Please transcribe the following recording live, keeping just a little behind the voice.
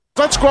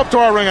Let's go up to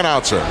our ring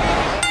announcer.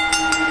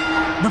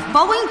 The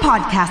following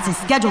podcast is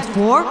scheduled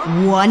for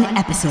one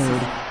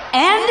episode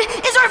and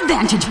is our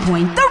Vantage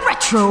Point, the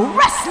Retro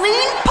Wrestling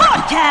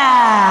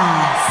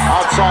Podcast.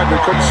 Outside, we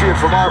couldn't see it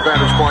from our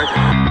vantage point.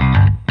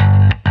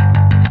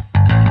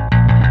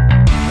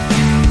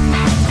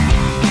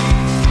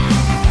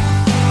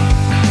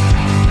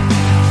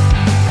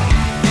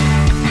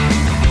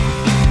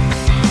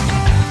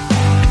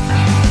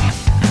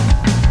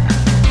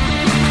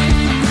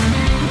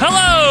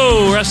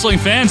 Wrestling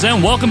fans,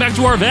 and welcome back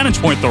to our Vantage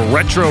Point, the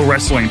Retro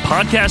Wrestling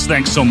Podcast.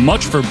 Thanks so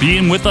much for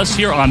being with us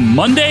here on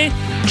Monday,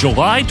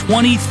 July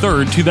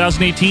 23rd,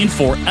 2018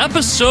 for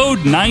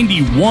episode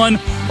 91,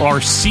 our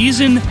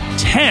season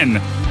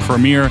 10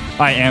 premiere.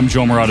 I am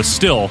Joe Murata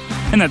still,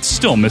 and that's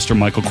still Mr.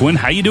 Michael Quinn.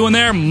 How you doing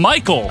there,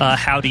 Michael?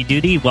 Howdy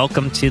doody.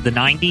 Welcome to the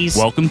 90s.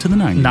 Welcome to the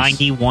 90s.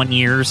 91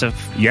 years of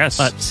yes,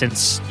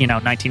 since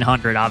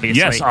 1900, obviously.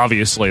 Yes,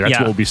 obviously. That's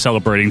what we'll be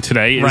celebrating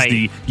today. Is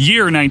the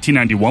year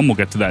 1991. We'll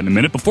get to that in a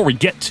minute. Before we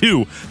get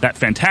to that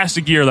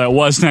fantastic year that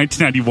was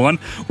 1991,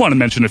 I want to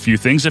mention a few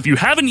things. If you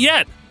haven't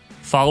yet,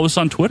 follow us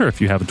on Twitter.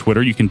 If you have a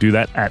Twitter, you can do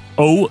that at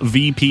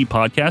OVP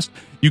Podcast.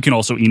 You can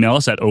also email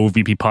us at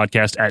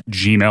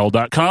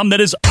ovppodcast@gmail.com. That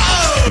is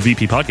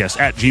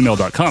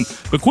vppodcast@gmail.com.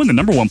 But Quinn, the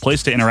number one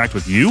place to interact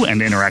with you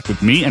and interact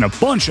with me and a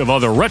bunch of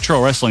other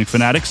retro wrestling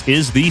fanatics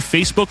is the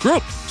Facebook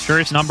group.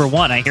 Sure, it's number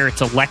one. I hear its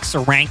Alexa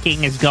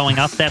ranking is going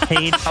up that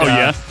page. Oh,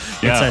 yeah?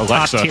 It's a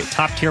Alexa.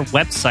 top tier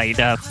website.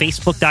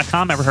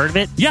 Facebook.com, ever heard of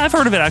it? Yeah, I've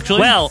heard of it,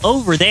 actually. Well,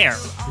 over there,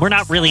 we're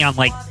not really on,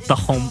 the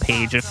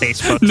homepage of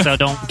Facebook, so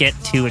don't get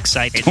too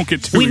excited. Don't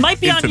get too We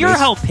might be on your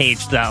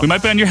homepage, though. We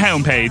might be on your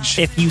homepage.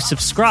 If you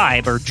subscribe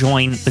or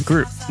join the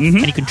group. Mm-hmm.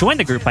 And you can join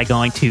the group by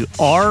going to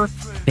our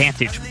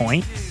Vantage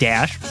Point -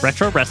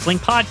 Retro Wrestling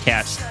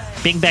Podcast.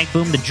 Bing, bang,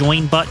 boom, the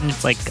join button.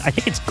 It's I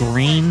think it's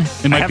green.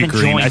 It might be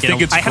green. I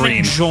think it's green. I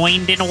haven't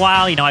joined in a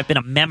while. I've been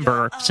a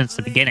member since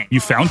the beginning.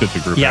 You founded the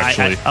group,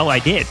 actually. I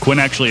did. Quinn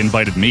actually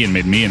invited me and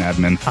made me an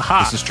admin.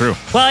 Aha. This is true.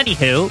 Well,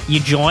 anywho, you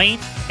join,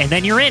 and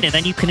then you're in, and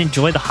then you can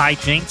enjoy the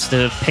hijinks,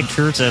 the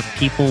pictures of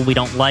people we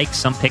don't like,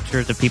 some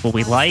pictures of people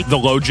we like. The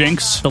low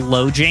jinx. The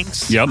low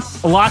jinx. Yep.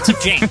 Lots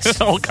of jinx.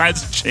 All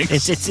kinds of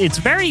jinx. It's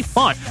very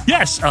fun.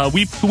 Yes,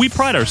 we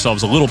pride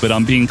ourselves a little bit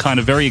on being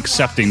kind of very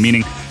accepting,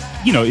 meaning,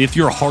 if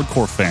you're a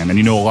hardcore fan and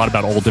you know a lot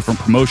about all different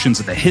promotions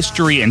and the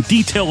history and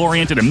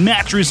detail-oriented and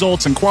match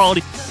results and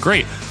quality,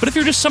 great. But if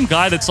you're just some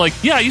guy that's I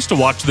used to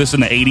watch this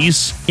in the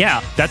 80s,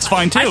 yeah, that's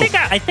fine too.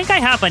 I think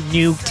I have a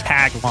new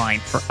tagline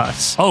for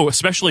us. Oh,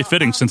 especially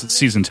fitting since it's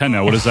season 10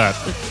 now. What is that?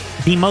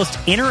 The most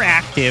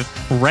interactive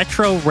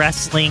retro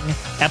wrestling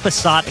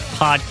episodic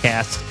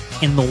podcast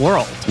in the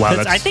world.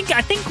 Wow, I think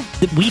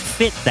we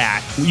fit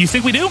that. You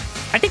think we do?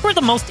 I think we're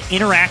the most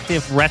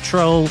interactive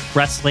retro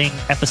wrestling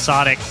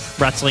episodic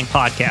wrestling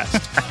podcast.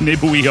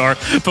 Maybe we are.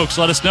 Folks,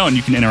 let us know, and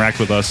you can interact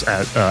with us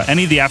at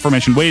any of the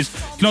aforementioned ways.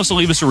 You can also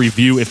leave us a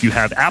review if you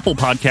have Apple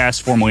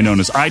Podcasts, formerly known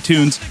as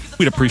iTunes.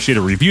 We'd appreciate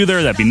a review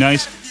there. That'd be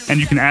nice. And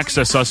you can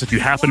access us if you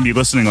happen to be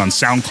listening on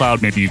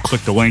SoundCloud. Maybe you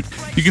click the link.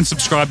 You can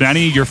subscribe to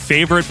any of your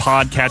favorite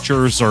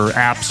podcatchers or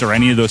apps or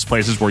any of those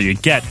places where you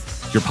get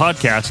your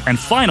podcast. And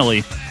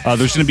finally,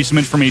 there's going to be some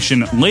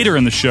information later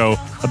in the show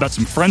about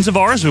some friends of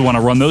ours. We want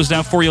to run those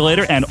down for you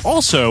later. And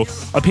also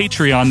a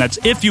Patreon that's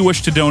if you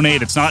wish to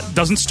donate.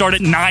 Doesn't start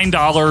at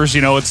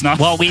 $9. It's not.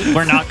 Well,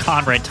 we're not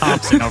Conrad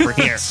Thompson over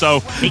here. So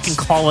he can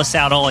call us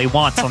out all he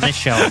wants on this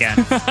show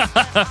again.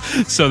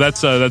 So that's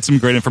some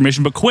great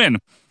information. But Quinn,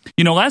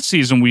 last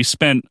season we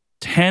spent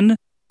 10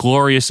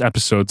 glorious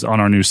episodes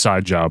on our new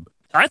side job.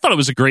 I thought it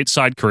was a great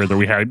side career that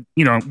we had.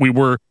 We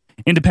were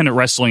independent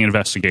wrestling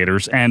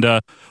investigators, and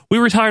we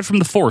retired from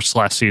the force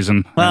last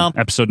season. Well,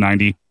 episode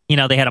 90.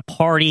 They had a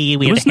party.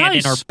 We had to hand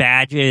in our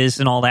badges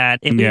and all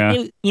that.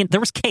 There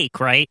was cake,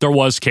 right? There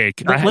was cake.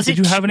 Did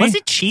you have any? Was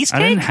it cheesecake?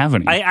 I didn't have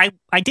any.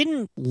 I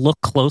didn't look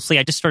closely.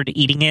 I just started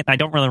eating it. I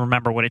don't really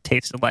remember what it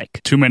tasted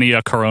like. Too many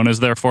Coronas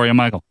there for you,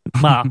 Michael.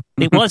 Well,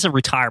 it was a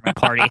retirement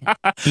party.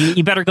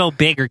 You better go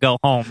big or go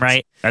home,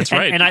 right? That's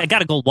right. And I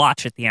got a gold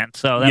watch at the end,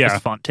 so that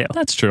was fun too.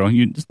 That's true.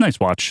 It's a nice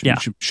watch. Yeah.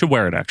 You should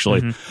wear it,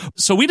 actually. Mm-hmm.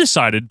 So we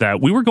decided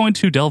that we were going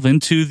to delve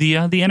into the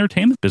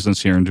entertainment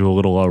business here and do a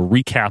little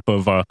recap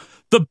of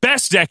the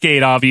best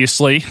decade,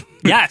 obviously.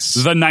 Yes.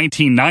 The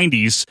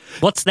 1990s.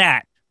 What's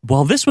that?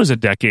 Well, this was a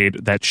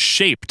decade that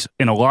shaped,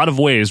 in a lot of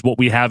ways, what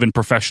we have in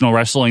professional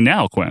wrestling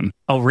now, Quinn.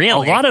 Oh,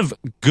 really? A lot of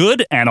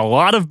good and a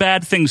lot of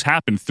bad things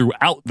happened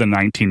throughout the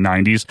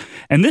 1990s.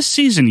 And this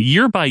season,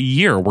 year by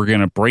year, we're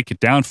going to break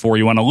it down for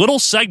you on a little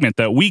segment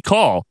that we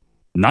call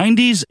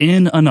 90s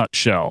in a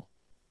Nutshell.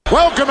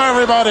 Welcome,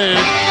 everybody.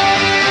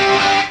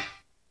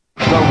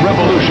 The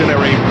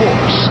revolutionary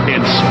force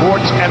in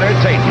sports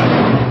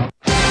entertainment.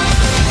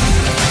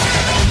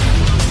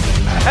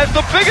 As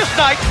the biggest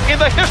night in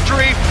the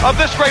history of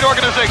this great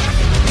organization.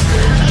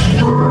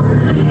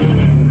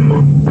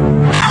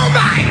 Oh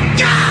my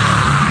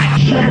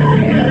God!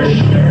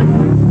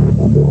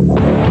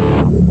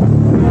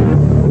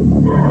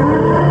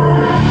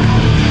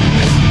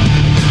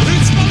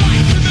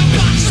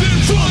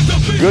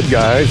 Good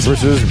guys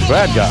versus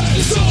bad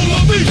guys.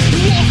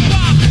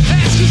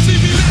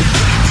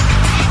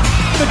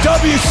 The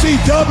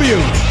WCW.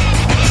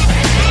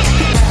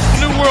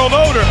 New World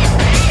Order.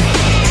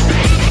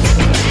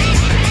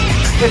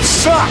 It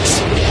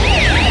sucks.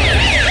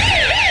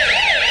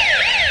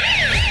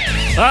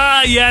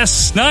 Ah,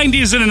 yes.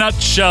 90s in a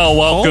nutshell.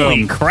 Welcome.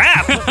 Holy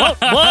crap.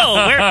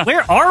 Whoa,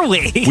 where are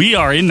we? We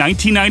are in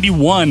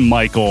 1991,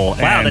 Michael.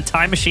 Wow, and the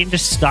time machine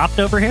just stopped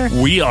over here?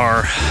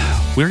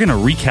 we're going to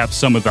recap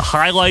some of the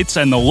highlights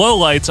and the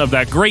lowlights of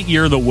that great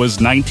year that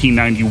was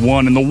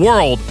 1991 in the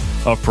world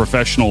of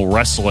professional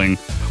wrestling.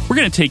 We're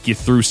going to take you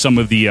through some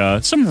of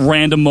the some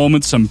random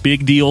moments, some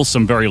big deals,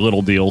 some very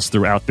little deals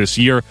throughout this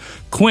year.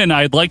 Quinn,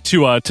 I'd like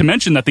to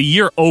mention that the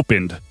year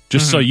opened,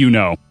 just so you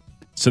know.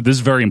 So this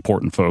is very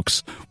important,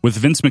 folks, with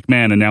Vince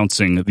McMahon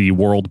announcing the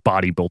World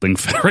Bodybuilding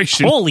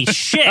Federation. Holy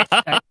shit.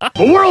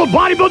 The World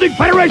Bodybuilding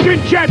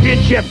Federation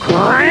Championship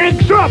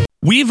cranks up.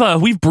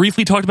 We've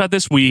briefly talked about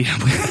this. We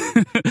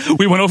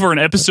went over an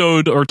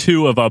episode or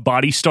two of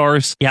Body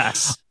Stars.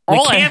 Yes.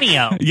 With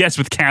Cameo. Yes,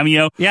 with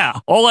Cameo. Yeah.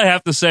 All I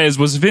have to say is,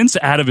 was Vince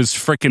out of his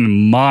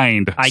freaking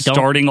mind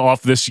starting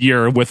off this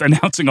year with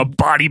announcing a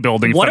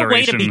bodybuilding What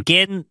federation? a way to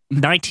begin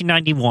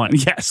 1991.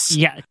 Yes.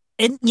 Yeah.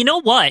 And you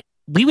know what?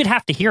 We would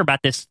have to hear about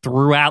this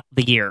throughout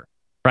the year,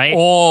 right?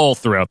 All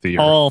throughout the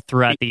year. All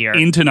throughout the year.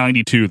 Into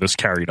 92, this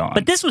carried on.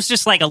 But this was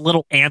just like a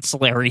little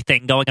ancillary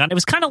thing going on. It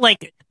was kind of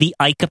like the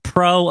Ica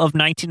Pro of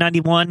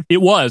 1991. It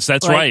was.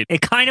 That's Like, right.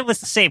 It kind of was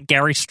the same.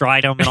 Gary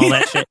Stridham and all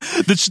that shit.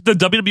 The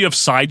WWF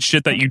side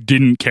shit that you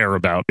didn't care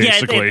about,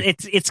 basically. Yeah,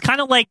 it's kind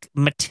of like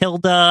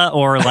Matilda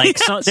or like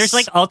there's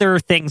like other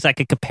things I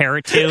could compare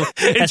it to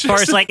as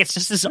far as like it's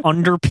just this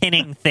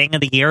underpinning thing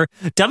of the year.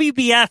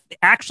 WBF,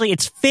 actually,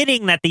 it's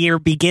fitting that the year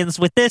begins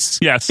with this.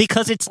 Yes.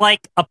 Because it's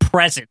like a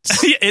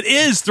presence. It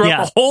is.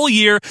 Throughout the whole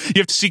year,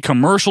 you have to see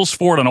commercials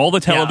for it on all the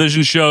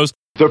television shows.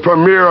 The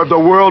premiere of the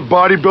World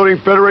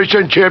Bodybuilding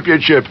Federation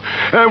Championship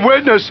and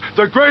witness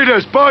the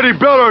greatest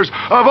bodybuilders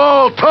of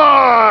all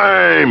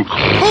time.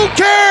 Who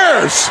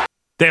cares?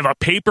 They have a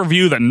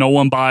pay-per-view that no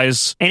one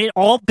buys. And it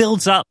all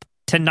builds up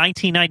to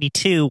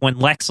 1992 when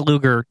Lex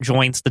Luger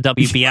joins the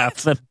WBF.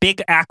 The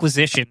big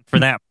acquisition for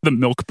them. The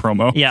milk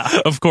promo. Yeah.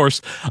 Of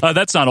course.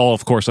 That's not all,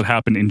 of course, that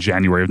happened in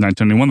January of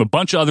 1991. A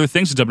bunch of other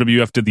things. The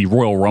WWF did the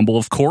Royal Rumble,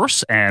 of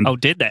course. And oh,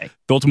 did they?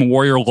 The Ultimate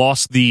Warrior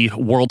lost the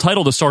world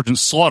title to Sergeant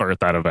Slaughter at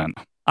that event.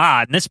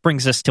 Ah, and this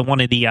brings us to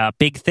one of the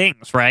big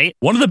things, right?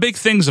 One of the big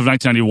things of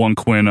 1991,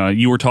 Quinn,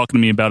 you were talking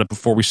to me about it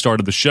before we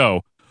started the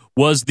show,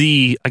 was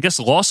the, I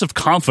guess, loss of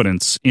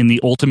confidence in the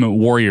Ultimate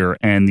Warrior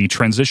and the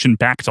transition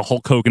back to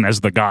Hulk Hogan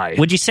as the guy.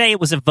 Would you say it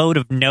was a vote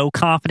of no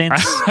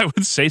confidence? I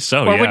would say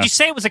so, Or yeah. would you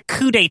say it was a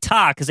coup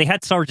d'etat because they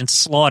had Sergeant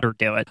Slaughter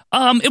do it?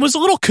 It was a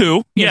little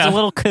coup. It was a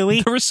little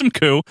coup-y. There was some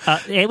coup.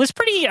 It was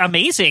pretty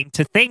amazing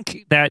to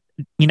think that,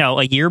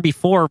 a year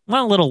before,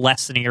 well, a little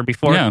less than a year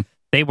before,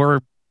 they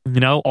were,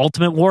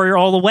 Ultimate Warrior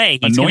all the way.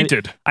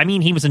 Anointed.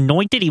 He was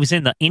anointed. He was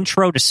in the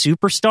intro to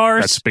Superstars.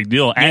 That's a big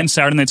deal. And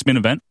Saturday Night's Main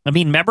Event. I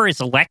mean, remember his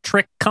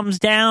electric comes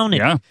down?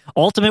 And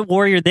Ultimate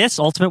Warrior this,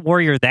 Ultimate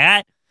Warrior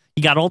that.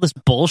 You got all this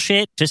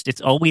bullshit. Just, it's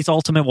always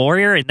Ultimate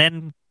Warrior. And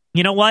then,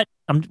 you know what?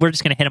 We're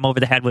just going to hit him over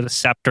the head with a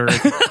scepter and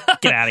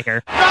get out of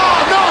here. No,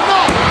 not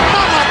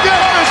like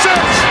that.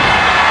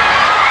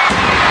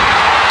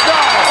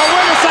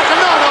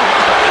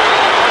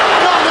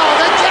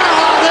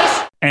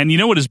 And you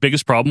know what his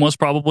biggest problem was,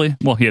 probably?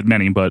 Well, he had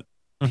many, but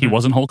he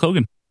wasn't Hulk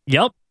Hogan.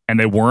 Yep. And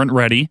they weren't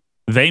ready.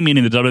 They,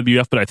 meaning the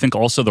WWF, but I think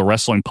also the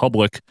wrestling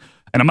public,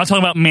 and I'm not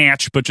talking about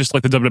match, but just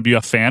like the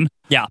WWF fan,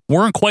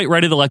 weren't quite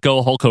ready to let go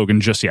of Hulk Hogan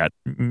just yet.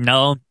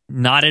 No,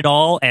 not at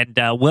all. And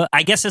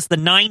I guess as the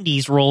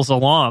 90s rolls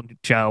along,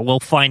 Joe, we'll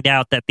find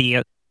out that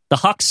the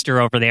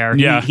huckster over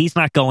there, he's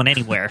not going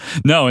anywhere.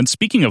 No, and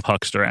speaking of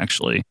huckster,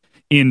 actually,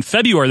 in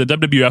February, the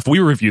WWF, we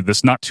reviewed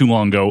this not too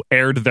long ago,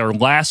 aired their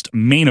last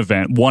main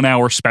event, 1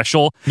 hour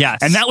special. Yes.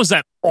 And that was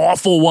that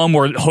awful one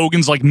where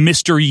Hogan's like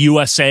Mr.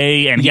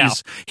 USA, and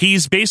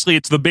he's basically,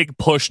 it's the big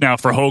push now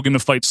for Hogan to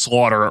fight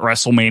Slaughter at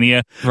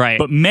WrestleMania. Right.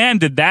 But man,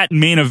 did that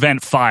main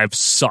event 5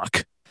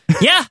 suck.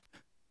 Yeah.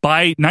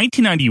 By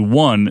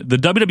 1991, the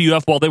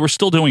WWF, while they were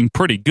still doing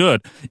pretty good,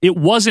 it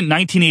wasn't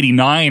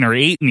 1989 or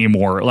 8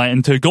 anymore.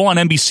 And to go on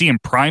NBC in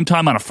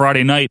primetime on a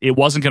Friday night, it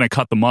wasn't going to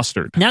cut the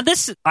mustard. Now,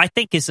 this, I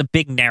think, is a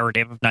big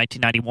narrative of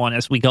 1991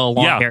 as we go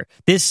along here.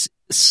 This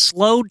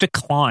slow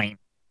decline,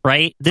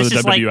 right? This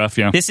for the is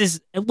WWF, This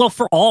is, well,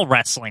 for all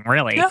wrestling,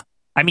 really. Yeah.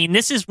 I mean,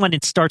 this is when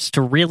it starts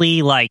to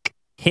really,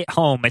 hit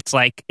home. It's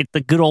like the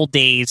good old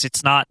days.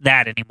 It's not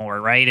that anymore,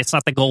 right? It's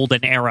not the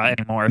golden era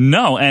anymore.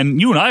 No, and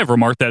you and I have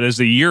remarked that as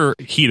the year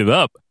heated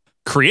up,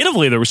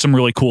 creatively there was some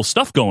really cool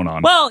stuff going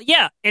on. Well,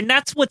 yeah, and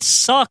that's what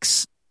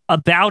sucks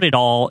about it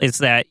all is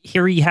that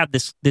here you have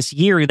this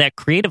year that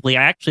creatively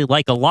I actually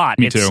like a lot.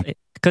 Me too.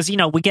 Because,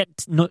 we get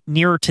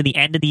nearer to the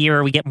end of the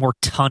year, we get more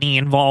Tunney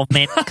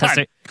involvement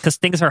because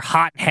things are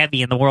hot and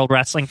heavy in the World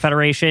Wrestling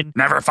Federation.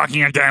 Never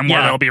fucking again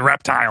where there'll be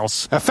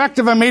reptiles.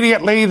 Effective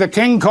immediately, the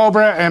King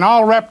Cobra and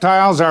all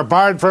reptiles are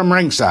barred from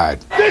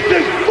ringside. This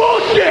is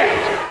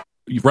bullshit!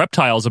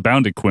 reptiles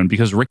abounded, Quinn,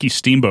 because Ricky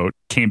Steamboat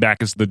came back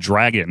as the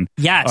Dragon.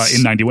 Yes.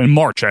 In 91, in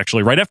March,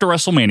 actually, right after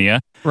WrestleMania.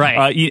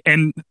 Right.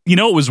 And you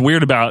know what was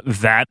weird about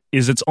that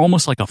is it's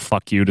almost like a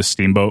fuck you to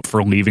Steamboat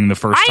for leaving the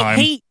first time. I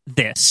hate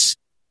this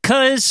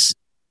because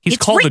he's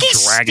it's called Ricky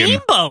the Dragon.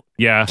 Steamboat.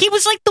 Yeah. He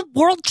was like the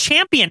world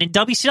champion in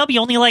WCW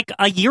only like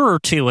a year or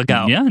two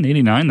ago. Yeah, in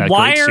 89, that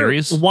great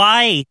series.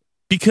 Why?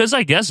 Because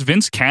I guess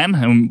Vince can.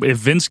 And if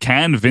Vince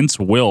can, Vince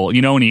will.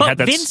 You know, and he had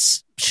that.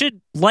 Vince should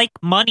like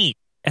money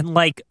and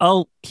like,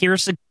 oh,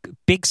 here's a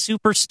big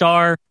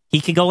superstar. He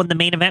could go in the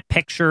main event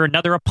picture,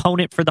 another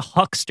opponent for the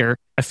Huckster.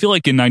 I feel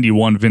like in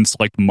 91, Vince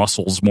liked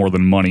muscles more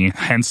than money,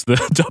 hence the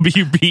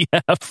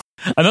WBF.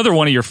 Another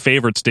one of your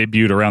favorites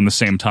debuted around the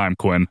same time,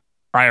 Quinn.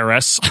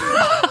 IRS.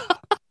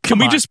 Can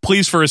we just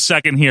please for a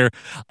second here?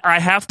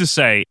 I have to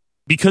say,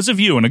 because of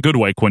you, in a good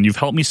way, Quinn, you've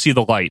helped me see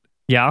the light.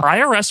 Yeah.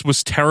 IRS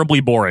was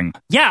terribly boring.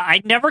 Yeah,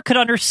 I never could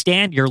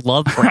understand your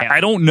love for him.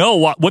 I don't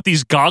know what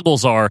these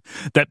goggles are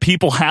that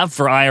people have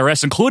for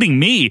IRS, including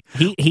me.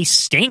 He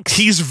stinks.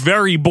 He's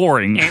very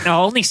boring. And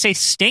I'll only say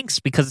stinks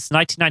because it's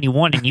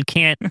 1991 and you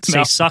can't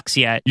say sucks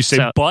yet. You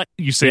say butt,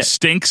 you say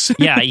stinks.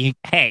 Yeah,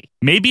 hey.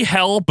 Maybe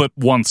hell, but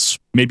once.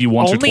 Maybe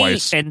once or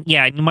twice. And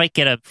yeah, you might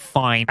get a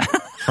fine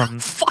from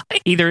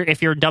either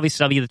if you're in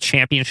WCW, the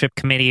championship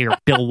committee, or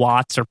Bill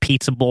Watts or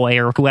Pizza Boy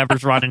or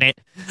whoever's running it.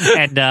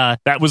 And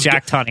that was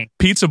Jack Tunney.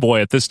 Pizza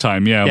Boy at this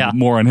time, yeah.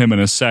 More on him in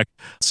a sec.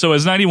 So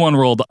as 91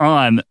 rolled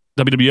on,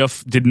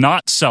 WWF did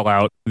not sell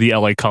out the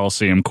LA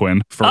Coliseum,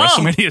 Quinn, for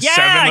WrestleMania 7.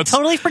 I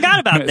totally forgot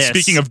about this.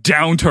 Speaking of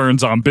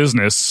downturns on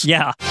business.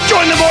 Yeah.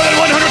 Join the more than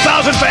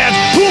 100,000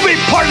 fans who will be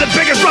part of the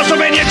biggest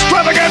WrestleMania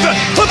extravaganza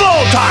of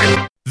all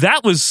time.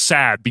 That was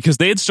sad because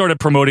they had started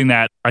promoting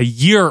that a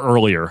year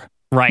earlier.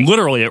 Right.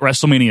 Literally at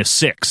WrestleMania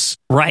 6.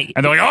 Right.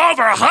 And they're like,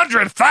 over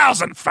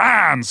 100,000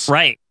 fans.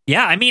 Right.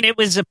 Yeah, I mean, it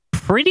was a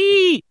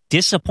pretty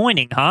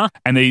disappointing, huh?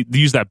 And they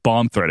used that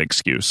bomb threat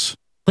excuse.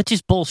 Which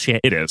is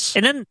bullshit. It is.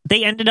 And then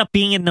they ended up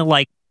being in the,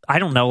 like, I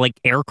don't know, like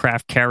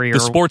aircraft carrier. The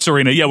sports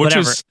arena, yeah, which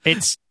is...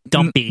 It's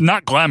dumpy.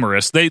 Not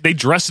glamorous. They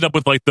dressed it up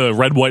with, like, the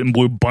red, white, and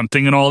blue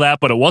bunting and all that,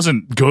 but it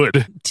wasn't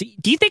good.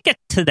 Do you think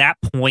to that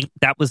point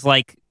that was,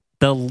 like,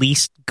 the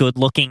least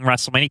good-looking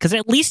WrestleMania? Because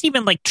at least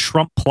even, like,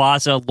 Trump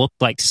Plaza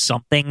looked like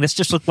something. This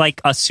just looked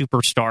like a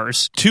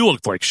Superstars. 2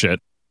 looked like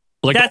shit.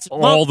 Like,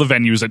 all the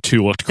venues at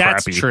 2 looked crappy.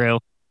 That's true.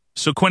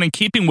 So, Quinn, in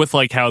keeping with,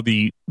 like, how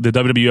the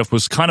WWF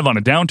was kind of on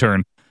a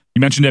downturn, you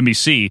mentioned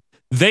NBC.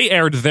 They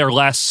aired their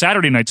last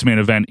Saturday night's main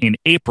event in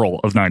April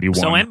of 91.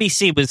 So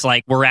NBC was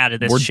like, we're out of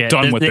this shit.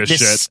 We're done with this shit.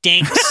 This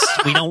stinks.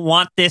 We don't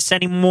want this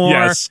anymore.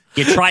 Yes.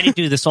 You try to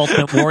do this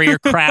Ultimate Warrior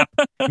crap.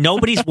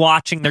 Nobody's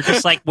watching. They're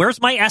just like, where's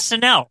my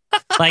SNL?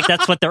 Like,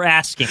 that's what they're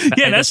asking.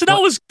 Yeah, and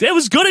SNL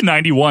was good in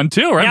 91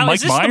 too, right? Now, Mike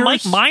is this Myers. the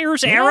Mike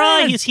Myers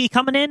era? Is he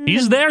coming in?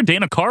 He's there.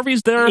 Dana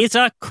Carvey's there. Is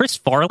Chris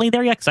Farley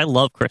there yet? Because I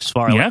love Chris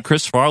Farley. Yeah,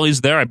 Chris Farley's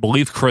there. I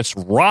believe Chris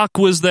Rock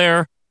was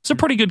there. It's a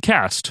pretty good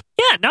cast.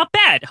 Yeah, not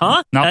bad,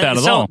 huh? Not bad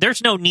at all.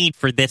 There's no need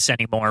for this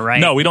anymore,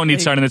 right? No, we don't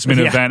need Saturday Night's main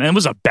event. And it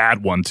was a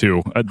bad one,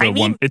 too.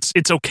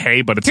 It's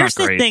okay, but it's not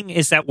great. Here's the thing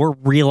is that we're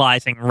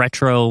realizing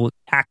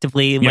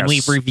retroactively when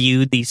we've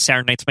reviewed these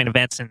Saturday Night's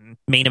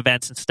main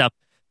events and stuff,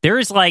 there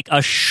is like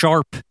a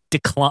sharp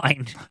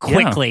decline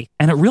quickly. Yeah.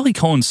 And it really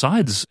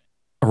coincides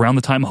around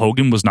the time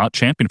Hogan was not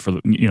champion for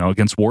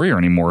against Warrior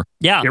anymore.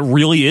 Yeah. It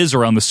really is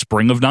around the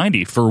spring of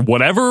 90. For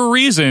whatever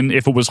reason,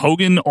 if it was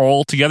Hogan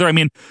all together, I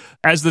mean,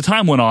 as the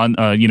time went on,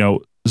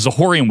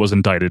 Zahorian was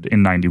indicted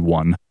in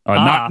 91.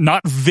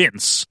 Not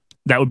Vince.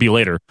 That would be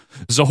later.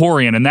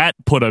 Zahorian, and that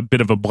put a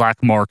bit of a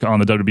black mark on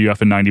the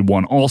WWF in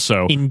 91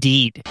 also.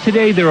 Indeed.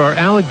 Today, there are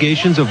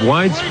allegations of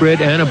widespread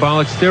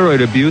anabolic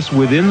steroid abuse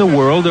within the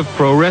world of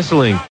pro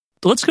wrestling.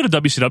 Let's go to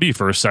WCW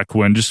for a sec,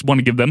 Quinn. Just want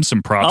to give them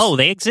some props. Oh,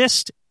 they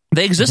exist?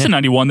 They exist in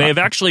 91. They have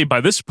actually,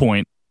 by this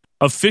point,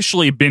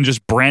 officially been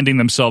just branding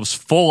themselves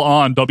full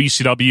on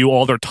WCW.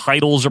 All their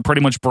titles are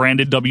pretty much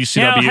branded WCW.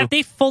 Now, have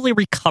they fully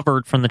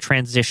recovered from the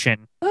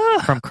transition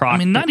from Crockett? I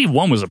mean,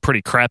 91 was a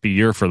pretty crappy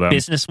year for them.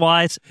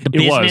 Business-wise?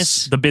 It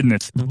was the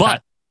business. Okay.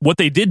 But what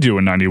they did do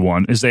in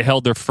 91 is they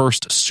held their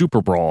first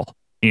Super Brawl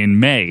in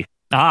May.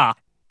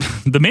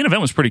 The main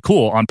event was pretty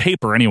cool, on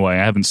paper anyway.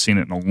 I haven't seen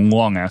it in a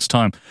long-ass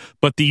time.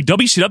 But the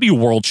WCW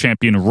World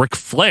Champion, Ric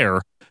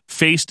Flair,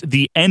 faced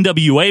the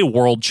NWA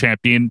World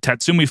Champion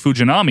Tatsumi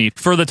Fujinami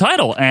for the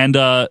title, and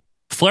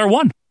Flair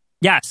won.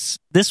 Yes,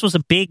 this was a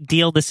big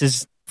deal. This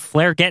is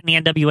Flair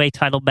getting the NWA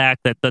title back.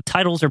 That the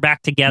titles are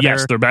back together.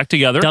 Yes, they're back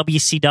together.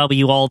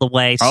 WCW all the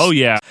way. Oh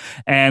yeah,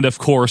 and of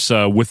course,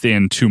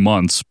 within 2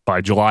 months,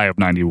 by July of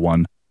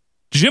 91,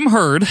 Jim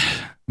Herd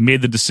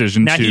made the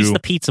decision now he's the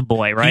pizza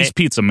boy, right? He's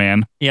pizza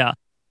man. Yeah.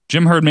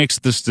 Jim Herd makes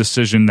this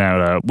decision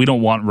that we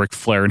don't want Ric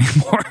Flair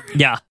anymore.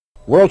 Yeah.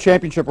 World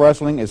Championship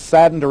Wrestling is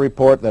saddened to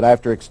report that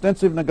after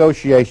extensive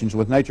negotiations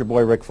with Nature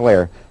Boy Ric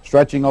Flair,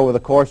 stretching over the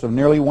course of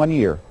nearly 1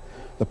 year,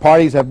 the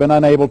parties have been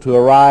unable to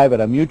arrive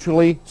at a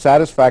mutually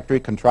satisfactory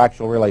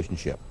contractual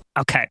relationship.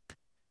 Okay.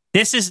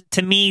 This is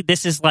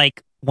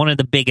like one of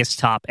the biggest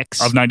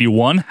topics. Of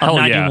 91? Of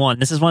 91. Yeah.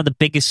 This is one of the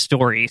biggest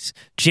stories.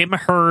 Jim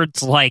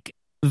Herd's like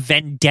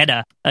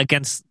vendetta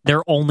against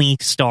their only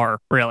star,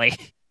 really.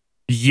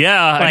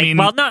 Yeah, Like, I mean,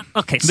 well, not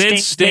okay. they had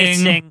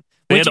Sting.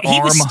 They Which had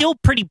he was Arm. still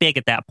pretty big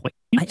at that point.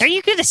 Are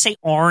you going to say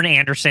Arn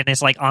Anderson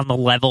is like on the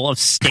level of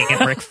Sting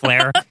and Ric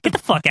Flair? Get the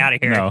fuck out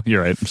of here. No,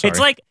 you're right. I'm sorry. It's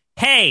like,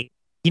 hey,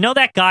 you know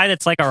that guy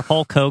that's like our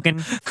Hulk Hogan?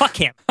 Fuck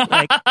him.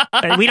 Like,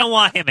 we don't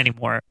want him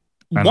anymore.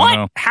 I don't What?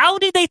 know. How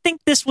did they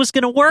think this was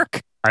going to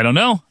work? I don't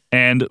know.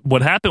 And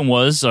what happened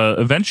was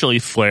eventually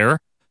Flair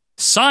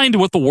signed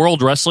with the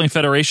World Wrestling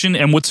Federation.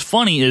 And what's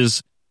funny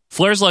is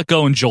Flair's let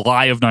go in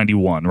July of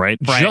 91, right?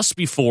 Just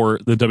before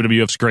the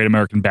WWF's Great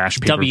American Bash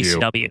pay-per-view.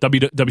 WCW.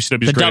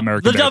 WCW's Great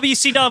American The Bash.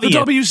 WCW.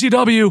 The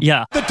WCW.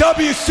 Yeah. The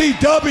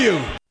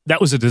WCW. That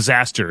was a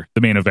disaster,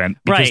 the main event,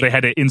 because Right. they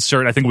had to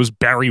insert, I think it was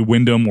Barry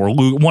Windham or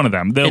one of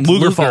them. It's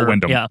Luger Luger. fought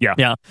Windham. Yeah.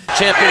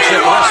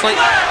 Championship wrestling.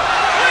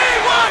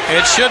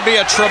 It should be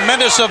a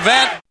tremendous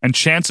event. And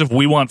chants of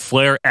We Want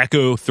Flair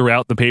echo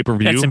throughout the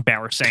pay-per-view. That's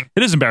embarrassing.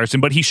 It is embarrassing,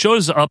 but he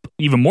shows up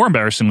even more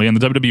embarrassingly in the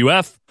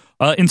WWF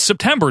in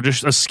September.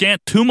 Just a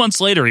scant 2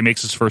 months later, he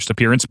makes his first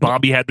appearance.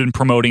 Bobby had been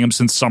promoting him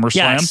since SummerSlam.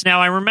 Yes. Now,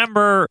 I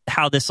remember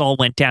how this all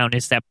went down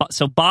is that,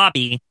 so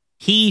Bobby,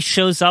 he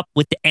shows up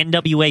with the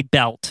NWA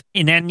belt,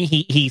 and then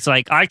he's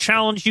like, I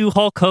challenge you,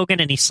 Hulk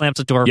Hogan, and he slams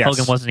the door. Yes.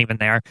 Hogan wasn't even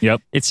there.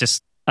 Yep. It's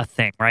just a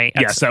thing, right?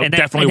 Yes, that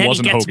definitely and then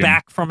wasn't he gets Hogan.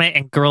 back from it,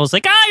 and girls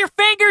like, your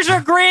fingers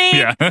are green.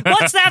 Yeah.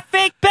 What's that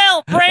fake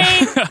belt,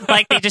 Brain?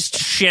 Like, they just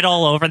shit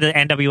all over the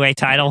NWA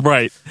title.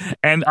 Right.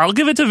 And I'll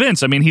give it to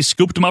Vince. I mean, he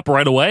scooped him up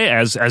right away,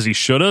 as he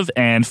should have.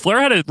 And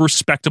Flair had a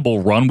respectable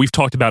run. We've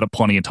talked about it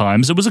plenty of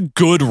times. It was a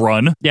good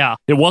run. Yeah.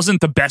 It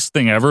wasn't the best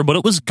thing ever, but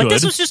it was good. But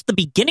this was just the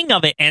beginning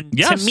of it. And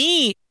Yes. to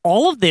me,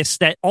 all the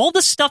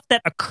stuff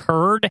that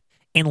occurred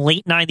in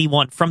late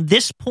 91, from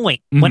this point,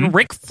 when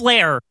Ric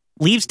Flair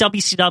leaves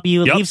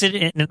WCW, Yep. leaves it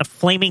in a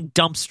flaming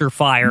dumpster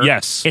fire.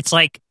 Yes. It's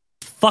like,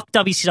 fuck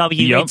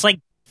WCW. Yep. It's like,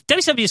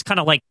 WCW is kind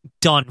of like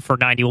done for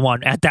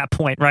 91 at that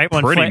point, right?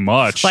 When Pretty Flair,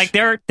 much. Like,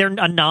 they're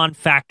a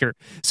non-factor.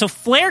 So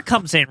Flair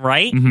comes in,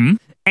 right? Mm-hmm.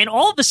 And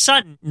all of a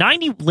sudden,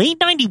 late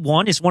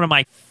 91 is one of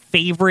my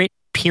favorite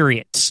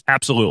periods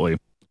Absolutely.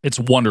 It's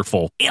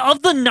wonderful.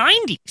 of the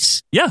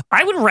 90s. Yeah.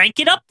 I would rank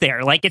it up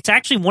there. Like, it's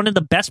actually one of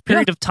the best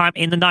period of time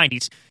in the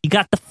 90s. You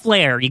got the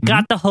Flair, you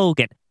got the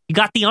Hogan, you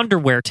got the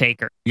Underwear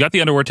Taker, You got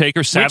the Underwear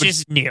Taker. Savage, which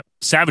is new.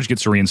 Savage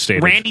gets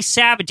reinstated. Randy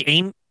Savage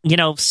ain't,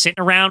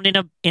 sitting around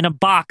in a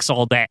box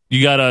all day.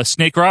 You got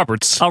Snake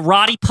Roberts.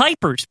 Roddy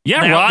Piper's.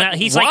 Yeah, now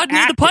he's like Rodney the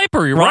active.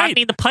 Piper, you're right.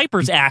 Rodney the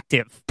Piper's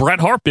active.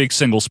 Bret Hart, big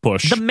singles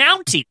push. The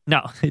Mountie. No.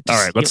 All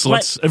right,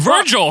 let's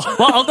Virgil.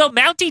 Well, although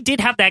Mountie did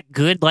have that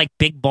good, like,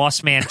 big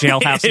boss man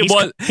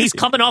jailhouse. He's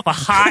coming off a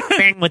hot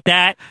thing with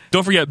that.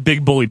 Don't forget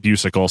Big Bully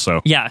Busick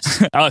also.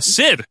 Yes.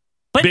 Sid.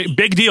 But-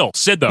 big deal.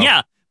 Sid, though.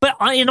 Yeah. But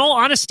in all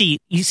honesty,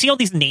 you see all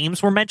these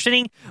names we're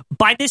mentioning,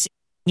 by this,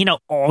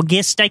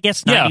 August, I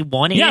guess,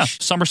 91-ish. Yeah,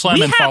 SummerSlam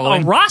we and have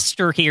following. a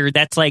roster here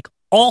that's like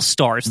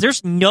all-stars.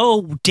 There's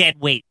no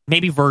dead weight.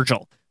 Maybe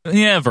Virgil.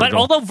 Yeah, Virgil. But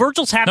although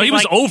Virgil's having, he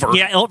was over.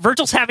 Yeah,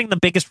 Virgil's having the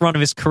biggest run of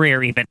his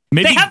career. Even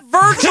Maybe- they have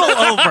Virgil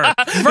over.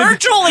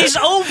 Virgil is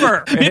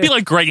over. Maybe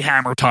like Greg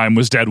Hammer time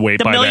was dead weight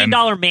The by $1 Million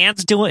then.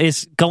 Man's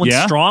is going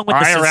Yeah. strong with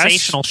the IRS.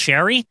 sensational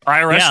Sherry.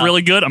 IRS Yeah.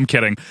 really good? I'm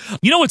kidding.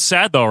 You know what's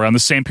sad, though, around the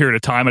same period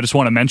of time, I just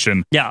want to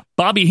mention. Yeah.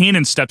 Bobby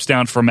Heenan steps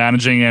down from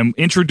managing and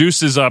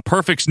introduces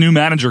Perfect's new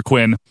manager,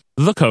 Quinn,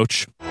 the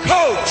coach.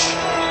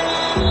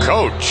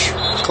 Coach.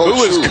 Who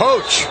is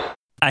Coach?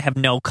 I have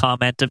no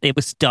comment. It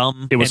was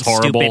dumb. It was and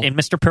horrible. stupid, and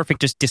Mr. Perfect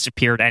just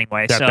disappeared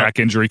anyway. That so, back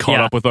injury caught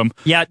yeah. up with him.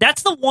 Yeah,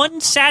 that's the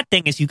one sad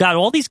thing is you got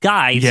all these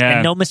guys Yeah.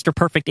 and no Mr.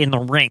 Perfect in the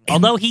ring.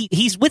 Although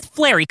he's with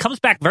Flair, he comes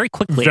back very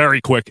quickly.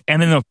 Very quick.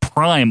 And in the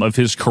prime of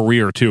his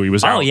career, too. He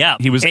was out. Oh yeah,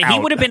 He was and out. he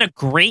would have been a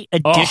great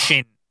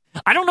addition.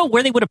 I don't know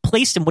where they would have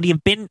placed him. Would he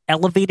have been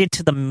elevated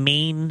to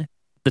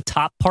the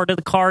top part of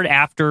the card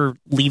after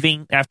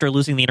losing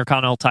the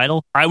Intercontinental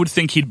title? I would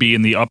think he'd be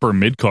in the upper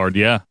mid card.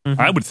 Yeah, Mm-hmm.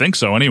 I would think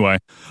so. Anyway,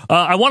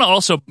 I want to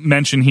also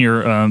mention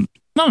here, not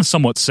on a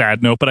somewhat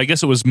sad note, but I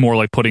guess it was more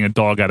like putting a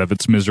dog out of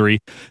its misery.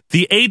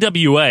 The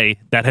AWA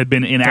that had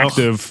been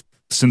inactive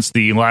since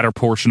the latter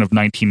portion of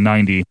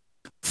 1990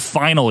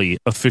 finally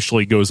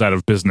officially goes out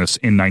of business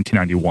in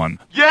 1991.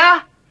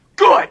 Yeah?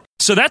 Good.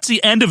 So that's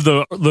the end of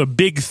the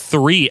big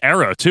three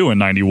era, too, in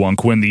 91,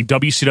 Quinn. The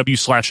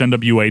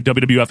WCW/NWA,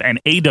 WWF, and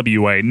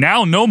AWA.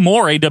 Now no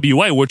more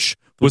AWA, which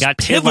was got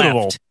two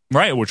pivotal. left.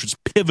 Right, which was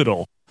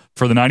pivotal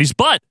for the 90s.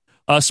 But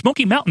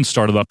Smoky Mountain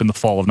started up in the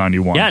fall of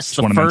 91. Yes, Just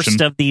the wanna first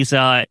mention. of these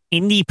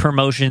indie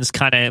promotions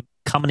kind of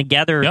coming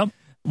together. Yep.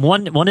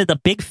 One of the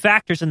big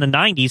factors in the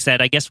 90s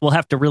that I guess we'll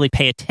have to really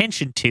pay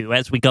attention to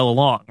as we go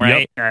along,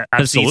 right? Yep,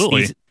 'Cause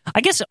absolutely.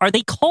 I guess, are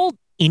they called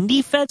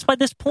indie feds by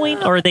this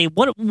point? Or are they,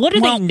 what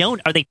are they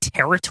known? Are they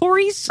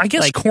territories? I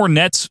guess Like,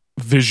 Cornette's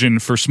vision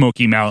for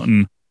Smoky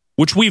Mountain,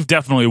 which we've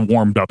definitely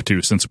warmed up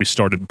to since we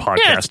started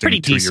podcasting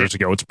pretty 2 decent. years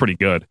ago. It's pretty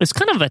good. it's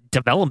kind of a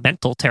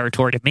developmental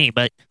territory to me,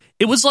 but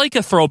It was like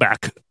a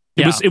throwback.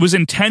 Yeah. It was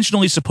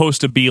intentionally supposed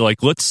to be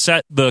like, let's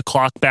set the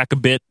clock back a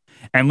bit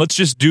and let's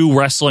just do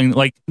wrestling,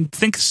 like,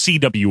 think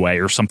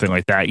CWA or something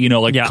like that,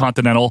 like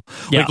Continental.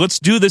 Like, let's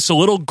do this a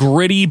little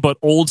gritty but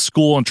old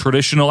school and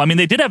traditional. I mean,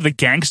 they did have the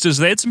Gangstas.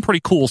 They had some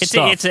pretty cool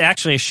stuff. It's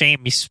actually a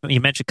shame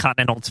you mentioned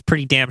Continental. It's a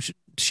pretty damn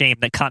shame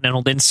that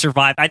Continental didn't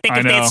survive. I think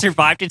if they had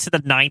survived into the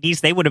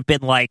 90s, they would have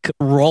been, like,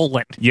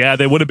 rolling. Yeah,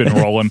 they would have been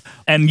rolling.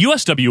 And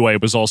USWA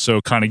was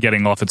also kind of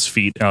getting off its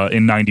feet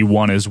in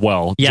 91 as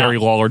well. Yeah. Jerry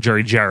Lawler,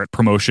 Jerry Jarrett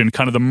promotion,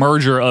 kind of the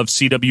merger of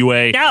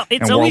CWA now,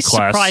 it's and always World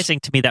Class. Surprising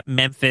to me that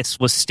Memphis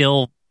was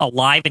still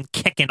alive and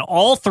kicking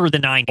all through the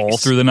 90s. All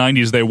through the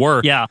 90s they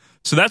were. Yeah.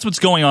 So that's what's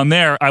going on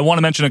there. I want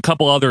to mention a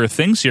couple other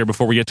things here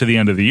before we get to the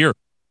end of the year.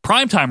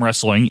 Primetime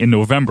Wrestling in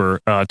November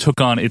took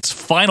on its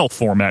final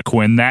format,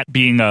 Quinn, that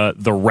being the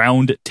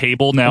round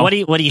table. Now, what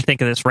do you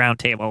think of this round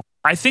table?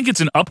 I think it's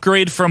an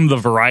upgrade from the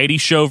variety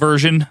show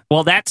version.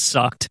 Well, that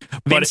sucked.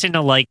 Vince in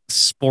a like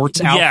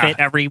sports outfit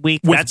every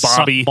week with that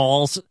Bobby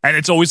balls, and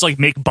it's always like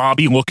make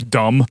Bobby look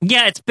dumb.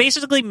 Yeah, it's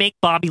basically make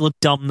Bobby look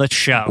dumb. The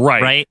show,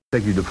 right?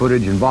 Take you to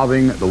footage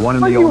involving the one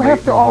and the only. You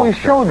have to always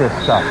show this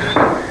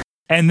stuff.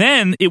 And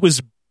then it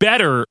was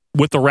better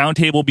with the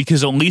roundtable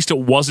because at least it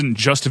wasn't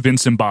just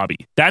Vince and Bobby.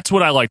 That's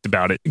what I liked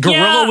about it.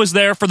 Gorilla was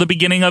there for the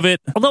beginning of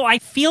it. Although I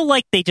feel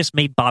like they just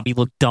made Bobby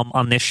look dumb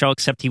on this show,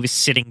 except he was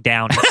sitting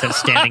down instead of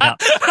standing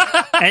up.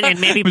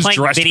 And maybe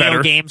playing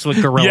video games with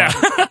Gorilla.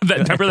 Yeah.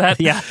 Remember that?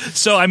 Yeah.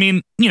 So, I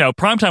mean,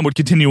 Primetime would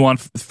continue on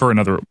for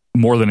another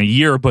more than a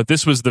year, but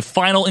this was the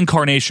final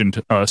incarnation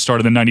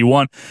started in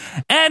 91.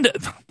 And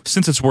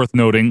since it's worth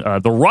noting,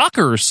 the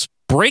Rockers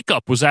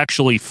breakup was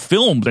actually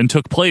filmed and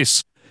took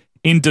place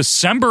in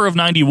December of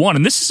 91,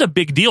 and this is a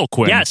big deal,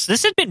 Quinn. Yes,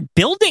 this had been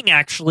building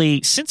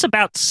actually since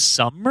about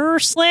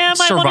SummerSlam,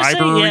 I want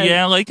to say.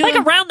 Yeah, like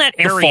around that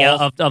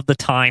area of the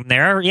time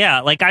there. Yeah,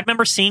 like I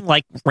remember seeing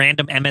like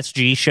random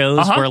MSG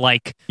shows where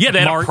like they had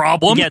a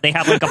problem. Yeah, they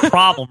have like a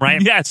problem,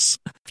 right? Yes.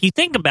 If you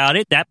think about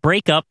it, that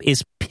breakup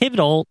is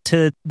pivotal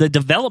to the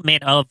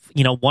development of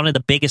one of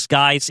the biggest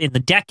guys in the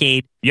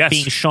decade,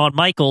 being Shawn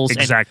Michaels,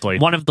 exactly,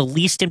 and one of the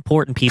least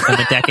important people in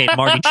the decade,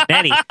 Marty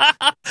Jannetty.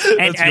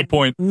 That's a good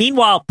point.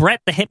 Meanwhile,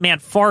 Bret the Hitman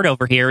Fart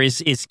over here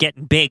is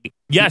getting big.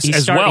 Yes,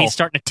 he's starting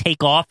to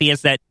take off. He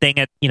has that thing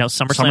at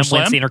SummerSlam,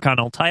 wins the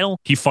Intercontinental title.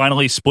 He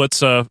finally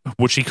splits,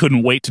 which he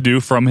couldn't wait to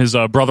do from his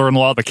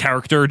brother-in-law, the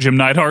character Jim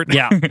Neidhart.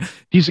 Yeah,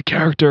 he's a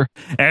character,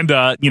 and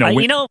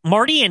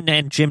Marty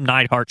and Jim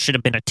Neidhart should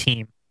have been a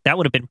team. That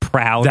would have been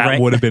proud. That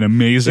right? would have been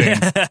amazing.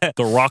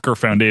 The Rocker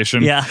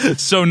Foundation. Yeah.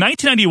 So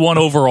 1991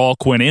 overall,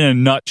 Quinn, in a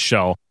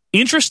nutshell.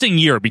 Interesting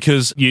year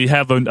because you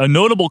have a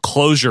notable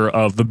closure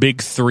of the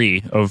big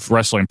three of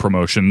wrestling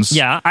promotions.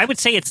 Yeah, I would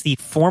say it's the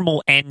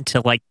formal end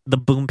to like the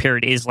boom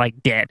period is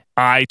like dead.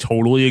 I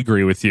totally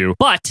agree with you.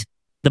 But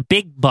the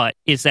big but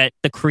is that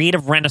the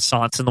creative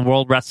renaissance in the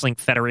World Wrestling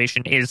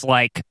Federation is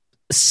like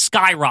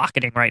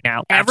skyrocketing right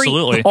now.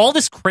 Absolutely. All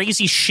this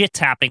crazy shit's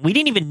happening. We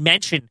didn't even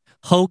mention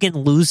Hogan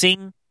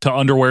losing to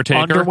Underwear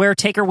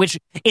Taker, which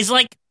is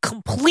like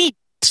complete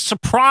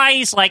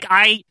surprise. Like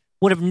I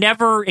would have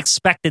never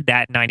expected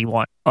that in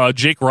 91.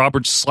 Jake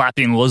Roberts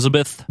slapping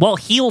Elizabeth. Well,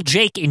 heel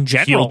Jake in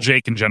general. Heel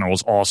Jake in general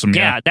was awesome.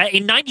 Yeah, that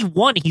in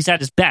 91 he's at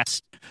his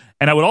best.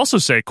 And I would also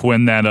say,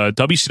 Quinn, that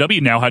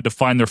WCW now had to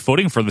find their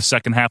footing for the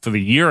second half of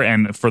the year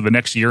and for the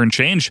next year and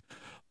change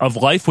of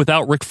life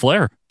without Ric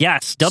Flair.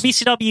 Yes,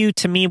 WCW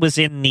to me was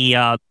in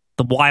the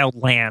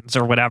wild lands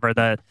or whatever,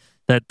 the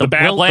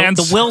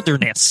Badlands, the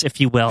wilderness,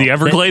 if you will, the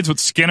Everglades with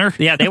Skinner.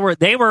 Yeah, they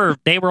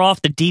were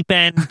off the deep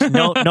end.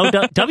 No,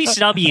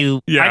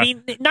 WCW. Yeah. I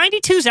mean,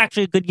 92 is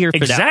actually a good year for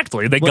that.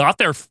 Exactly, they got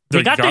their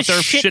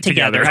shit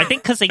together. I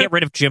think because they get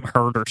rid of Jim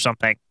Herd or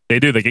something. They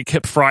do. They get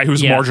Kip Fry,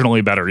 who's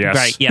marginally better. Yes,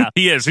 right. Yeah,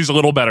 he is. He's a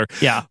little better.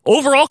 Yeah.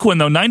 Overall, Quinn,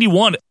 though,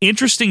 91,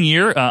 interesting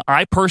year.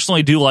 I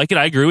personally do like it.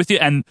 I agree with you.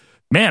 And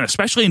man,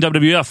 especially in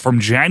WWF, from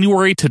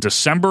January to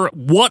December,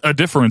 what a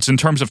difference in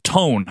terms of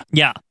tone.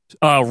 Yeah.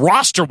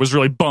 Roster was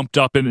really bumped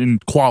up in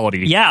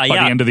quality by the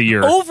end of the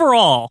year.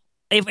 Overall,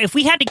 if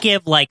we had to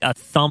give like a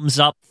thumbs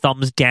up,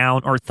 thumbs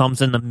down, or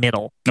thumbs in the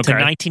middle to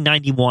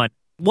 1991,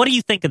 what do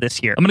you think of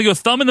this year? I'm going to go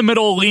thumb in the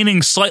middle,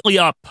 leaning slightly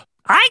up.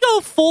 I go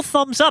full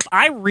thumbs up.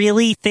 I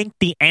really think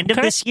the end of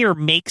this year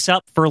makes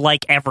up for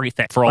like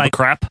everything. For all the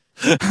crap?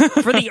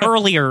 For the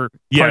earlier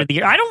part of the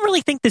year. I don't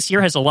really think this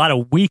year has a lot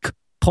of weak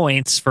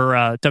points for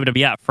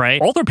WWF,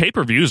 right? All their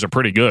pay-per-views are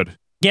pretty good.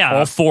 Yeah.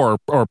 All four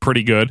are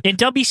pretty good. In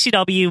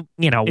WCW,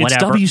 whatever.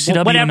 It's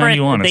WCW in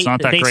 91. It's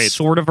not that great. They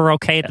sort of are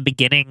okay at the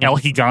beginning. El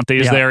Gigante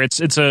is there. It's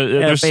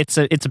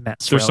a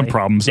mess. There's some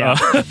problems. Yeah.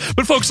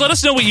 But folks, let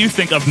us know what you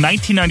think of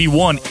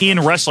 1991 in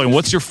wrestling.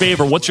 What's your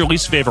favorite? What's your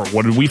least favorite?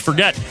 What did we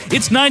forget?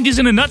 It's 90s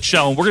in a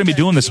nutshell, and we're going to be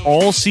doing this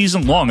all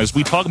season long as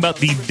we talk about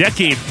the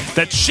decade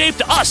that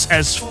shaped us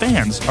as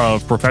fans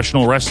of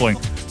professional wrestling.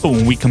 But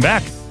when we come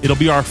back, it'll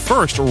be our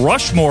first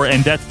Rushmore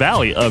and Death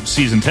Valley of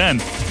Season 10.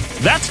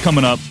 That's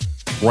coming up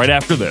right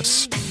after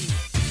this.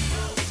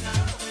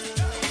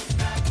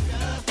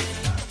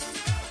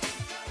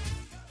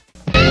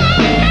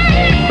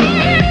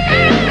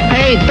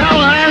 Hey,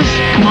 fellas,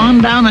 come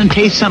on down and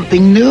taste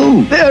something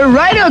new.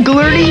 Right, Uncle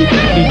Ernie.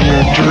 In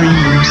your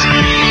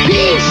dreams.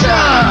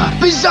 Pizza!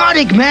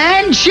 Bizarric,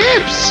 man!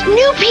 Chips!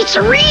 New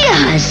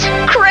pizzerias!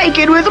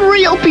 Cranking with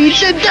real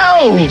pizza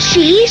dough!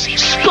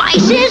 Cheese?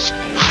 Spices?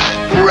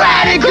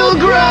 Radical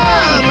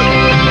grub!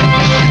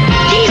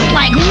 Tastes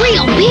like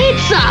real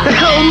pizza!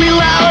 Only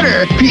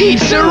louder!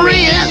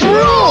 Pizzerias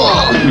rule!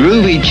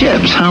 Groovy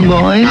chips, huh,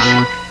 boys?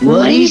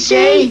 What'd he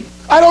say?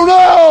 I don't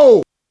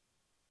know!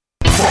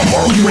 From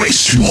Harley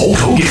Race to Hulk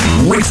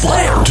Hogan, Ric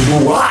Flair to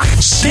The Rock,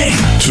 Sting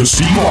to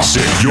Steve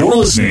Austin, you're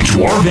listening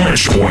to our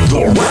Vantage Point,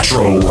 the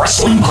Retro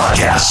Wrestling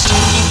Podcast.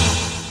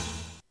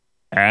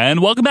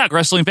 And welcome back,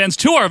 wrestling fans,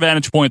 to our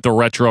Vantage Point, the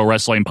Retro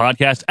Wrestling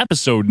Podcast,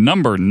 episode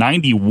number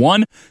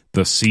 91,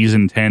 the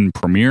Season 10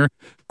 premiere.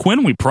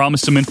 Quinn, we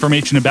promised some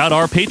information about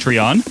our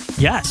Patreon.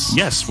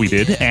 Yes, we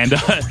did. And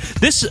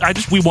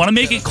we want to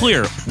make it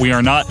clear, we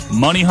are not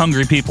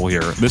money-hungry people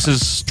here. This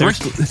is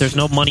strictly... There's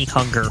no money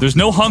hunger. There's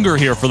no hunger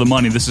here for the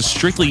money. This is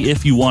strictly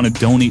if you want to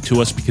donate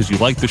to us because you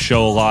like the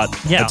show a lot.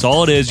 Yeah. That's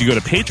all it is. You go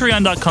to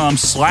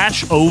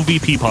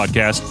patreon.com/OVP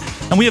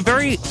podcast, and we have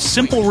very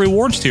simple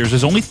rewards tiers.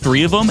 There's only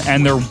 3 of them,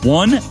 and they're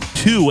 $1,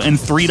 $2, and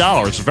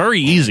 $3.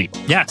 Very easy.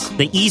 Yes,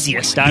 the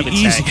easiest, I would say. The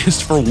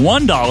easiest. For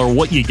 $1,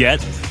 what you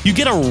get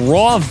a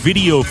raw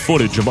video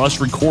footage of us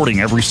recording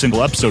every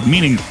single episode,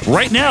 meaning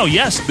right now,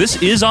 yes, this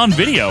is on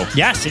video.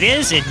 Yes, it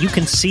is, and you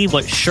can see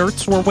what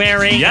shirts we're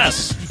wearing.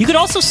 Yes. You could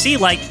also see,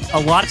 like, a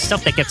lot of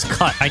stuff that gets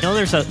cut. I know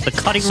there's the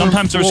cutting room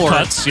Sometimes there's floor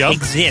cuts, yep.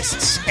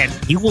 exists, and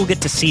you will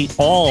get to see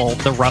all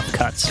the rough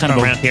cuts kind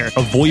around of here.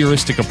 A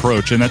voyeuristic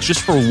approach, and that's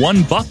just for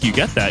 $1 you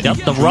get that. Yep,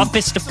 the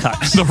roughest of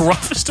cuts. The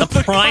roughest of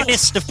the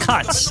primest of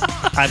cuts,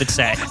 I would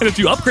say. And if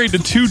you upgrade to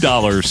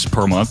 $2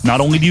 per month,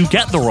 not only do you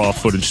get the raw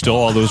footage, still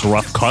all those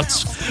rough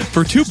cuts,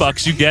 for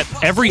 $2 you get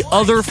every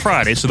other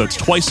Friday, so that's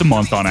twice a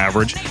month on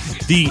average,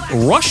 the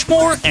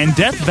Rushmore and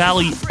Death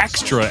Valley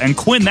Extra. And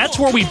Quinn, that's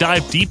where we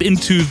dive deep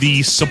into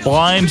the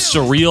sublime,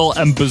 surreal,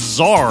 and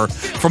bizarre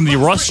from the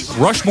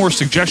Rushmore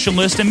suggestion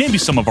list, and maybe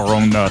some of our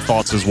own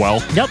thoughts as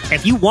well. Yep,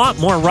 if you want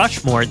more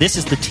Rushmore, this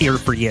is the tier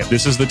for you.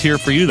 This is the tier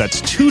for you. That's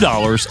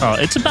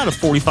 $2. It's about a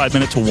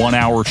 45-minute to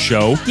 1-hour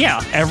show.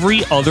 Yeah.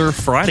 Every other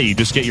Friday, you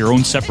just get your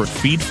own separate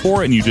feed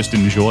for it, and you just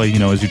enjoy,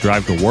 as you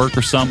drive to work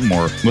or something,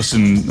 or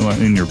listen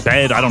in your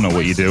bed. I don't know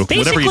what you do.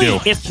 Basically, whatever you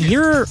do.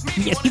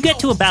 If you get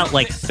to about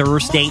like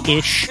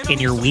Thursday-ish in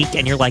your week,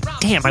 and you're like,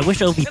 damn, I wish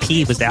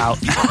OVP was out.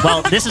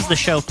 Well, this is the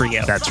show for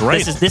you. That's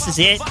right. This is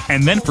it.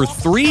 And then for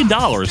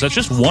 $3, that's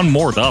just $1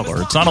 more.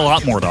 It's not a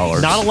lot more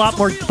dollars. Not a lot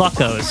more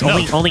buckos.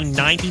 No. Only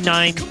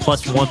 99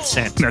 plus 1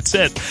 cent. That's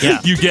it. Yeah.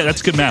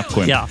 That's good math,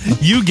 Quinn. Yeah.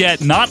 You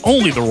get not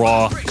only the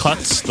raw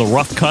cuts, the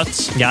rough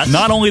cuts, yes.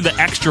 Not only the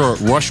extra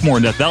Rushmore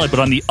and Death Valley, but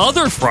on the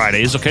other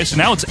Fridays, okay, so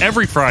now it's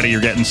every Friday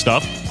you're getting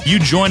stuff. You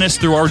join us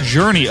through our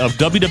journey of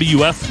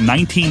WWF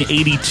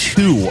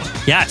 1982.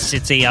 Yes,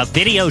 it's a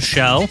video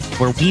show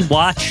where we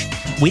watch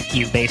with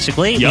you,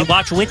 basically. Yep. We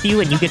watch with you,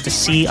 and you get to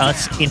see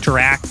us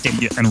interact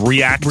and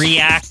react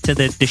to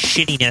the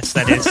shittiness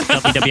that is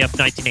WWF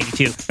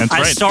 1982. That's right.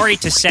 I'm sorry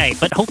to say,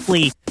 but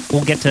hopefully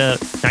we'll get to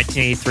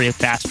 1983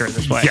 faster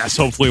this way. Yes,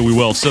 hopefully we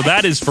will. So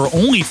that is for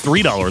only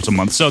 $3 a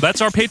month. So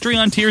that's our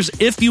Patreon tiers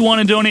if you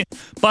want to donate.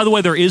 By the way,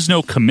 there is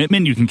no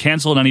commitment. You can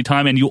cancel at any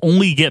time, and you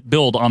only get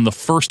billed on the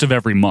first of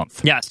every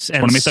month. Yes. I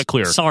want to make that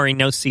clear. Sorry,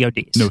 no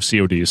CODs. No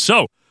CODs.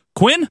 So,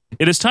 Quinn,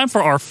 it is time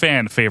for our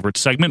fan favorite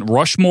segment,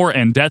 Rushmore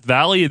and Death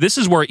Valley. This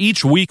is where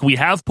each week we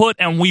have put,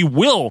 and we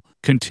will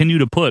continue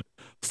to put,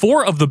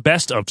 4 of the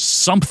best of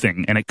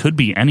something, and it could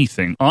be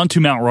anything, onto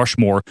Mount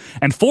Rushmore,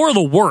 and 4 of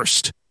the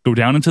worst go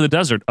down into the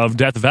desert of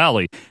Death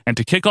Valley. And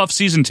to kick off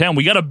Season 10,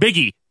 we got a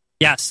biggie.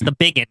 Yes, the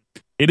biggin.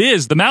 It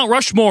is the Mount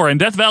Rushmore and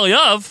Death Valley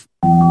of...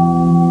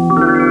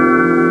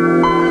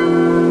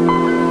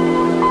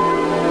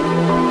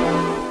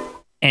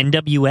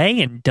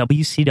 NWA and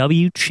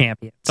WCW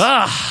champions.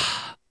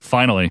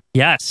 Finally.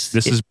 Yes.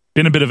 This has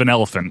been a bit of an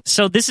elephant.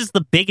 So this is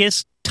the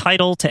biggest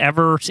title to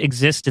ever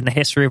exist in the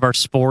history of our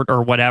sport,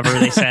 or whatever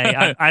they say.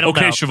 I don't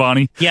know. Okay,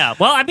 Shivani. Yeah.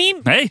 Well, I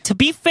mean, to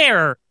be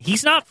fair,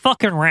 he's not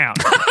fucking around.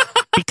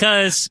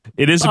 Because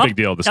it is a big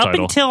deal, this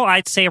title. Up until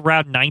I'd say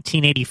around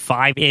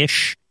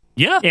 1985-ish,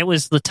 it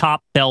was the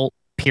top belt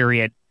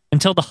period.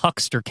 Until the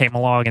Huckster came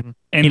along and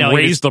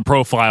raised the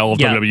profile of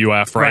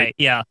WWF, right? Right,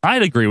 yeah.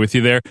 I'd agree with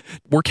you there.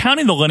 We're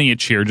counting the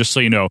lineage here, just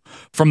so you know.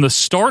 From the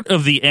start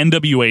of the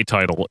NWA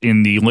title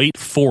in the late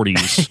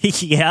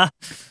 40s, yeah,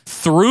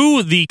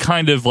 through the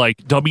kind of like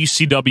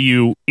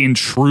WCW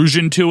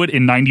intrusion to it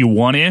in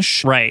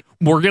 91-ish, right?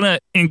 We're going to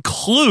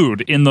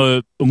include in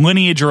the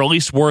lineage, or at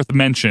least worth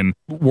mention,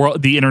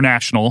 the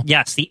International.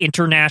 Yes, the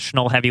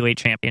International Heavyweight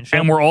Championship.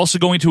 And we're also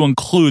going to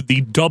include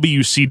the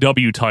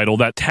WCW title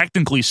that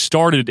technically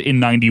started in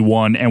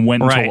 91 and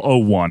went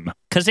until 01.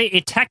 Because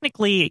it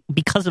technically,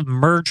 because of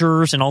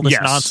mergers and all this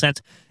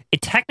nonsense,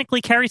 it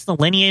technically carries the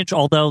lineage,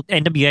 although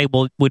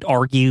NWA would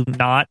argue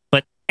not.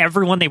 But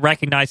everyone they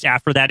recognized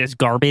after that is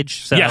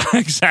garbage. So, yeah,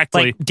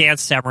 exactly. Like Dan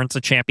Severn's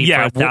a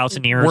champion for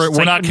 1,000 years.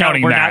 We're not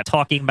counting that. We're not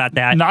talking about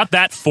that. Not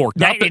that fork.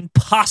 That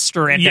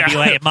imposter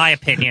NWA, in my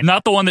opinion.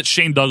 Not the one that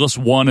Shane Douglas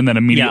won and then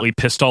immediately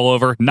pissed all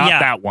over. Not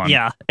that one.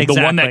 Yeah, exactly.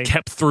 The one that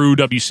kept through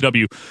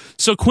WCW.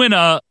 So, Quinn,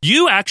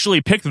 you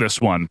actually picked this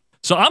one.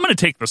 So I'm going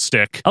to take the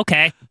stick.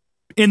 Okay.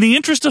 In the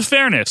interest of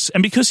fairness,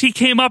 and because he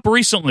came up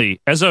recently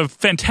as a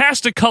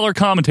fantastic color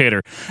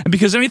commentator, and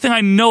because anything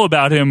I know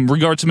about him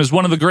regards him as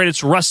one of the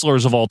greatest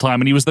wrestlers of all time,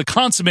 and he was the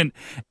consummate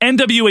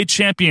NWA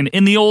champion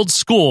in the old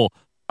school,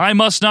 I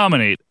must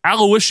nominate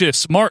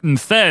Aloysius Martin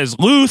Thez,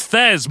 Lou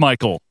Thez,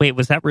 Michael. Wait,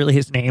 was that really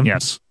his name?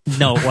 Yes.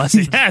 No, it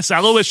wasn't. Yes,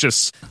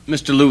 Aloysius.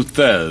 Mr. Lou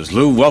Thez.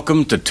 Lou,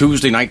 welcome to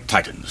Tuesday Night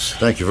Titans.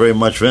 Thank you very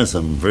much, Vince.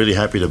 I'm really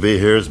happy to be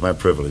here. It's my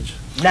privilege.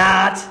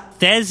 Not.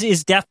 Thez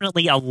is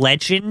definitely a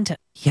legend.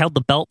 He held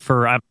the belt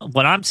for,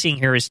 what I'm seeing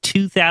here is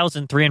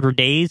 2,300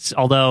 days,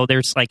 although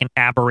there's like an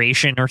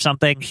aberration or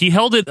something. He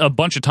held it a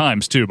bunch of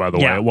times, too, by the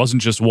way. It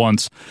wasn't just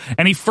once.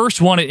 And he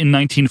first won it in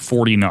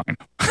 1949.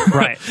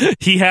 Right.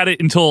 He had it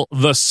until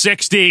the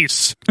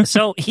 60s.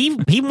 So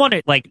he won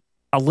it like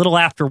a little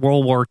after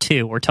World War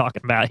II, we're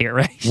talking about here,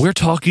 right? We're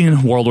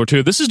talking World War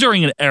II. This is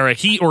during an era,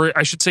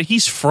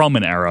 he's from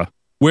an era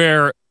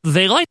where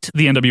they liked,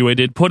 the NWA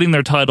did, putting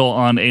their title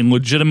on a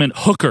legitimate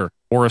hooker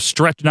or a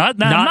stretch. Not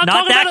that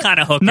kind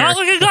of hooker. Not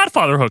like a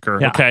Godfather hooker,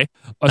 Yeah. okay?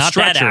 A Not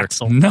stretcher. that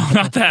Axel. No,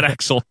 not that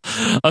Axel.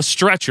 A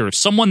stretcher.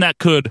 Someone that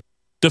could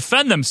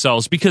defend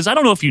themselves, because I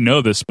don't know if you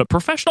know this, but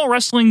professional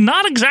wrestling,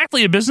 not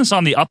exactly a business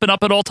on the up and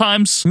up at all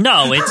times.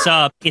 No,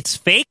 it's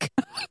fake,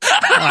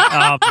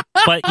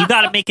 but you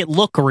got to make it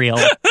look real.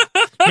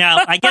 Now,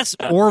 I guess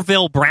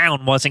Orville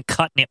Brown wasn't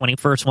cutting it when he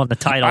first won the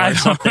title or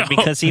something,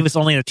 because he was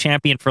only the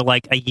champion for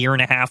like a year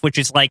and a half, which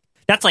is like,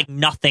 that's like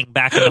nothing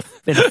back in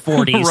the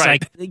 40s.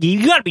 Right. Like,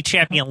 you got to be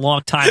champion a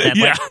long time. Then,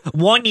 like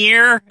 1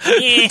 year,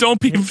 don't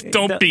be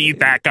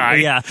that guy.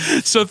 Yeah.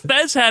 So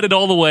Thez had it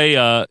all the way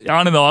on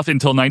and off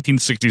until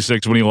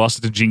 1966 when he lost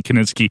it to Gene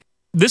Kiniski.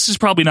 This is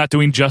probably not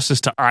doing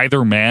justice to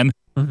either man,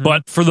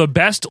 but for the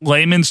best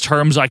layman's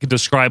terms I could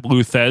describe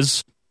Lou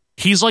Thez,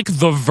 he's like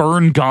the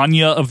Vern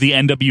Gagne of the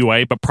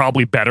NWA, but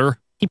probably better.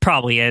 He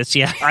probably is,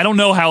 yeah. I don't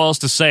know how else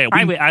to say it.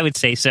 I would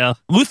say so.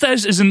 Lou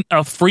Thez isn't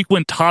a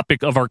frequent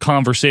topic of our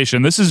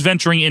conversation. This is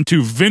venturing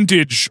into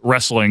vintage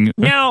wrestling.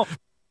 Now,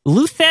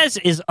 Lou Thez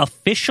is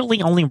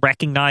officially only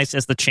recognized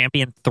as the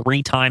champion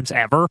 3 times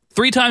ever.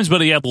 3 times,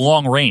 but he had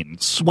long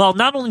reigns. Well,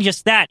 not only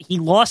just that, he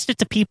lost it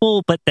to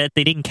people, but that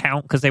they didn't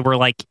count because they were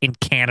like in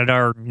Canada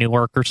or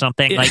Newark or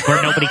something, like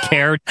where nobody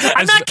cared.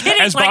 I'm not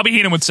kidding. As Bobby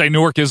Heenan would say,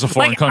 Newark is a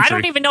foreign country. I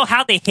don't even know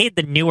how they hid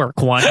the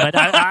Newark one, but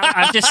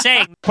I'm just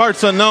saying.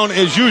 Parts unknown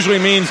usually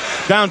means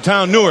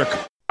downtown Newark.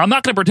 I'm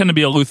not going to pretend to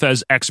be a Lou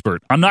Thez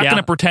expert. I'm not going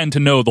to pretend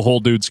to know the whole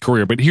dude's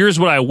career, but here's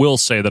what I will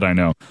say that I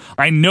know.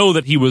 I know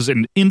that he was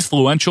an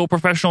influential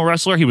professional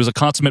wrestler. He was a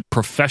consummate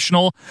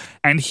professional,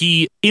 and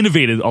he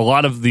innovated a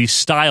lot of the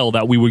style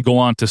that we would go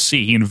on to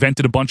see. He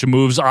invented a bunch of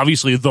moves,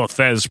 obviously the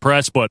Thez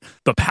press, but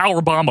the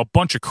power bomb, a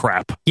bunch of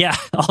crap. Yeah,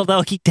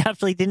 although he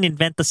definitely didn't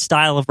invent the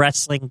style of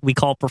wrestling we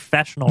call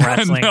professional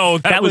wrestling. No,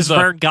 that was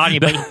Vern Gagne,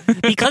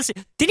 but because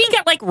did he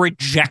get like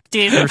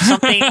rejected or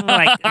something?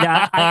 Like,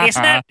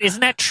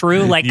 isn't that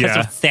true? Like, because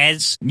of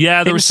Thez.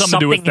 Yeah, there was something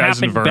to do with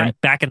Thez and Vern.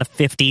 Back in the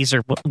 50s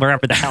or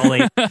wherever the hell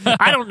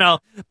I don't know.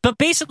 But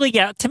basically,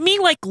 yeah, to me,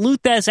 like Lou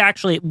Thez,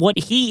 actually, what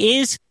he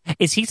is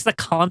he's the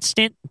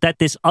constant that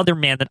this other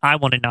man that I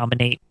want to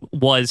nominate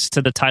was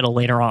to the title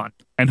later on.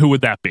 And who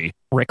would that be?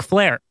 Ric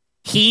Flair.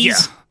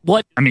 He's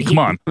what? I mean, come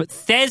on.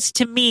 Thez,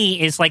 to me,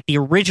 is like the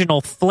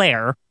original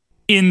Flair.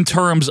 In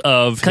terms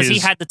of because he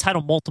had the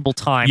title multiple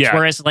times, Yeah.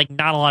 whereas like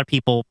not a lot of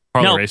people.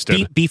 Probably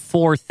did.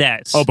 Before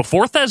Thez. Oh,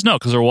 before Thez? No,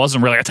 because there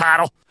wasn't really a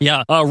title.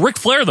 Yeah. Ric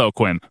Flair, though,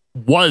 Quinn,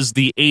 was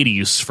the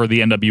 80s for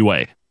the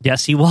NWA.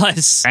 Yes, he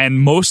was.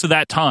 And most of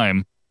that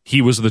time, he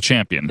was the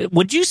champion.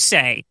 Would you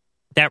say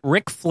that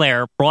Ric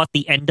Flair brought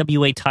the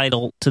NWA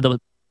title to the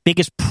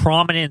biggest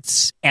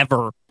prominence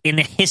ever in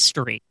the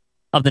history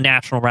of the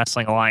National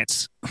Wrestling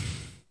Alliance?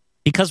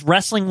 Because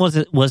wrestling was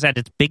at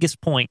its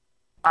biggest point.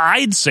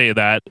 I'd say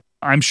that.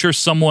 I'm sure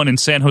someone in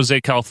San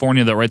Jose,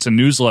 California that writes a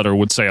newsletter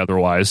would say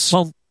otherwise.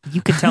 Well,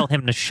 you could tell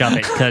him to shove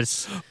it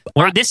because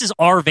this is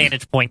our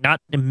vantage point, not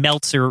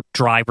Meltzer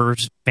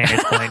driver's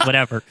vantage point,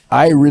 whatever.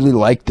 I really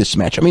like this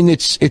match. I mean,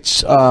 it's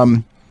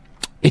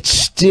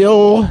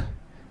still,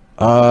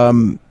 how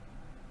do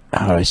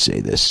I say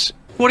this?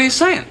 What are you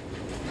saying?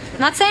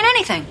 Not saying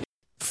anything.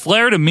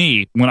 Flair, to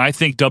me, when I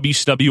think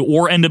WCW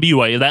or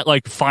NWA, that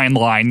like fine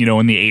line,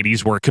 in the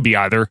 80s where it could be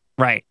either.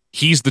 Right.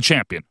 He's the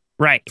champion.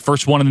 Right.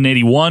 First one in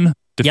 81,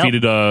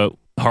 defeated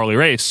Harley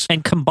Race.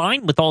 And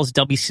combined with all his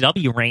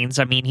WCW reigns,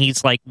 I mean,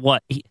 he's like,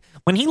 what?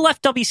 When he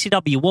left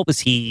WCW, what was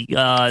he?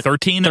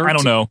 13? I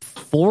don't know.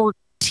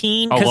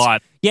 14? A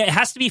lot. Yeah, it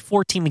has to be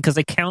 14 because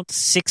they count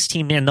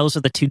 16, and those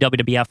are the 2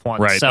 WWF ones.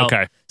 Right,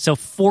 okay. So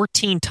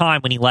 14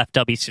 time when he left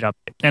WCW.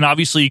 And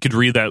obviously you could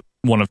read that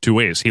one of two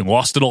ways. He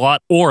lost it a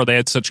lot, or they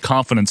had such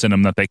confidence in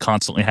him that they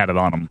constantly had it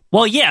on him.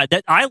 Well, yeah,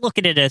 I look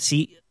at it as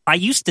I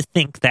used to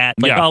think that,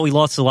 like, oh, he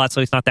lost a lot,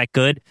 so he's not that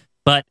good.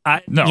 But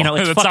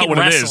it's fucking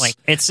wrestling.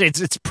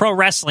 It's pro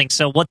wrestling.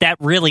 So what that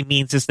really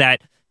means is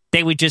that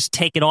they would just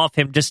take it off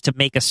him just to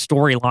make a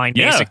storyline,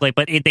 basically.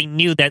 But they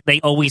knew that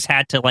they always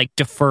had to like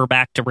defer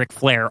back to Ric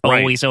Flair.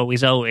 Always,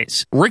 always,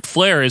 always. Ric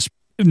Flair is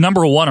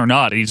number one or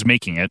not. He's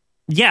making it.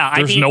 Yeah,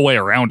 there's no way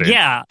around it.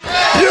 Yeah,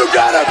 you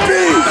gotta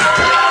be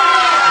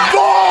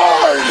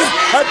born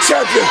a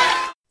champion.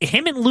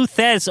 Him and Lou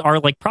Thesz are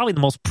like probably the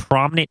most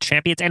prominent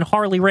champions, and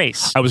Harley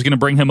Race. I was going to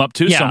bring him up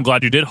too, so I'm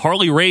glad you did.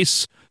 Harley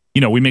Race.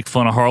 We make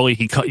fun of Harley.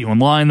 He cut you in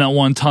line that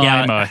one time.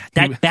 Yeah,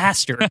 that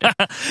bastard.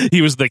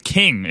 He was the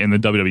king in the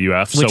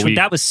WWF.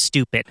 That was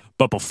stupid.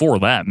 But before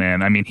that,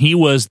 man, I mean, he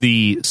was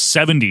the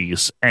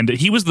 70s, and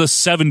he was the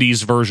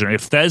 70s version.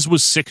 If Thesz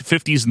was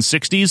 50s and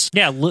 60s.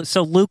 Yeah,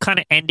 so Lou kind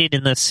of ended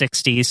in the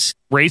 60s.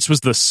 Race was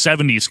the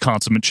 70s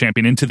consummate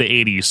champion into the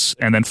 80s,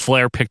 and then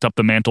Flair picked up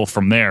the mantle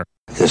from there.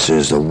 This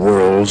is the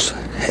world's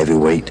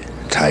heavyweight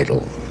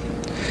title.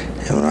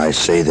 And when I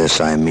say this,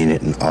 I mean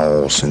it in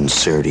all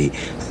sincerity.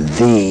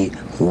 The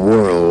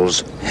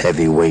world's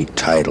heavyweight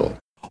title.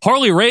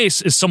 Harley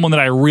Race is someone that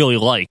I really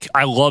like.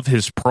 I love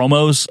his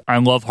promos. I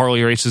love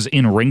Harley Race's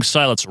in-ring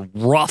style. It's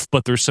rough,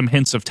 but there's some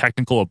hints of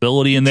technical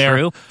ability in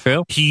there.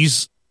 True.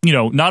 He's,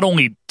 not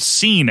only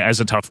seen as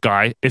a tough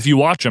guy, if you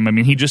watch him, I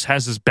mean, he just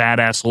has this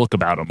badass look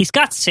about him. He's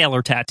got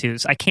sailor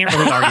tattoos. I can't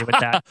really argue with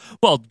that.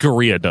 Well,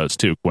 Gurria does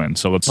too, Quinn.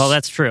 So well,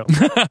 that's true.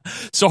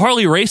 So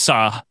Harley Race,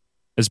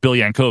 as Bill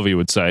Yankovic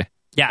would say.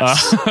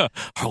 Yes.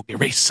 Harley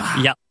Race.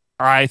 Yep.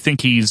 I think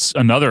he's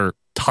another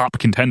top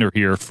contender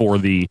here for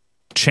the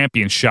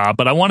champion shot,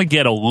 but I want to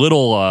get a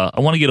little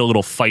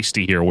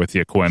feisty here with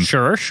you, Quinn.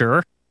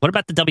 Sure. What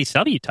about the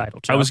WCW title,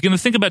 Joe? I was going to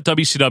think about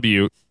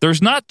WCW.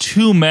 There's not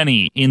too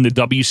many in the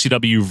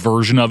WCW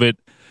version of it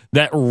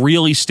that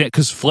really stand,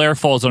 because Flair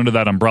falls under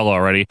that umbrella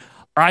already.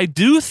 I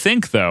do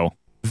think, though,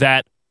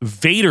 that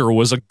Vader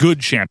was a good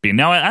champion.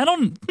 Now,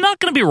 I'm not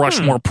going to be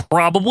Rushmore,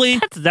 probably.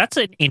 That's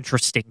an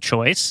interesting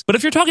choice. But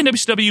if you're talking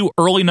WCW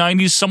early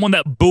 90s, someone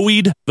that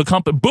buoyed the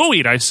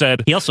company, I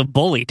said. He also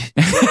bullied.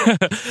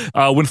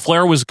 When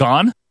Flair was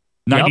gone,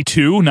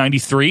 92,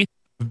 93,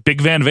 Big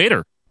Van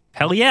Vader.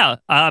 Hell yeah.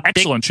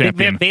 Excellent champion.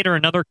 Big Van Vader,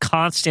 another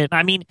constant.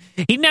 I mean,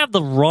 he didn't have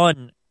the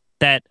run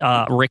that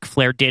Ric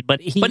Flair did,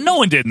 but no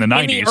one did in the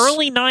 90s. In the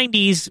early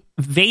 90s,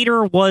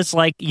 Vader was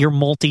like your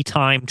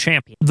multi-time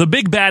champion. The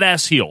big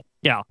badass heel.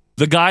 Yeah.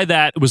 The guy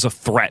that was a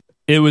threat.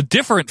 It was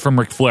different from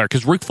Ric Flair,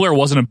 because Ric Flair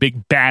wasn't a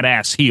big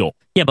badass heel.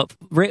 Yeah, but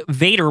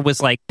Vader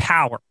was like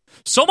power.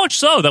 So much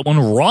so that when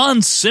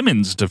Ron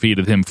Simmons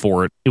defeated him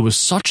for it, it was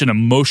such an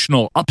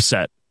emotional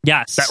upset.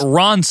 Yes. That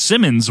Ron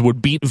Simmons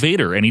would beat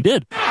Vader, and he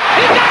did. He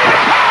got him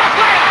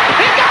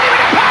in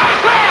a power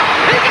slam!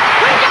 He got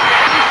him in a power slam! He got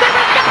it!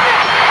 Simmons got it!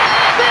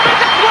 Simmons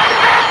has won the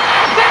match!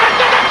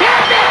 Simmons is the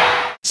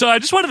champion! So I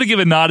just wanted to give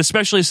a nod,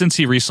 especially since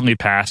he recently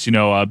passed.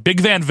 Big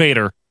Van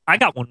Vader. I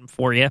got one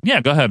for you.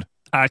 Yeah, go ahead.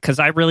 Because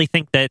I really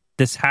think that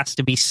this has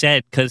to be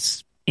said,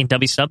 because in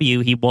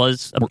WCW, he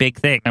was a big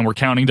thing. And we're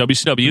counting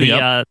WCW.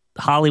 The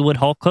Hollywood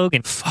Hulk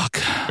Hogan. Fuck.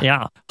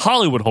 Yeah.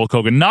 Hollywood Hulk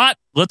Hogan. Well,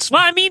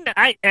 I mean,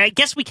 I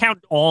guess we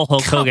count all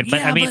Hulk Hogan,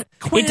 but I mean,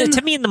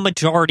 to me, in the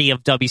majority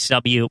of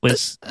WCW, it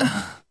was...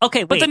 Okay,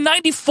 wait. But the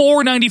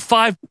 94,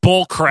 95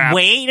 bull crap.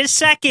 Wait a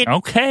second.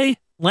 Okay.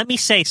 Let me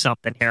say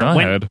something here. Go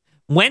ahead.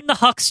 When the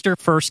Huckster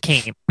first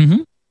came,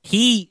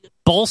 he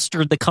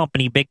bolstered the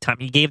company big time.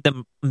 He gave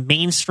them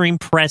mainstream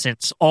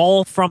presence,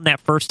 all from that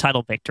first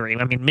title victory.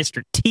 I mean,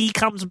 Mr. T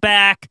comes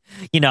back,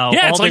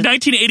 Yeah, it's like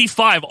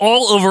 1985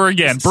 all over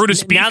again.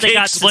 Brutus now they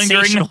got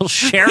lingering. Sensational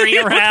Sherry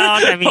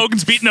around. I mean,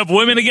 Hogan's beating up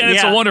women again.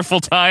 It's a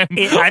wonderful time.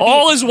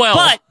 All is well.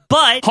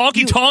 But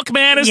Honky Tonk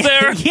Man is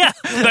there. Yeah.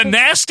 The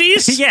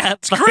Nasties. Yeah.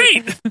 It's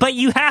great. But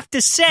you have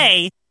to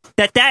say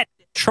that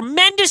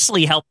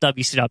tremendously helped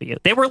WCW.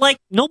 They were like,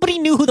 nobody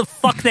knew who the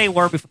fuck they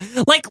were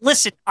before. Like,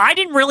 listen, I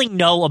didn't really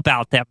know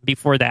about them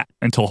before that.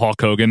 Until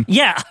Hulk Hogan.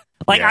 Yeah.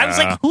 I was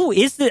like, who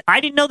is this? I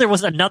didn't know there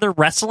was another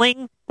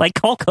wrestling, like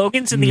Hulk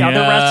Hogan's in the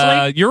other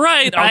wrestling. You're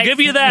right. I'll give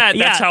you that.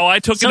 That's how I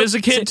took it as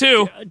a kid,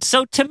 too.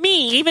 So to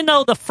me, even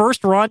though the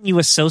first run you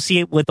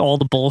associate with all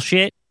the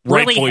bullshit,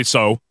 rightfully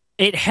so,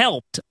 it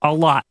helped a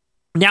lot.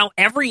 Now,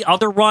 every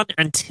other run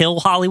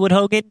until Hollywood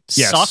Hogan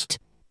sucked.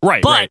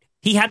 Right, but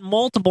he had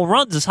multiple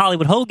runs as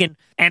Hollywood Hogan,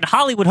 and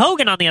Hollywood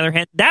Hogan, on the other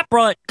hand, that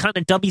brought kind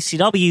of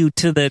WCW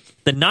to the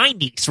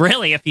 90s,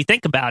 really, if you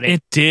think about it.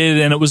 It did,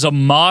 and it was a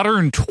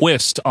modern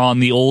twist on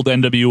the old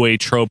NWA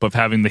trope of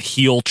having the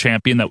heel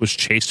champion that was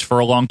chased for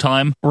a long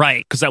time.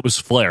 Right. Because that was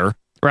Flair.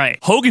 Right.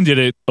 Hogan did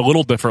it a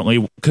little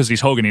differently, because he's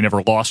Hogan, he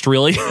never lost,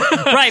 really.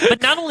 Right,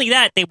 but not only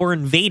that, they were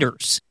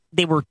invaders.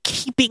 They were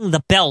keeping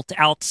the belt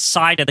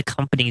outside of the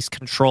company's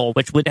control,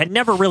 which had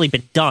never really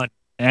been done.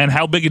 And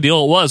how big a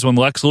deal it was when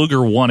Lex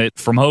Luger won it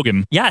from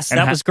Hogan. Yes, and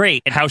that was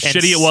great. How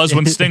shitty it was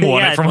when Sting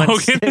won it from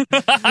Hogan.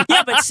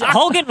 Yeah, but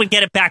Hogan would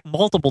get it back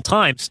multiple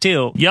times,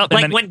 too. Yep.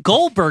 Like when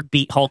Goldberg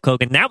beat Hulk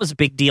Hogan, that was a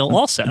big deal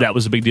also. That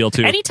was a big deal,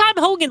 too. Anytime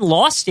Hogan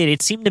lost it,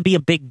 it seemed to be a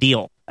big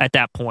deal. at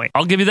that point.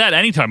 I'll give you that.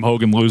 Anytime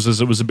Hogan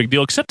loses, it was a big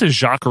deal, except to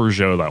Jacques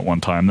Rougeau that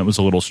one time. That was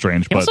a little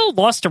strange. He also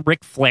lost to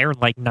Ric Flair in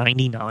like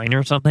 99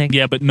 or something.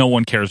 Yeah, but no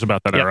one cares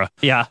about that era.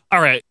 Yeah.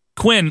 All right,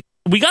 Quinn,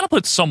 we got to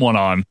put someone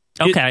on.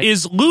 Okay.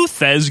 Is Lou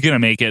Thesz going to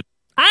make it?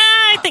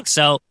 I think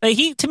so.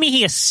 To me,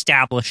 he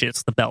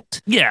establishes the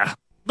belt. Yeah.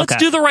 Let's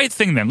do the right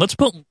thing then. Let's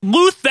put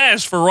Lou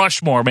Thesz for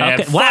Rushmore, man.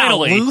 Okay. Wow,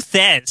 Finally. Lou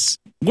Thesz.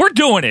 We're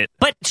doing it.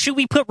 But should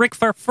we put Ric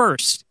Flair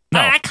first? No.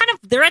 I kind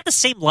of, they're at the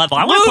same level.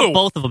 I want to put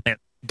both of them in.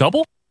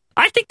 Double?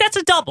 I think that's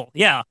a double,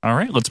 yeah. All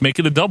right, let's make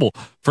it a double.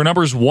 For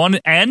numbers 1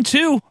 and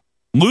 2,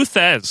 Lou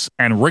Thesz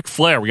and Ric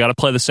Flair. We got to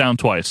play the sound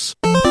twice.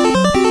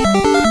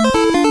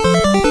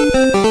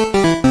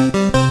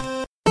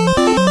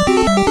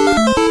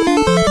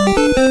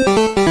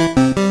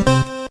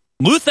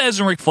 Lou Thesz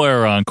and Ric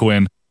Flair are on,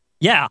 Quinn.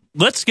 Yeah.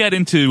 Let's get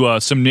into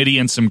some nitty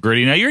and some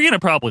gritty. Now, you're going to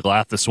probably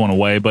laugh this one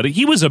away, but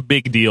he was a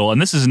big deal,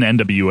 and this is an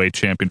NWA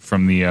champion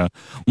from the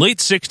late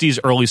 60s,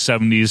 early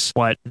 70s.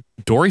 What?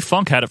 Dory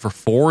Funk had it for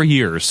 4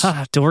 years.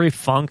 Dory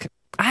Funk.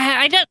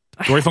 I don't...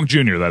 Dory Funk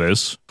Jr., that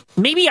is.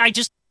 Maybe I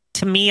just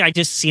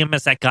see him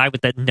as that guy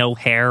with that no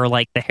hair,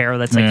 like the hair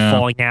that's like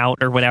falling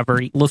out or whatever.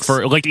 He looks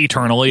for like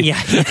eternally. Yeah,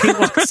 he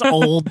looks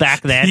old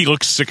back then. He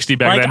looks 60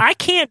 back then. I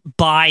can't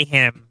buy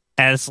him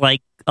as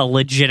like a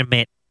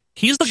legitimate.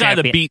 He's the guy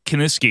that beat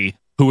Kiniski,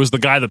 who was the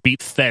guy that beat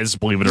Thesz,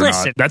 believe it or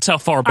not. That's how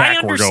far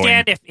back we're going. I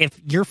understand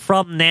if you're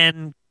from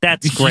then,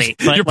 that's great.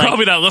 But you're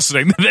probably not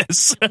listening to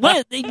this.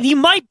 Well, you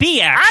might be,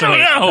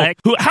 actually. I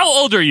don't know. How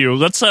old are you?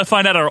 Let's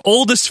find out our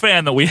oldest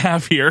fan that we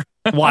have here.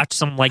 Watch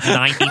some like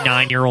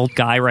 99-year-old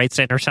guy writes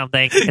in or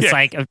something. It's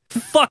like,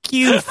 fuck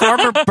you,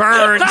 Farmer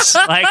Burns.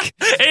 Like,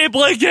 Abe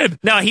Lincoln.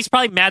 No, he's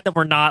probably mad that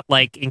we're not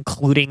like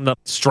including the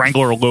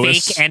Strangler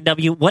Lewis, fake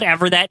NW,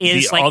 whatever that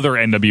is. The other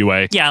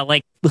NWA. Yeah,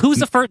 like who's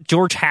the first?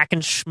 George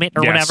Hackenschmidt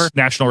or whatever.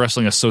 National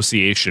Wrestling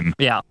Association.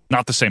 Yeah,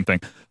 not the same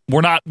thing.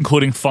 We're not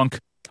including Funk.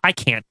 I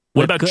can't.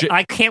 What about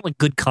I can't with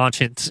good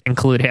conscience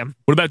include him.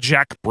 What about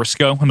Jack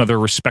Briscoe? Another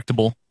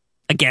respectable.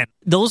 Again,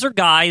 those are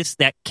guys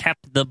that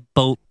kept the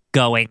boat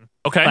going.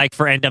 Okay. Like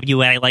for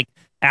NWA, like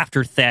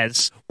after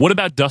Thesz. What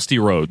about Dusty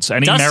Rhodes?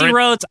 Dusty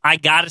Rhodes, I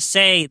gotta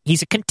say,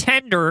 he's a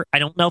contender. I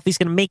don't know if he's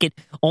gonna make it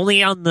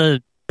only on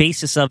the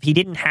basis of he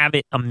didn't have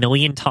it a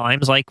million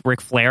times like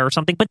Ric Flair or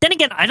something. But then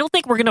again, I don't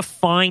think we're gonna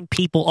find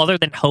people other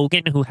than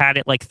Hogan who had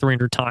it like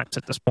 300 times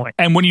at this point.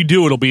 And when you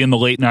do, it'll be in the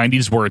late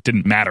 90s where it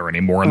didn't matter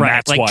anymore. And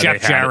that's like why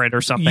Jeff they had Jarrett it.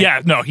 or something.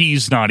 Yeah, no,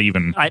 he's not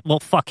even.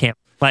 Well, fuck him.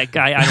 Like,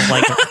 I don't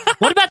like him.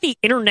 What about the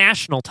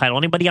international title?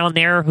 Anybody on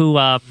there who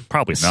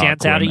probably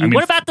stands out at you?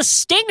 What about the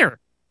Stinger?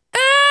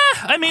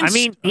 I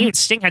mean,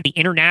 Sting had the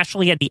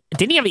international. He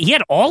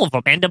had all of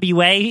them: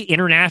 NWA,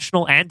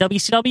 international, and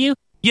WCW.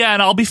 Yeah,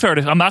 and I'll be fair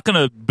to I'm not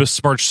going to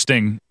besmirch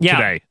Sting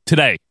today.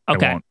 Okay. I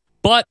won't.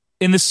 But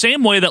in the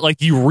same way that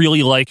like you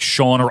really like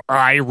Shawn or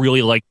I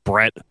really like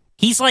Brett,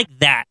 he's like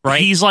that, right?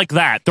 He's like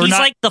that. He's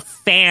like the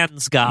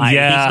fans guy.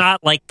 Yeah. He's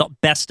not like the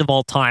best of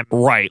all time.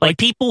 Right. Like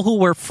people who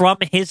were from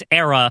his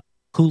era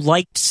who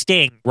liked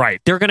Sting.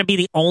 Right. They're going to be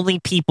the only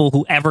people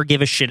who ever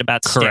give a shit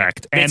about Sting.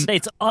 Correct. And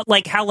it's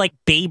like how like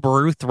Babe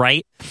Ruth,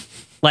 right?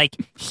 Like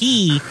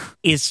he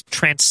is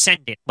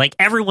transcendent. Like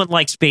everyone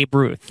likes Babe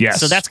Ruth.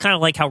 Yes. So that's kind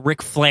of like how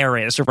Ric Flair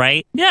is,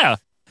 right? Yeah.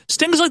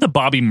 Sting's like the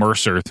Bobby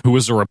Mercer, who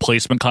was a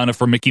replacement kind of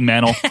for Mickey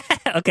Mantle.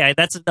 Okay,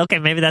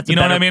 maybe that's a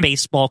better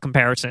baseball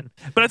comparison.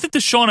 But I think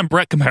the Shawn and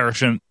Brett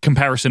comparison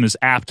is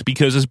apt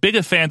because as big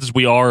of fans as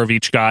we are of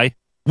each guy,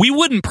 we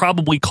wouldn't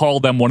probably call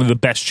them one of the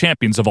best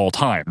champions of all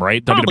time,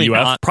 right? Probably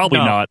WWF? not. Probably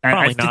No, not. And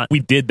probably I think not. we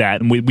did that,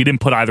 and we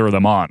didn't put either of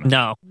them on.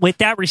 No. With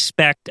that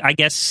respect, I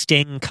guess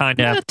Sting kind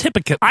of...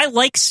 Typical. I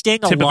like Sting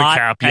a Tip of the lot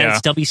cap, yeah.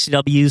 as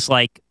WCW's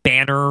like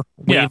banner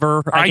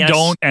waver, I guess.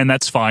 don't, and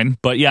that's fine.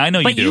 But yeah, I know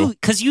you do.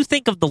 Because you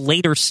think of the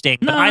later Sting.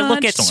 But I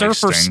look at just don't like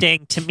Surfer Sting.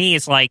 Sting, to me,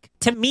 it's like...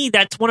 To me,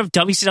 that's one of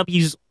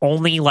WCW's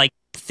only like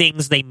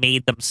things they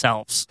made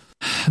themselves.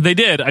 They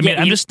did. I mean,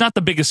 I'm just not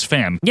the biggest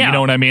fan. Yeah. You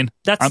know what I mean?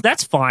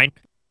 That's fine.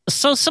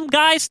 So some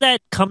guys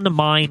that come to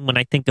mind when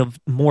I think of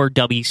more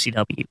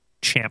WCW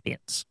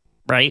champions,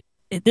 right?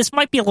 This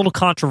might be a little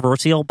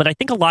controversial, but I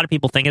think a lot of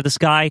people think of this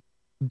guy,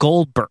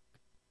 Goldberg.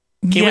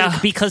 Yeah.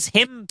 Because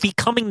him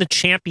becoming the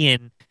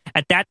champion,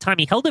 at that time,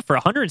 he held it for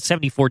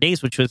 174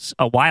 days, which was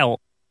a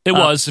while. It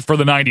was. For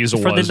the 90s,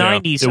 For the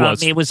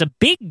 90s, it was a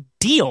big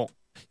deal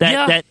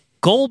that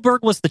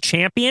Goldberg was the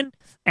champion,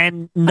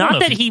 and not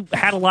that he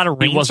had a lot of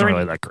reigns. He wasn't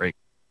really that great.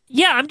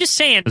 Yeah, I'm just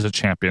saying. As a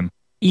champion.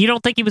 You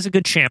don't think he was a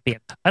good champion?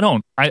 I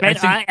don't.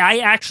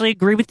 I actually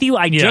agree with you.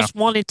 I just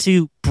wanted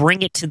to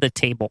bring it to the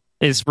table.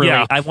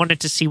 I wanted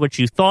to see what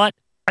you thought.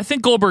 I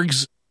think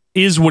Goldberg's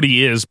is what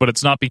he is, but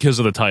it's not because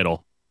of the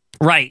title.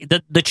 Right.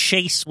 The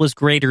chase was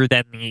greater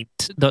than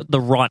the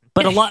run.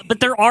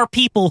 But there are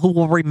people who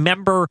will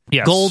remember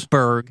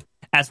Goldberg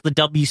as the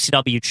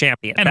WCW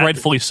champion. And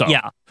rightfully so.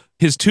 Yeah.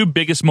 His two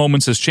biggest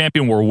moments as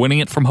champion were winning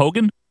it from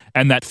Hogan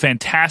and that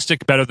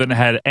fantastic, better than it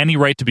had any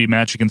right to be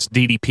match against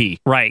DDP.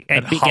 Right.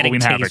 And Halloween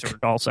getting Havoc.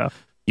 tasered also.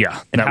 Yeah.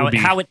 And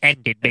how it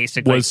ended,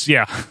 basically.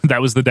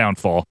 That was the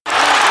downfall.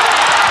 That's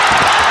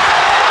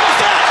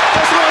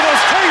one of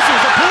those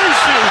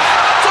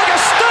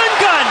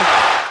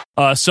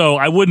So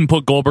I wouldn't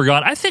put Goldberg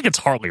on. I think it's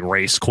Harley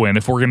Race, Quinn,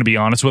 if we're going to be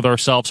honest with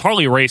ourselves.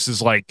 Harley Race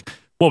is like,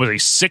 what was he,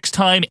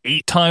 6-time,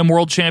 8-time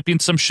world champion,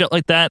 some shit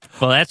like that?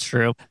 Well, that's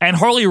true. And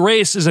Harley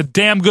Race is a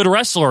damn good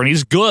wrestler, and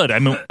he's good. I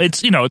mean,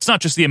 it's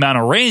not just the amount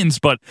of reigns,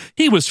 but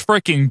he was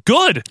freaking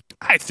good.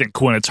 I think,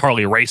 Quinn, it's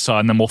Harley Race,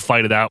 and then we'll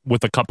fight it out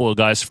with a couple of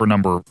guys for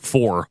number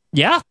 4.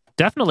 Yeah,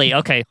 definitely.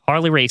 Okay,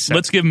 Harley Race.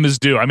 Let's give him his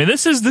due. I mean,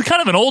 this is the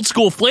kind of an old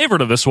school flavor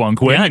to this one,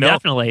 Quinn. Yeah,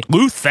 definitely.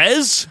 Lou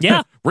Thez,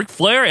 yeah, Ric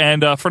Flair,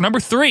 and for number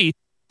 3,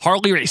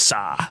 Harley Race.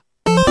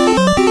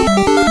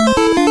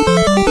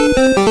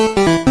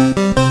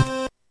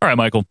 All right,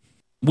 Michael.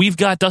 We've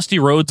got Dusty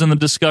Rhodes in the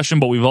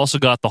discussion, but we've also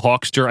got the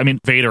Hawkster. I mean,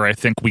 Vader, I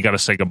think we got to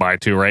say goodbye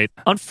to, right?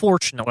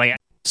 Unfortunately.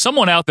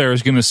 Someone out there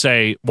is going to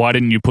say, why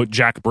didn't you put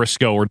Jack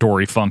Briscoe or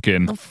Dory Funk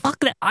in? Oh, fuck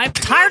that. I'm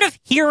tired of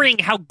hearing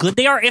how good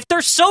they are. If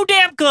they're so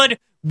damn good,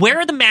 where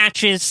are the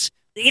matches?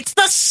 It's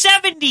the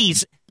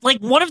 70s. Like,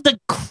 one of the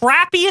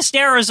crappiest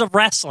eras of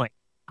wrestling.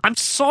 I'm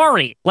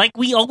sorry. Like,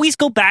 we always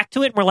go back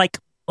to it and we're like,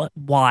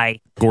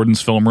 why?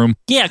 Gordon's Film Room?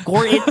 Yeah,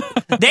 Gordon.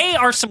 They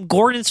are some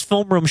Gordon's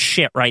Film Room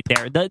shit right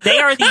there. They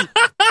are the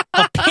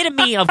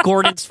epitome of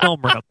Gordon's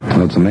Film Room.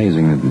 Well, it's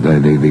amazing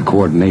the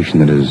coordination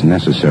that is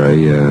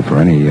necessary for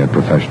any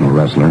professional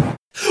wrestler.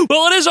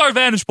 Well, it is our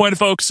Vantage Point,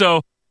 folks,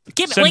 so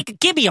give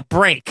me a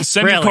break.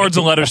 Send your cards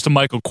and letters to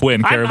Michael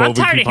Quinn, care of I'm OVP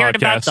tired of hearing Podcast.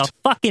 about the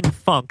fucking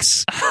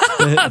funks.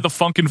 The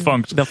Funkin'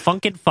 Funks. The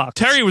Funkin' Funks.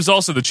 Terry was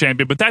also the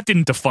champion, but that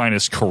didn't define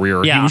his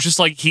career. Yeah. He was just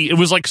like, it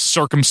was like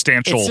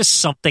circumstantial. It's just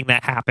something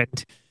that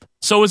happened.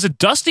 So is it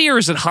Dusty or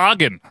is it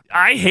Hagen?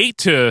 I hate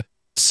to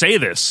say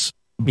this,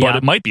 but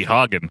it might be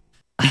Hagen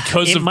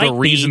because of the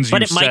reasons you said.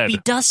 But it might be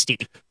Dusty.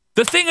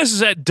 The thing is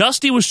that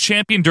Dusty was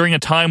champion during a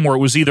time where it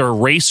was either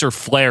Race or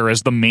Flair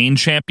as the main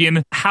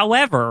champion.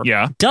 However,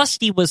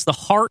 Dusty was the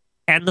heart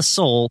and the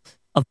soul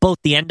of both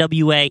the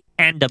NWA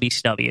and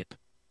WCW.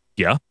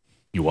 Yeah,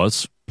 he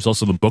was. He was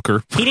also the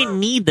booker. He didn't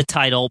need the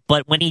title,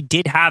 but when he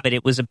did have it,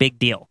 it was a big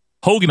deal.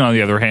 Hogan, on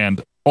the other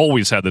hand,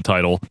 always had the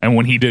title, and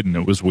when he didn't,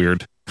 it was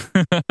weird.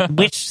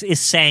 Which is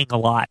saying a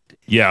lot.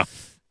 Yeah.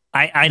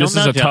 I don't know. This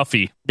is a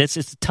toughie. This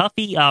is a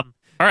toughie.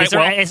 All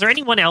right, is there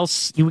anyone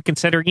else you would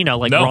consider,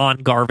 like No. Ron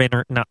Garvin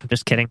or no, I'm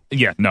just kidding.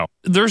 Yeah, no.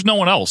 There's no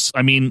one else.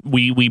 I mean,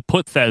 we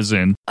put Thez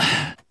in.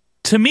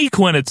 To me,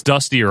 Quinn, it's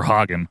Dusty or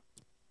Hagen.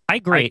 I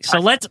agree. So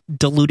let's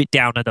dilute it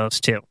down to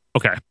those two.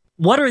 Okay.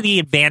 What are the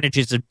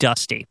advantages of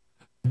Dusty?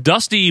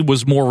 Dusty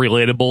was more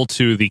relatable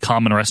to the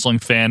common wrestling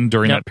fan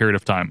during that period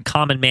of time.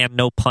 Common man,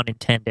 no pun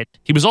intended.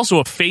 He was also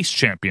a face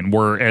champion,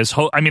 whereas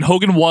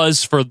Hogan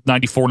was for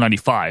 94,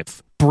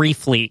 95.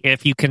 Briefly,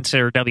 if you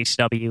consider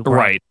WCW.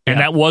 Right. And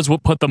that was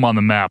what put them on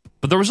the map.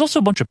 But there was also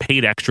a bunch of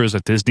paid extras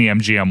at Disney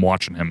MGM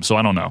watching him, so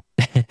I don't know.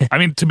 I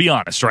mean, to be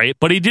honest, right?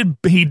 But he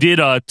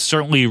did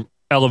certainly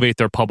elevate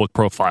their public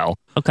profile.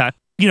 Okay.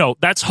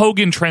 That's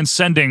Hogan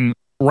transcending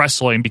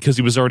wrestling because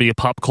he was already a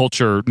pop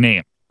culture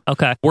name.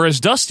 Okay. Whereas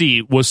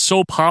Dusty was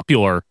so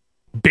popular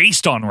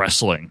based on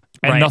wrestling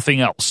and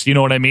nothing else. You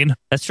know what I mean?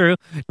 That's true.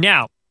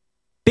 Now,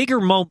 bigger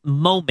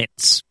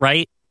moments,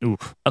 right?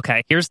 Oof.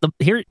 Okay,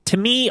 to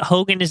me,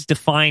 Hogan is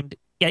defined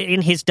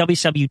in his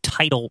WCW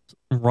title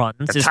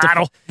runs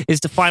is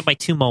defined by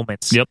 2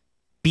 moments. Yep.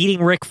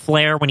 Beating Ric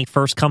Flair when he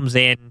first comes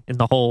in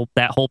that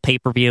whole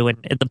pay-per-view and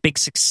the big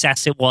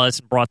success it was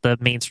and brought the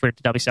mainstream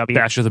to WCW.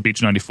 Bash of the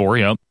Beach 94,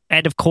 yep.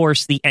 And of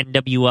course the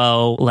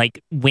NWO,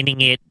 like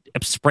winning it,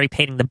 spray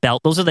painting the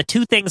belt. Those are the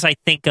 2 things I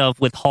think of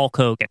with Hulk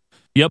Hogan.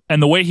 Yep,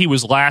 and the way he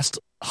was last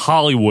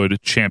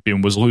Hollywood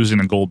champion was losing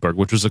to Goldberg,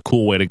 which was a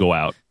cool way to go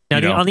out.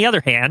 Now, on the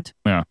other hand,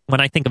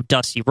 when I think of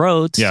Dusty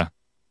Rhodes,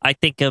 I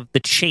think of the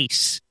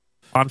chase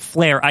on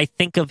Flair. I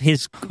think of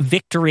his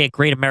victory at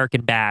Great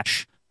American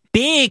Bash.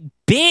 Big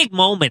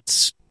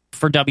moments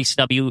for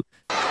WCW.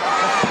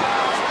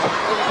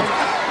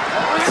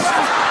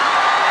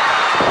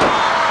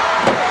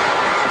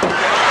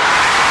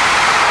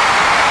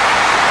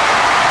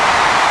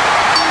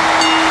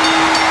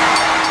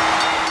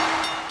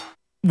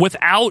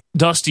 Without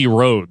Dusty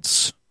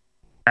Rhodes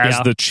as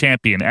the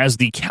champion, as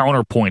the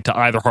counterpoint to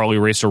either Harley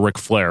Race or Ric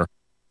Flair,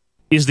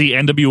 is the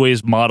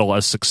NWA's model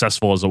as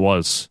successful as it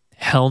was?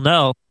 Hell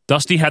no.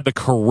 Dusty had the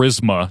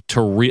charisma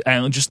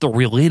and just the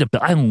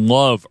relatability. I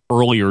love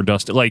earlier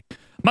Dusty. Like, I'm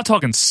not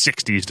talking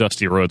 60s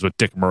Dusty Rhodes with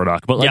Dick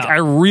Murdoch, but I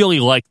really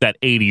like that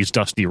 80s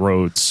Dusty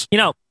Rhodes.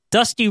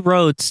 Dusty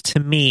Rhodes, to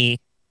me,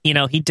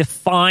 he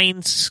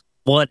defines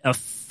what a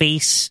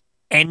face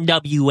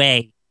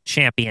NWA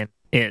champion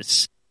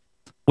is.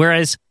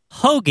 Whereas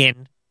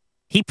Hogan,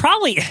 he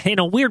probably, in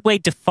a weird way,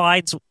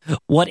 defines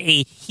what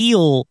a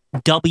heel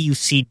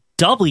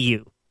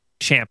WCW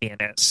champion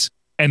is.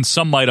 And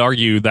some might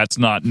argue that's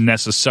not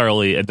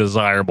necessarily a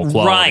desirable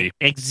quality. Right,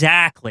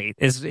 exactly.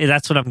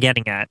 That's what I'm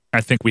getting at.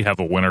 I think we have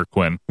a winner,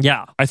 Quinn.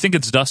 Yeah. I think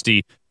it's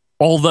Dusty.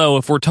 Although,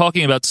 if we're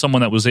talking about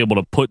someone that was able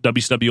to put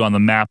WCW on the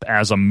map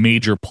as a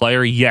major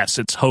player, yes,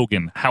 it's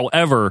Hogan.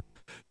 However,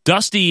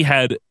 Dusty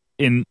had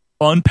an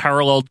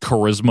unparalleled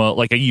charisma,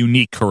 like a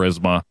unique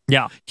charisma.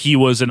 Yeah. He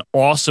was an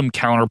awesome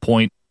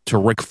counterpoint to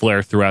Ric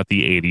Flair throughout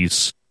the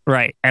 80s.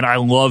 Right. And I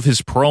love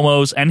his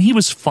promos, and he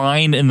was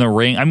fine in the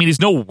ring. I mean, he's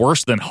no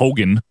worse than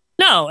Hogan.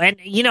 No, and,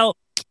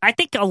 I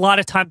think a lot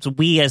of times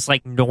we as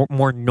like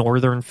more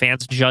northern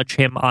fans judge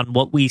him on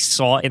what we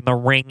saw in the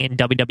ring in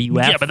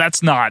WWF. Yeah, but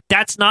that's not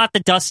the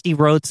Dusty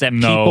Rhodes that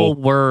people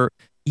were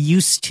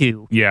used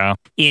to. Yeah.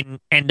 In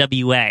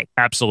NWA.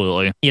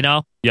 Absolutely.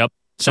 Yep.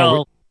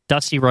 So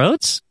Dusty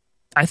Rhodes?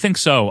 I think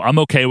so. I'm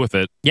okay with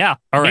it. Yeah.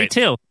 All right. Me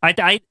too.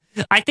 I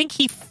think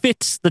he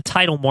fits the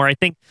title more. I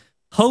think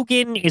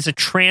Hogan is a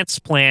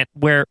transplant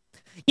where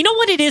you know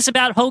what it is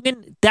about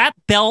Hogan? That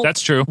belt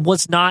That's true.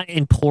 was not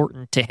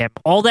important to him.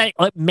 All that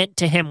it meant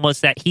to him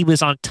was that he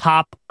was on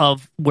top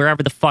of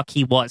wherever the fuck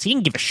he was. He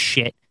didn't give a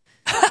shit.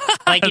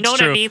 Like, you know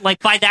what I mean? Like,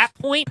 by that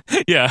point,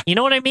 yeah. You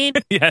know what I mean?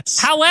 Yes.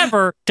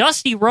 However,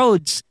 Dusty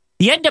Rhodes,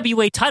 the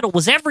NWA title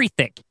was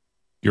everything.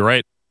 You're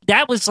right.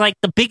 That was like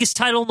the biggest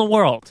title in the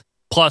world.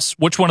 Plus,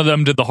 which one of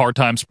them did the Hard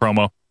Times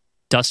promo?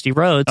 Dusty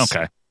Rhodes.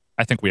 Okay.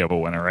 I think we have a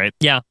winner, right?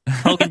 Yeah.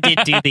 Hogan did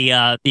do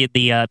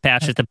the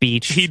patch at the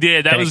beach. He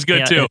did. That was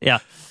good, too. Yeah.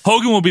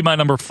 Hogan will be my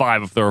number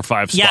 5 if there are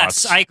 5 spots.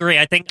 Yes, I agree.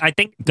 I think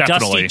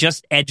Definitely. Dusty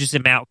just edges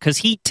him out because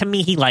to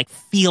me, he like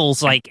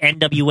feels like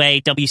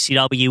NWA,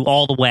 WCW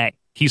all the way.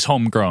 He's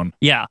homegrown.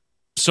 Yeah.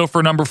 So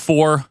for number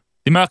 4,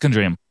 the American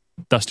Dream,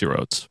 Dusty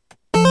Rhodes.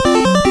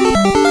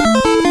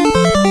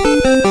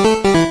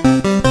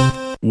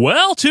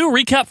 Well, to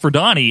recap for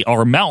Donnie,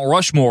 our Mount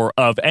Rushmore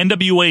of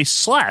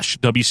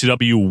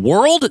NWA/WCW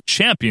World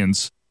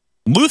Champions,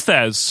 Lou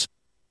Thesz,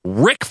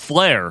 Ric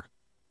Flair,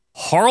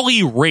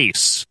 Harley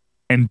Race,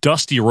 and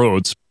Dusty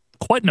Rhodes.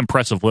 Quite an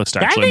impressive list,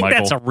 actually, Michael. Michael.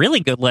 That's a really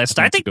good list.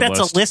 I think that's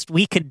a list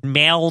we could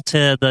mail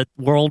to the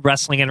World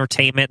Wrestling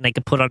Entertainment, and they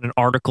could put on an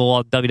article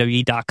on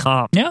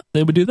WWE.com. Yeah,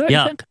 they would do that,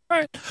 yeah. You think? All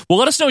right. Well,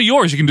 let us know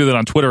yours. You can do that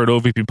on Twitter at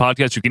OVP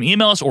Podcast. You can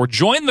email us or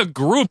join the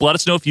group. Let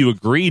us know if you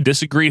agree,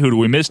 disagree. Who do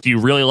we miss? Do you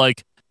really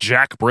like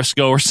Jack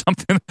Briscoe or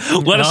something?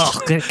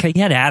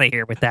 Get out of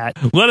here with that.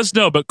 Let us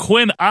know. But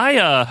Quinn,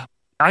 I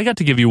got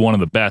to give you one of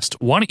the best.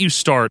 Why don't you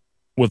start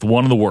with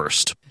one of the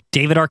worst?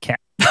 David Arquette.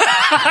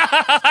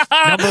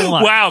 Number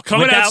 1. Wow,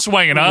 coming out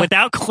swinging, huh?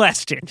 Without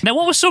question. Now,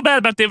 what was so bad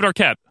about David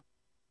Arquette?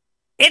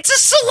 It's a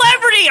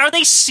celebrity. Are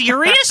they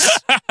serious?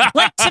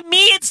 Like, to me,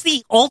 it's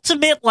the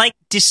ultimate like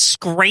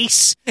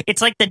disgrace.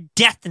 It's like the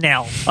death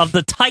knell of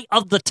the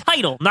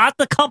title, not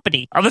the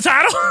company. Of the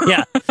title?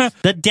 Yeah,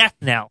 the death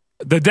knell.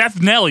 The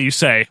death knell, you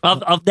say?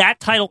 Of that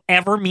title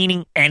ever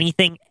meaning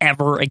anything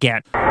ever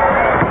again. He's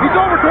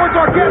over towards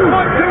Arquette.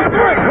 1, 2, 3.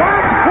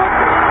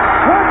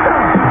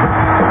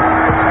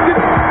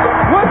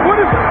 What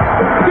is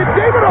did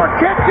David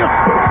Arquette just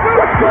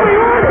what's going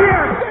on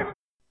here?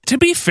 To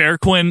be fair,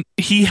 Quinn,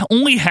 he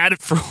only had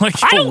it for like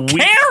I a don't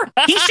week. care.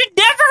 He should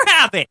never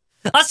have it.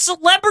 A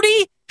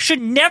celebrity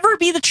should never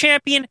be the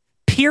champion.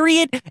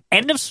 Period.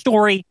 End of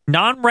story.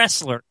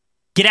 Non-wrestler.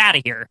 Get out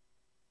of here.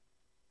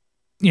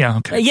 Yeah,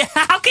 okay. Yeah,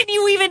 how can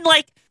you even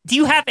do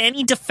you have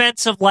any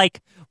defense of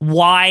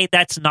why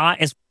that's not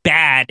as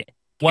bad?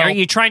 Well, are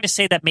you trying to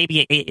say that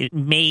maybe it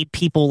made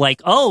people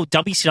oh,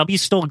 WCW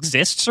still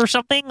exists or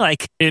something?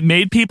 It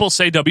made people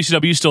say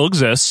WCW still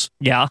exists.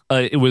 Yeah.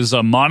 It was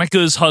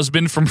Monica's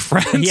husband from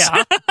Friends.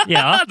 Yeah.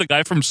 Yeah. The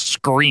guy from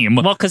Scream.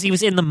 Well, because he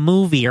was in the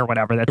movie or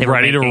whatever that they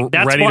were making.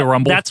 to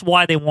Rumble. That's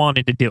why they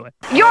wanted to do it.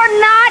 You're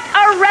not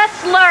a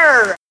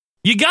wrestler.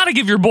 You got to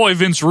give your boy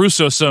Vince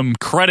Russo some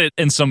credit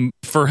and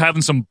for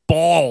having some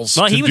balls.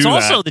 Well, to he was do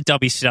also that. the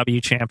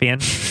WCW champion.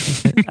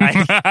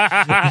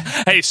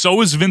 Hey, so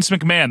was Vince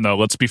McMahon, though.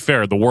 Let's be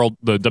fair, the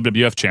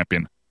WWF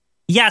champion.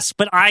 Yes,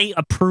 but I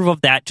approve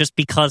of that just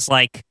because,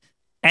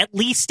 at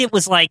least it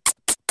was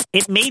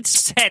it made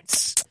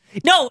sense.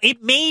 No,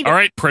 it made... All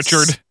right,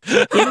 Pritchard.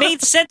 It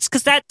made sense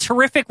because that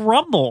terrific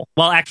Rumble...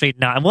 Well, actually,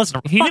 no, it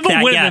wasn't... He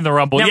didn't win in the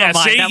Rumble. Never yeah,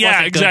 mind,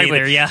 that exactly.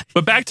 Either, yeah.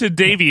 But back to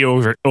Davey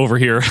over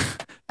here.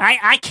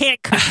 I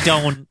can't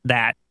condone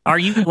that. Are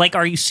you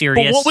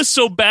serious? But what was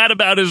so bad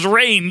about his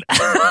reign?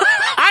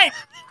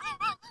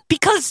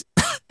 Because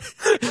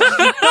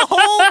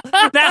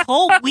that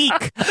whole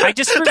week, I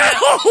just remember that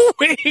whole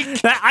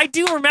week. I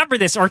do remember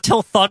this, or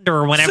Till Thunder,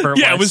 or whenever it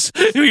was.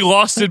 He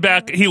lost it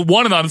back. He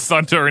won it on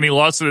Thunder, and he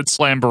lost it at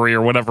Slamboree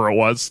or whatever it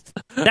was.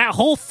 That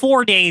whole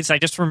 4 days, I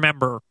just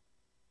remember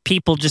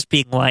people just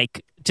being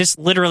just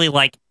literally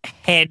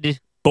head.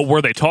 But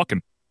were they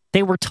talking?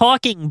 They were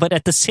talking, but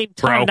at the same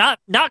time,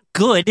 not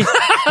good.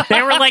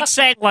 They were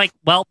saying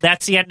well,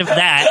 that's the end of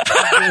that.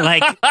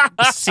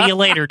 See you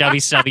later,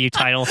 WCW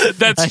title.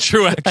 That's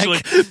true, actually.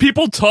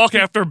 People talk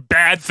after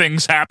bad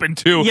things happen,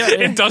 too. Yeah.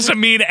 It doesn't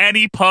mean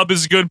any pub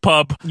is good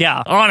pub.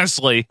 Yeah.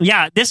 Honestly.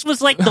 Yeah, this was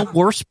the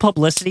worst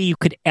publicity you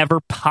could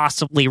ever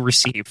possibly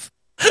receive.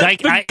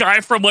 The guy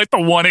from the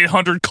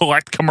 1-800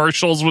 Collect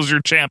commercials was your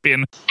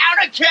champion.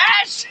 Out of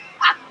cash?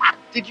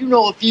 Did you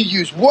know if you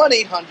use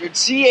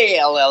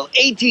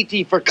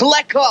 1-800-CALL-ATT for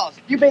collect calls,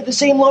 you pay the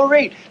same low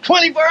rate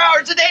 24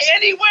 hours a day,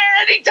 anywhere,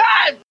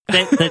 anytime?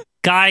 The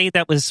guy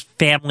that was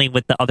family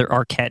with the other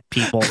Arquette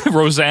people.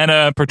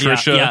 Rosanna,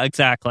 Patricia. Yeah,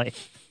 exactly.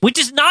 Which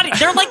is not,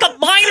 they're like a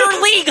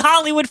minor league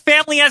Hollywood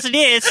family as it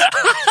is.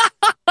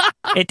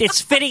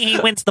 It's fitting he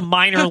wins the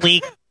minor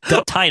league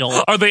title.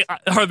 Are they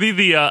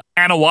the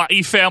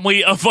Anawa'i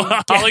family of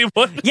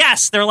Hollywood?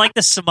 Yes, they're like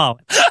the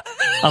Samoans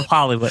of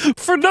Hollywood.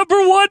 For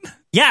number one?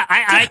 Yeah,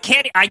 I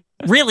can't,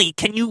 really,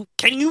 can you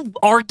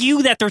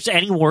argue that there's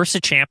any worse a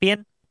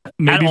champion?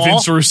 Maybe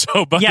Vince all?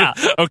 Russo, but yeah.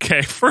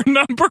 Okay, for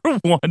number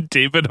one,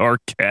 David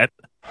Arquette.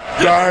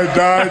 Die.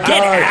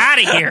 Get out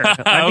of here.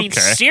 I mean, Okay.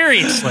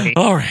 seriously.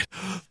 All right.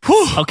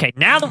 Okay,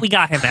 now that we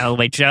got him out of the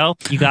way, Joe,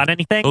 you got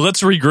anything? Well,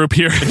 let's regroup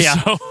here.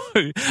 Yeah. So,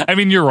 I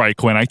mean, you're right,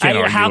 Quinn. I can't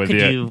argue how with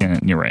could you. Yeah,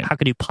 you're right. How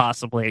could you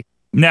possibly?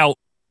 Now,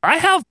 I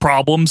have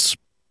problems.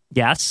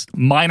 Yes.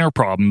 Minor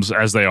problems,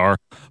 as they are.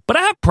 But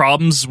I have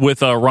problems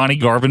with Ronnie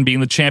Garvin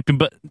being the champion.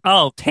 But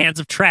hands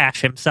of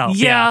trash himself.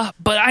 Yeah,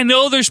 but I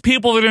know there's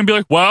people that are going to be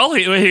like, well,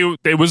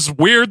 it was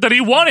weird that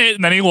he won it,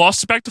 and then he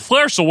lost it back to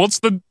Flair, so what's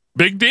the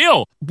big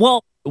deal?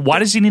 Well, why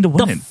does he need to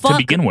win it to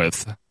begin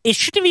with? It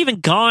shouldn't have even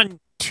gone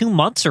 2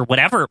 months or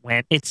whatever it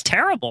went. It's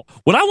terrible.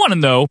 What I want to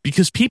know,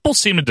 because people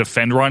seem to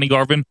defend Ronnie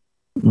Garvin,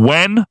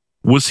 when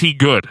was he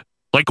good?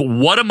 Like,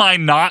 what am I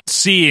not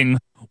seeing?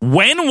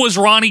 When was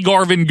Ronnie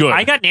Garvin good?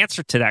 I got an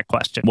answer to that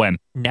question. When?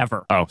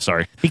 Never. Oh,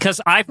 sorry.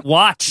 Because I've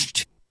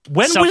watched.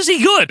 When was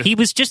he good? He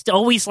was just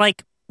always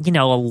like, a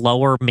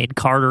lower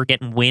mid-carder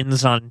getting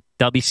wins on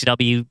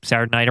WCW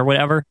Saturday Night or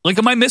whatever. Like,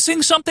 am I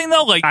missing something,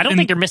 though? Like, I don't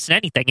think you're missing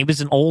anything. He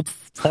was an old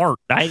fart.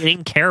 I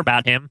didn't care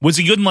about him. Was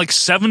he good in, like,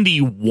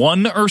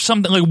 71 or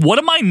something? Like, what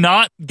am I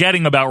not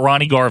getting about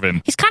Ronnie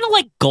Garvin? He's kind of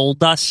like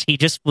Goldust. He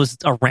just was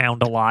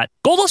around a lot.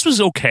 Goldust was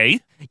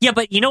okay. Yeah,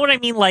 but you know what I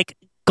mean? Like,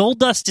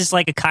 Goldust is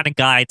like a kind of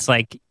guy. It's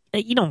like,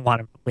 you don't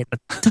want him to win the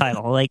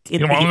title. Like, you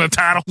don't want him to win the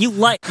title?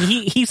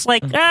 He's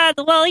like,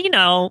 well,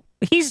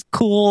 he's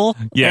cool.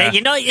 Yeah,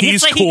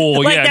 he's like,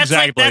 cool. Like, yeah, that's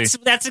exactly. Like,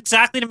 that's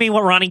exactly to me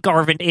what Ronnie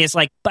Garvin is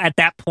like. At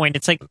that point,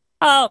 it's like,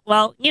 oh,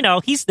 well,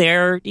 he's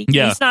there.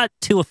 He's not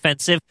too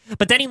offensive.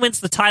 But then he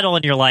wins the title,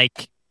 and you're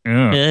like,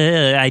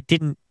 I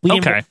didn't. We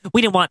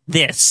didn't want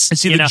this.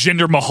 Is he the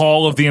Jinder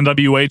Mahal of the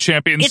NWA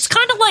champions? It's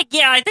kind of like,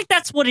 I think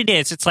that's what it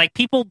is. It's like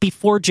people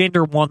before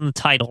Jinder won the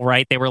title,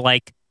 right? They were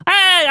like,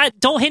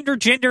 don't hinder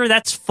Jinder.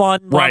 That's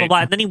fun. Blah, blah, blah.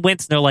 And then he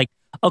wins, and they're like,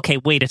 okay,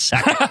 wait a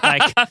second.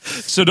 Like,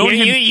 so don't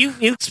you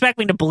expect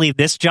me to believe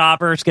this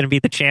jobber is going to be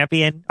the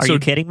champion? Are you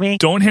kidding me?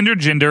 Don't hinder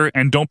Jinder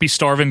and don't be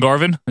starving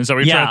Garvin. Is that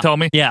what you're trying to tell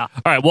me? Yeah.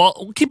 All right. Well,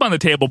 we'll keep on the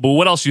table. But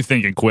what else are you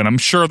thinking, Quinn? I'm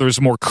sure there's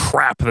more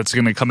crap that's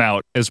going to come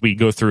out as we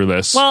go through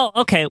this. Well,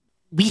 okay.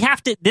 We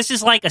have to. This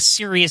is like a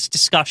serious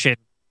discussion.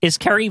 Is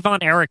Kerry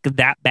Von Erich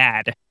that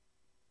bad?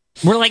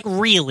 We're like,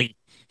 really?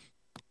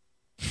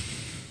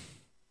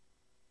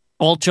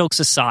 All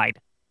jokes aside,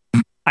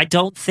 I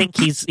don't think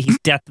he's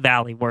Death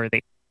Valley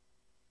worthy.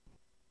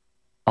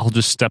 I'll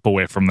just step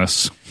away from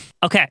this.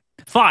 Okay,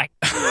 fine.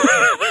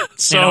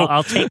 So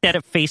I'll take that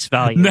at face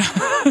value.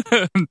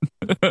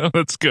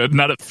 That's good.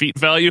 Not at feet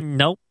value?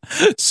 Nope.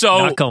 So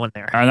not going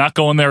there. I'm not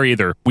going there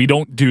either. We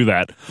don't do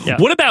that. Yeah.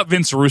 What about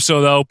Vince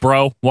Russo, though,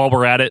 bro, while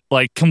we're at it?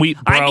 Like, can we,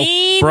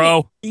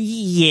 bro?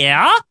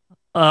 Yeah.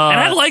 And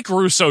I like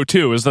Russo,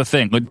 too, is the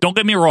thing. Like, don't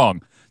get me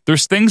wrong.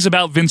 There's things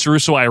about Vince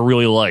Russo I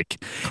really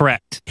like.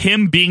 Correct.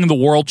 Him being the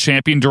world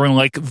champion during,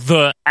 like,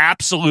 the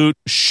absolute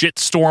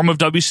shitstorm of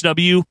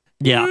WCW.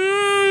 Yeah.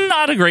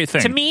 Not a great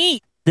thing. To me,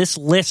 this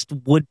list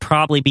would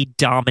probably be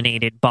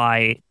dominated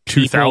by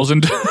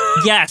 2000.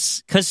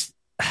 Yes, because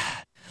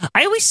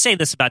I always say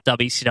this about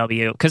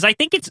WCW, because I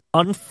think it's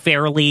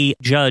unfairly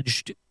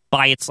judged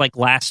by its like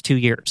last 2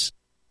 years.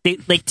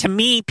 To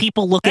me,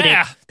 people look at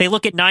it. They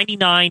look at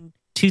 99,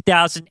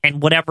 2000,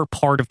 and whatever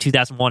part of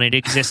 2001 it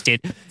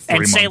existed,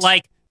 and say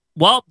like,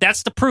 well,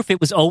 that's the proof.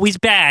 It was always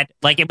bad.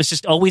 Like, it was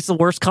just always the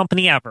worst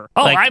company ever.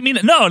 Oh, like, I mean,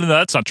 no,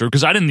 that's not true,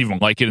 because I didn't even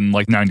like it in,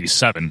 like,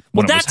 97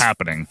 when it was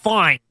happening.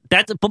 Fine.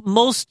 But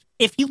most,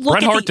 if you look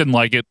Bret Hart didn't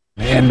like it.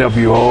 The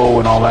NWO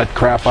and all that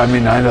crap. I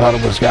mean, I thought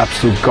it was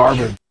absolute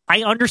garbage.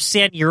 I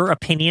understand your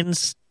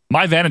opinions.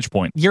 My vantage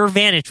point. Your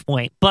vantage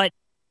point. But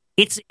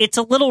it's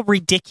a little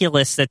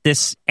ridiculous that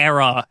this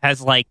era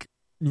has, like,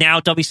 now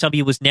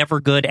WCW was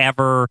never good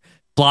ever,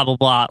 blah, blah,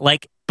 blah.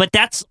 Like, but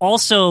that's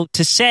also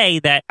to say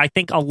that I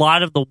think a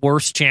lot of the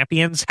worst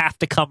champions have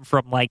to come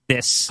from like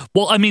this.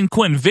 Well, I mean,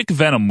 Quinn, Vic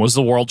Venom was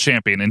the world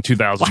champion in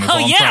 2000. Oh,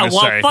 yeah.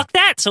 Well, fuck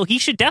that. So he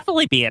should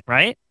definitely be it,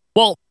 right?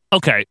 Well,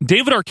 okay.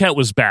 David Arquette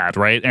was bad,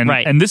 right?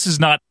 And this is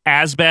not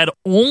as bad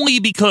only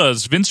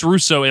because Vince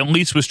Russo at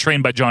least was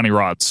trained by Johnny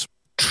Rods.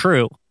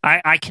 True.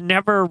 I can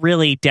never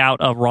really doubt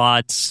a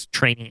Rods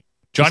training.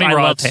 Johnny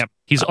Rods, love him.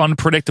 He's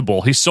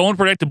unpredictable. He's so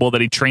unpredictable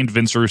that he trained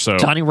Vince Russo.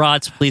 Johnny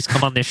Rods, please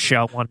come on this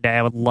show one day.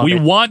 I would love it. We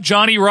want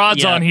Johnny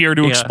Rods on here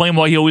to explain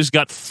why he always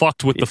got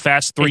fucked with the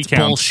fast 3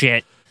 count.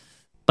 Bullshit.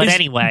 But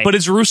anyway. But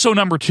is Russo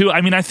number 2?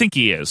 I mean, I think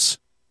he is.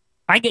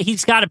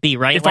 He's got to be,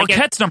 right? If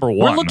Arquette's number 1.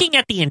 We're looking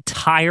at the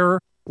entire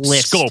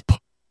list. Scope.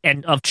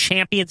 And of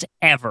champions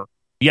ever.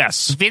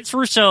 Yes. Vince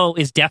Russo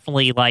is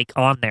definitely like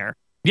on there.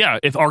 Yeah,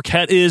 if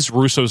Arquette is,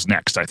 Russo's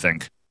next, I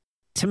think.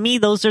 To me,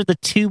 those are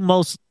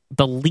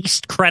the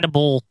least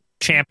credible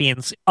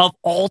champions of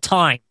all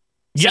time.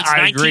 Yeah, since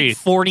I agree.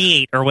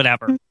 1948 or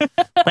whatever.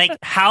 Like,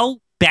 how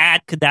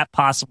bad could that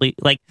possibly,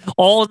 like,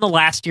 all in the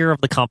last year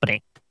of the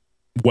company?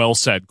 Well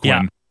said, Quinn.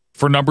 Yeah.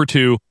 For number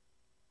 2,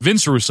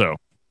 Vince Russo.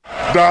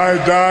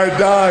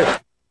 Die.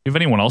 You have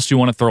anyone else you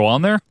want to throw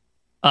on there?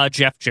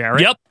 Jeff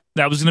Jarrett. Yep.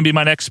 That was going to be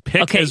my next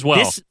pick as well.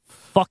 This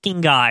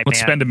fucking guy, Let's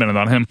man. spend a minute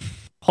on him.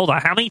 Hold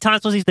on. How many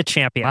times was he the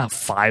champion?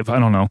 5. I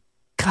don't know.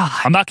 God.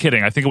 I'm not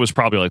kidding. I think it was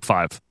probably like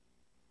 5.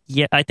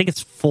 Yeah, I think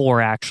it's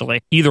 4,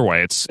 actually. Either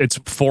way, it's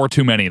 4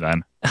 too many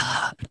then.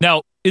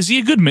 Now, is he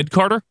a good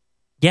mid-carder?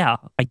 Yeah,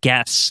 I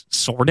guess.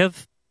 Sort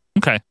of.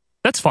 Okay.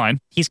 That's fine.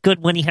 He's good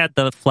when he had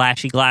the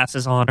flashy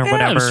glasses on or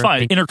whatever. It was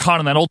fine.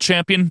 Intercontinental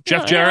champion,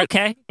 Jeff Jarrett.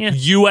 Okay. Yeah.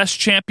 U.S.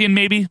 champion,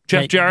 maybe,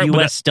 Jeff Jarrett.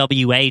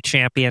 USWA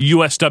champion.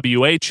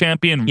 USWA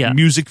champion. Yeah.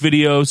 Music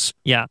videos.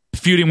 Yeah.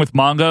 Feuding with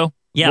Mongo.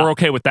 Yeah. We're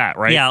okay with that,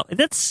 right? Yeah,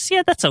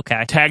 that's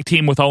okay. Tag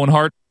team with Owen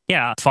Hart.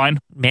 Yeah. Fine.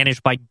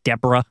 Managed by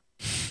Deborah.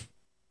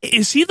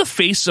 Is he the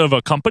face of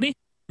a company?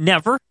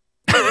 Never.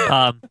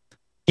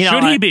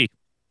 Should he be?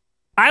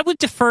 I would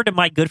defer to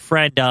my good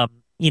friend,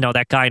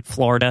 that guy in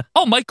Florida.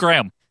 Oh, Mike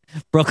Graham.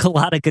 Broke a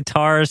lot of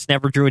guitars,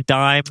 never drew a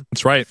dime.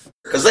 That's right.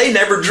 Because they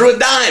never drew a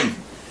dime.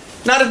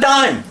 Not a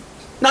dime.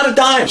 Not a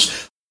dime.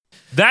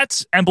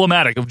 That's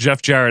emblematic of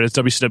Jeff Jarrett as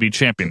WCW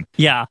champion.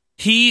 Yeah.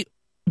 He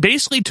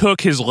basically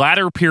took his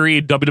latter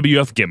period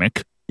WWF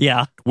gimmick.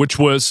 Yeah. Which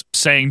was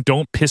saying,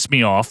 don't piss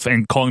me off,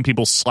 and calling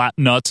people slap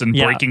nuts and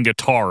breaking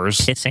guitars.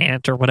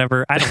 Pissant or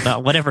whatever. I don't know.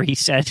 Whatever he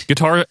said.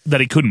 Guitar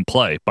that he couldn't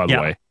play, by the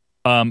way.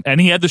 And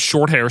he had the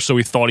short hair, so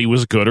he thought he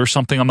was good or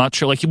something. I'm not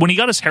sure. Like, when he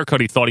got his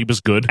haircut, he thought he was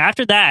good.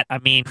 After that, I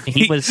mean,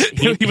 he was like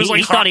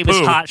he thought he was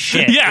hot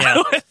shit.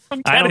 Yeah.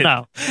 I don't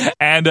know.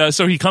 And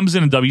so he comes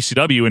in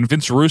WCW, and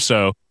Vince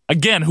Russo,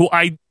 again, who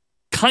I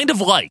kind of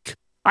like.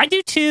 I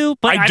do too,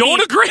 but I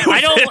don't agree with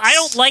I this.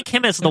 don't like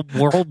him as the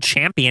world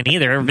champion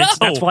either. Vince,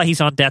 No. That's why he's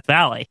on Death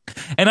Valley.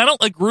 And I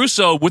don't like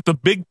Russo with the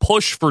big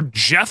push for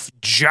Jeff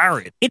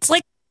Jarrett. It's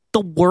like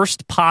the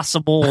worst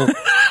possible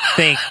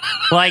thing.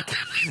 Like,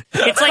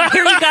 it's like,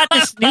 here you got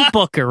this new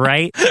booker,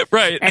 right?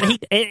 Right. And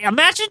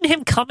imagine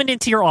him coming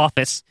into your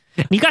office,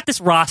 and you got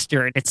this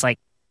roster, and it's like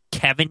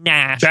Kevin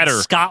Nash,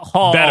 Scott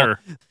Hall,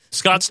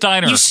 Scott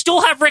Steiner. You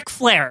still have Ric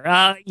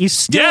Flair. You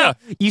still have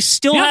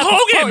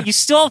Hogan. You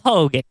still have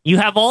Hogan. You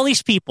have all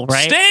these people,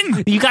 right?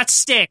 Sting. You got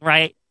Sting,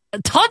 right?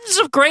 Tons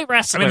of great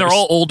wrestlers. I mean, they're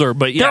all older,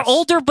 but yes. They're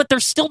older, but they're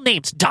still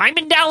names.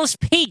 Diamond Dallas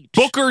Page.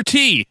 Booker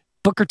T.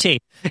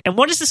 And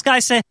what does this guy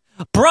say?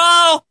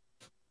 Bro!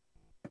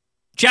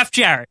 Jeff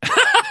Jarrett.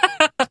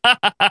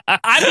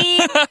 I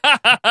mean,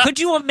 could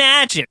you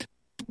imagine?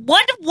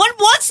 What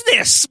was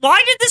this?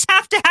 Why did this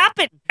have to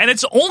happen? And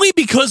it's only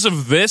because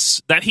of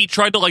this that he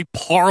tried to like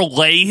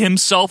parlay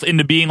himself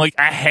into being like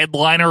a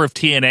headliner of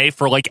TNA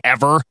for like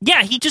ever.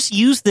 Yeah, he just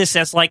used this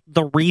as like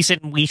the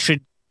reason we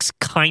should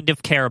kind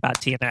of care about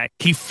TNA.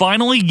 He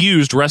finally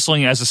used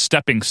wrestling as a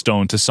stepping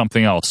stone to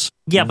something else.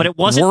 Yeah, but it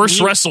wasn't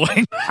worse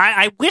wrestling.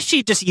 I wish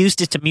he just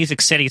used it to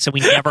Music City so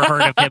we never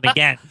heard of him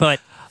again. But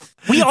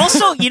we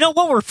also, you know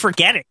what we're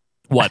forgetting?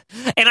 What?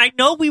 And I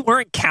know we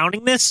weren't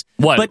counting this,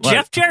 but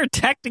Jeff Jarrett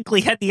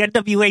technically had the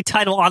NWA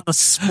title on the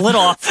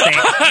split-off thing.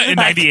 In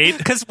 98? He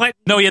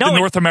had the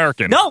North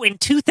American. No, in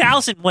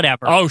 2000,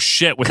 whatever. Oh,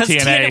 shit, with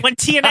TNA. When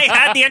TNA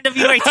had the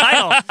NWA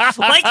title.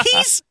 Like,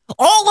 he's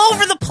all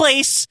over the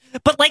place,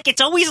 but, like, it's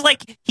always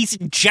like he's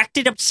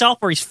injected himself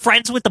or he's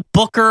friends with the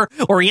booker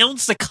or he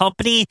owns the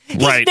company.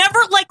 He's never,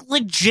 like,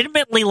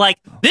 legitimately like,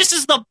 this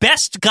is the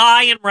best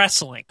guy in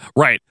wrestling.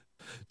 Right.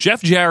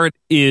 Jeff Jarrett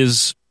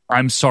is,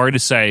 I'm sorry to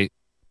say,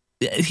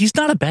 he's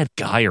not a bad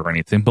guy or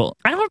anything, but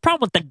I don't have a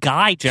problem with the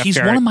guy, Jeff He's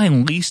Jarrett. one of my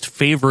least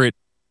favorite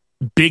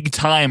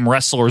big-time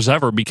wrestlers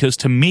ever because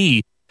to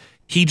me,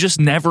 he just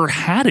never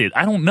had it.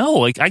 I don't know.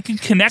 Like, I can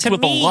connect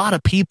with a lot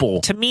of people.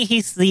 To me,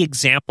 he's the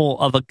example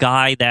of a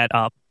guy that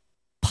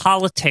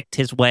politicked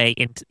his way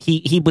into.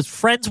 He was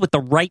friends with the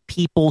right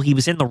people. He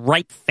was in the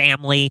right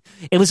family.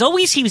 He was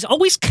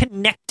always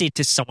connected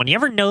to someone. You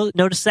ever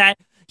notice that?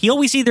 He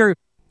always either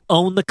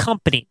owned the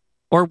company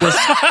or was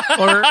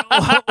or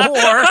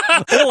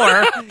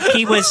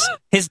he was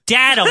his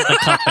dad owned the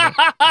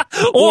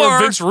company, or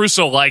Vince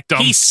Russo liked him.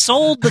 He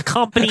sold the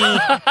company,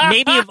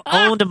 maybe have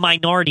owned a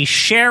minority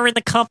share in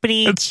the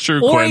company. That's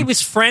true. Or Quinn. he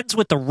was friends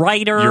with the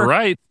writer. You're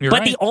right.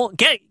 But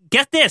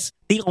get this: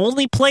 the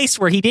only place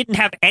where he didn't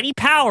have any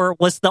power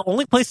was the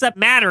only place that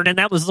mattered, and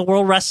that was the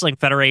World Wrestling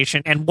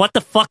Federation. And what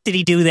the fuck did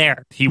he do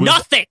there? He was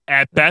nothing.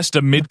 At best,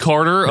 a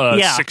mid-carder, a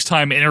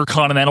 6-time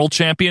Intercontinental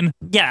champion.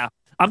 Yeah,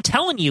 I'm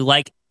telling you,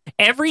 like.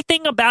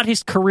 Everything about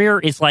his career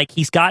is like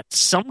he's got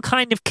some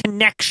kind of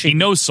connection. He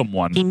knows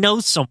someone.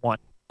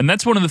 And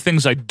that's one of the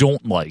things I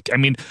don't like. I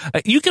mean,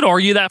 you could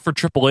argue that for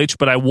Triple H,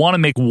 but I want to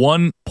make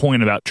one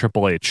point about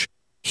Triple H.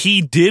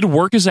 He did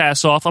work his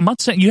ass off. I'm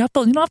not saying you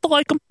don't have to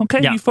like him,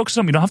 okay? Yeah. You focus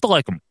on him. You don't have to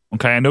like him,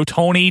 okay? I know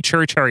Tony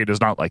Cherry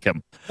does not like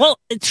him. Well,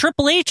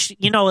 Triple H,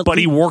 but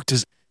he worked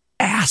his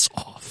ass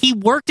off. He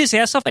worked his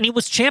ass off, and he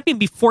was champion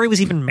before he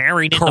was even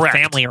married in the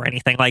family or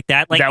anything like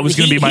that. Like that was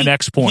going to be my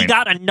next point. He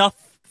got enough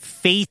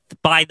faith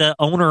by the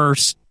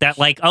owners that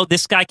like, oh,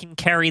 this guy can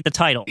carry the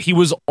title. He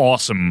was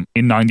awesome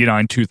in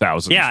 99,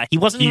 2000. Yeah, he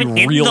wasn't even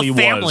in the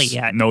family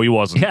yet. No, he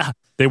wasn't. Yeah.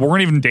 They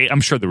weren't even dating.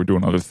 I'm sure they were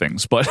doing other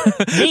things, but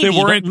Maybe, they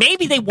weren't.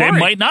 Maybe they weren't. They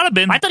might not have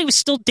been. I thought he was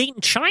still dating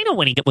China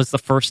when it was the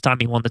first time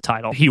he won the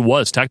title. He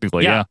was,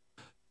 technically, yeah.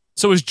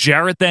 So is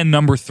Jarrett then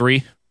number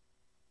 3?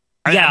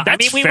 Yeah,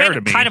 that's we fair went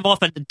to me. kind of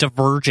off a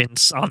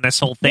divergence on this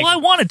whole thing. Well, I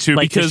wanted to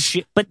like because...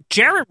 But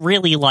Jarrett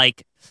really,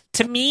 like,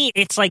 to me,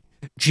 it's like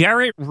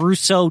Jarrett,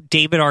 Russo,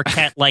 David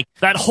Arquette, like...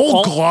 that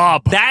whole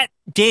glob. That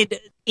did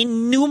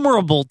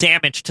innumerable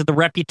damage to the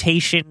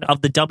reputation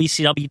of the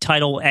WCW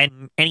title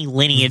and any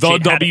lineage. The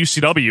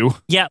WCW.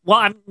 Yeah, well,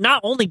 I'm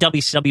not only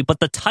WCW, but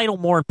the title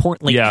more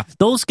importantly. Yeah.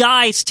 Those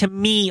guys, to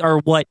me, are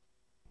what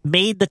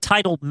made the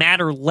title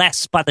matter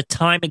less by the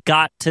time it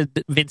got to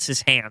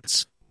Vince's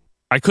hands.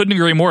 I couldn't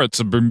agree more. It's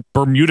a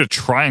Bermuda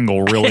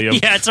Triangle, really.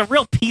 Yeah, it's a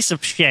real piece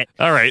of shit.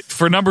 All right,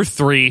 for number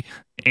 3,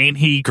 ain't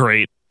he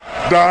great?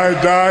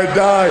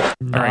 Die.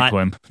 All right,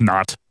 Quinn,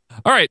 not.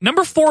 All right,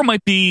 number 4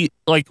 might be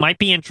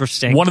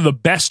interesting. One of the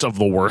best of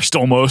the worst,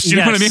 almost. You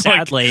know what I mean?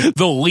 Sadly. Like,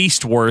 the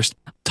least worst.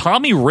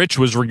 Tommy Rich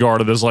was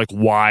regarded as like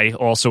why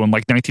also in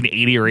like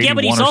 1980 or 81 yeah,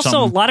 but he's or also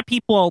something. a lot of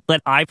people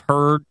that I've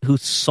heard who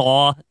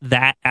saw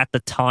that at the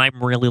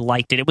time really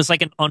liked it. It was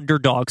like an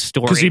underdog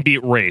story because he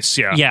beat Race.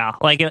 Yeah,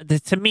 like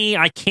to me,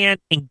 I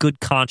can't in good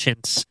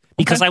conscience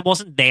because I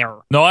wasn't there.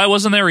 No, I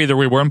wasn't there either.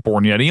 We weren't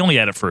born yet. He only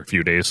had it for a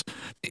few days.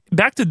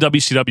 Back to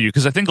WCW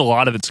because I think a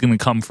lot of it's going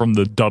to come from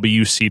the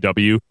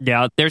WCW.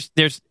 Yeah, there's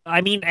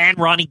and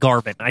Ronnie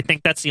Garvin. I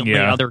think that's the only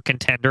other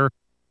contender.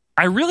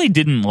 I really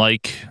didn't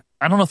like.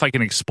 I don't know if I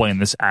can explain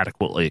this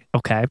adequately.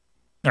 Okay.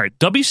 All right.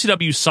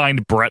 WCW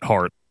signed Bret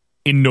Hart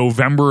in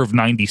November of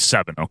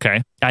 97,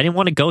 okay? I didn't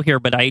want to go here,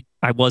 but I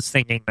was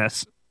thinking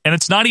this. And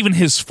it's not even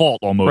his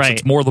fault, almost. Right.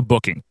 It's more the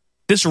booking.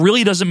 This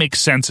really doesn't make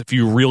sense if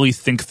you really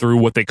think through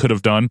what they could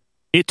have done.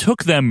 It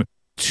took them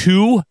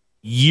 2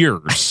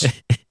 years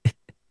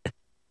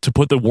to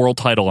put the world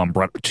title on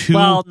Bret.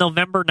 Well,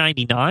 November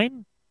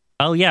 99?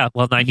 Oh, yeah.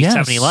 Well,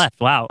 97 he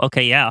left. Wow.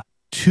 Okay, yeah.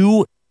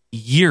 2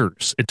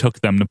 years it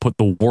took them to put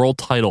the world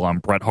title on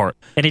Bret Hart.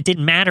 And it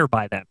didn't matter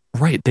by then.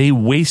 Right. They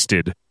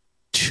wasted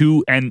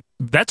 2, and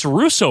that's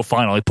Russo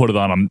finally put it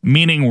on him,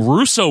 meaning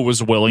Russo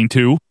was willing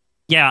to.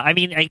 Yeah, I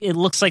mean, it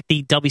looks like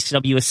the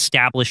WCW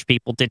established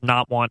people did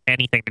not want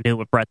anything to do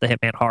with Bret the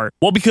Hitman Hart.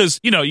 Well,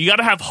 because, you got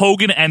to have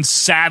Hogan and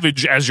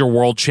Savage as your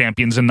world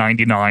champions in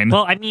 99.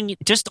 Well, I mean,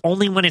 just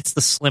only when it's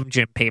the Slim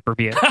Jim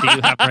pay-per-view do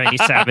you have Randy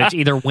Savage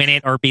either win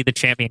it or be the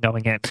champion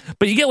going in.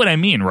 But you get what I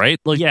mean, right?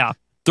 Like, yeah.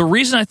 The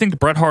reason I think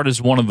Bret Hart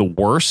is one of the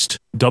worst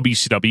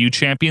WCW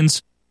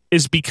champions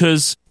is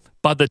because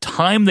by the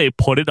time they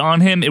put it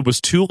on him, it was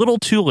too little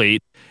too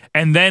late.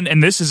 And then,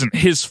 and this isn't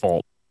his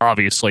fault,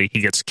 obviously, he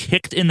gets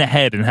kicked in the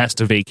head and has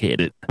to vacate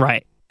it.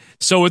 Right.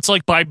 So it's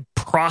like by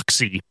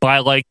proxy, by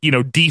like,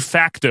 de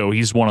facto,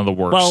 he's one of the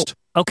worst. Well,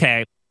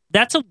 okay.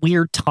 That's a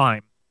weird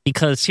time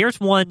because here's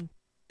one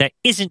that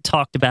isn't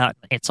talked about.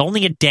 It's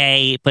only a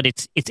day, but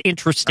it's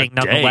interesting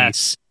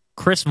nonetheless.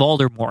 Chris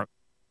Voldemort.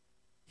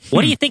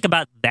 What do you think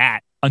about that?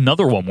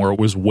 Another one where it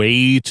was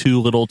way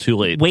too little too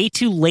late. Way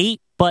too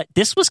late, but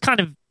this was kind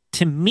of,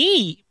 to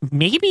me,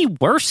 maybe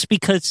worse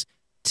because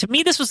to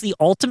me this was the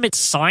ultimate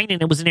sign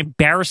and it was an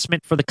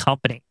embarrassment for the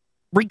company.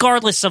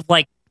 Regardless of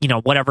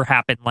whatever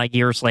happened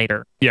years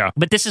later. Yeah.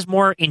 But this is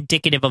more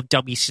indicative of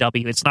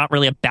WCW. It's not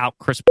really about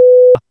Chris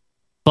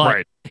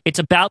but it's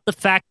about the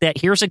fact that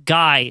here's a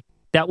guy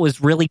that was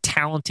really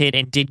talented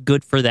and did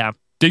good for them.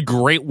 Did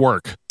great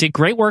work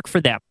for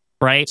them,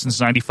 right?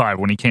 Since 95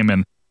 when he came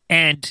in.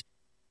 And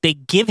they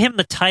give him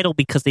the title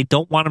because they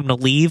don't want him to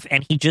leave,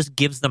 and he just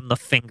gives them the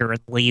finger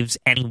and leaves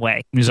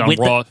anyway. He's on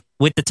Raw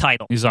with the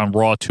title. He's on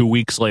Raw 2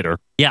 weeks later.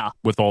 Yeah,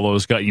 with all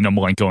those guys,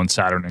 Malenko and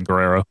Saturn and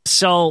Guerrero.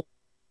 So,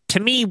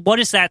 to me, what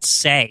does that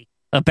say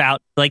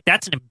about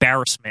that's an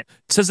embarrassment?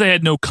 It says they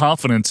had no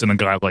confidence in a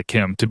guy like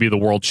him to be the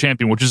world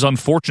champion, which is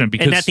unfortunate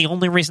because and that the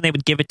only reason they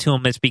would give it to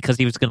him is because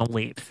he was going to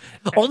leave,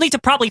 only to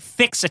probably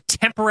fix a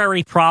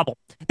temporary problem.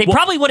 They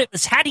probably would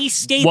have, had he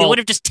stayed, they would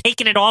have just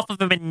taken it off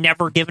of him and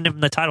never given him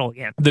the title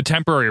again. The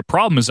temporary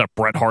problem is that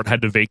Bret Hart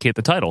had to vacate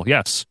the title.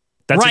 Yes,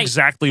 that's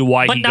exactly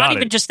why he got it. But not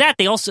even just that.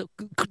 They also,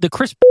 the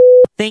Chris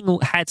thing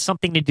had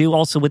something to do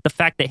also with the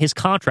fact that his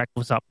contract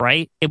was up,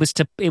 right? It was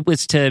to.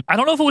 I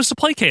don't know if it was to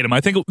placate him. I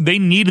think they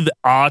needed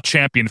a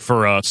champion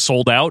for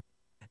Sold Out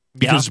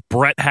because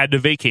Bret had to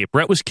vacate.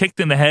 Bret was kicked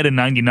in the head in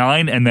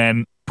 99, and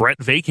then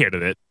Bret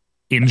vacated it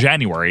in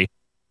January.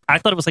 I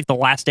thought it was the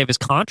last day of his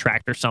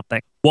contract or something.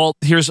 Well,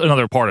 here's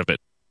another part of it.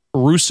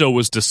 Russo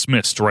was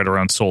dismissed right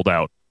around Sold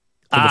Out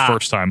for the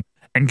first time.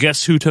 And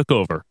guess who took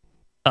over?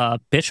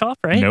 Bischoff,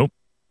 right? Nope.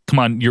 Come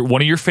on, you're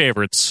one of your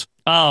favorites.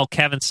 Oh,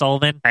 Kevin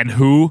Sullivan. And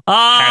who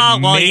had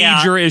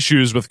major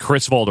issues with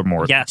Chris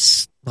Voldemort.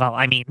 Yes. Well,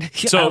 I mean,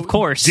 so of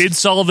course. Did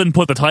Sullivan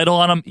put the title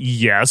on him?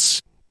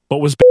 Yes. But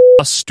was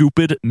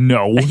stupid?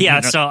 No.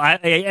 Yeah, so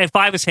if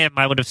I was him,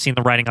 I would have seen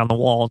the writing on the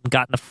wall and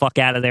gotten the fuck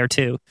out of there,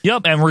 too.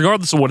 Yep, and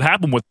regardless of what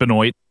happened with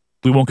Benoit,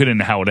 we won't get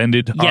into how it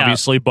ended,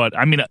 obviously, but,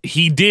 I mean,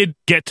 he did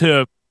get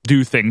to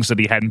do things that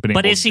he hadn't been able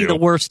to do. But is he the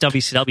worst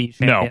WCW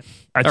champion? No.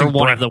 I think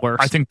one of the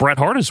worst? I think Bret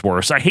Hart is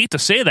worse. I hate to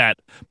say that,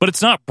 but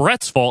it's not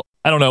Bret's fault.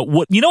 I don't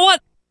know. You know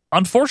what?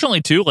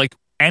 Unfortunately, too, like,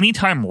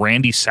 anytime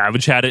Randy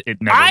Savage had it,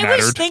 it never mattered. I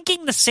was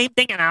thinking the same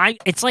thing, and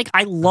it's like,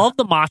 I love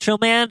the Macho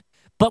Man,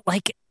 but,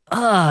 like,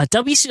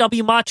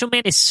 WCW Macho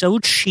Man is so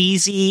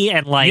cheesy,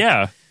 and, like...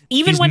 Yeah.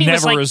 Even when he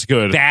was like as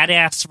good.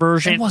 badass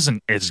version, it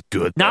wasn't as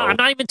good. No, though. I'm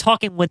not even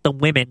talking with the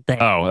women thing.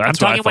 Oh, that's I'm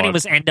talking what I when he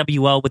was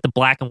NWO with the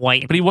black and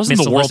white. But he wasn't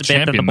Miss the world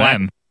Elizabeth champion and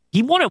then.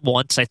 He won it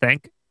once, I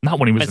think. Not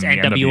when he was as in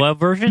the NWO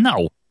version.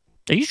 No,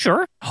 are you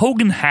sure?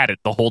 Hogan had it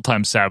the whole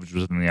time Savage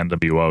was in the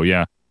NWO.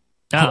 Yeah.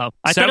 Oh,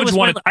 I thought it was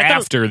won it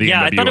after the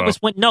NWO. I thought it was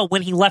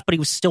when he left, but he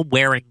was still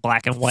wearing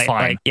black and white.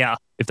 Fine. Like, yeah,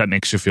 if that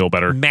makes you feel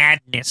better.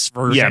 Madness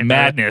version. Yeah,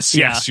 Madness.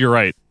 Yes, you're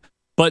right.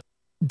 But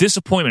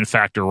disappointment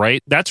factor,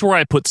 right? That's where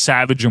I put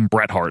Savage and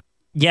Bret Hart.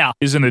 Yeah.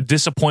 Is in the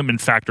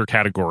disappointment factor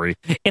category.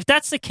 If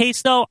that's the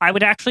case, though, I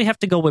would actually have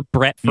to go with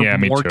Bret for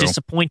more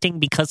disappointing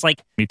because,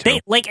 like,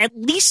 at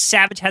least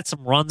Savage had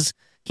some runs.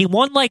 He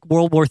won, like,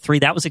 World War III.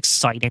 That was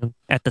exciting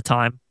at the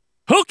time.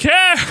 Who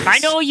cares? I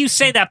know you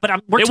say that, but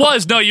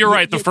you're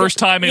right. The first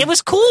time it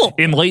was cool.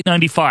 In late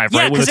 95,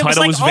 right? When the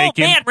title was vacant.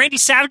 Oh, man, Randy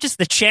Savage is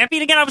the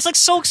champion again. I was, like,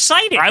 so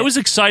excited. I was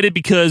excited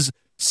because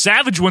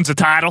Savage wins the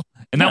title,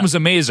 and that was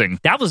amazing.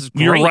 That was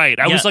great. You're right.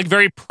 I was, like,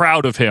 very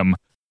proud of him.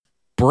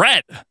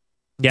 Bret...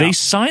 Yeah. They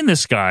signed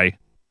this guy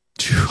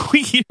 2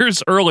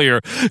 years earlier,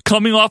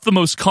 coming off the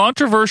most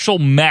controversial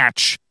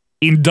match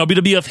in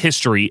WWF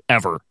history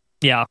ever.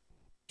 Yeah.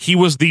 He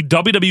was the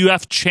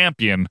WWF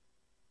champion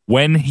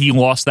when he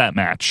lost that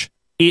match.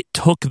 It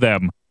took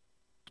them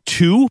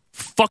 2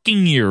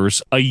 fucking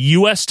years, a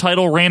U.S.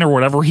 title reign or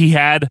whatever he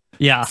had,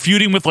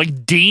 feuding with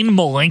like Dean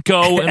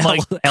Malenko and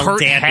like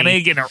Kurt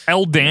Hennig and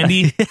El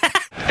Dandy.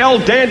 El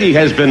Dandy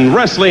has been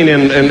wrestling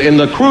in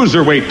the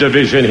cruiserweight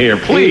division here.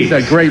 Please.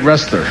 He's a great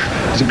wrestler.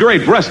 He's a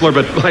great wrestler,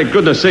 but my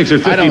goodness sakes,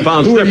 there's 50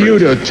 pounds Who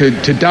difference. are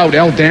you to doubt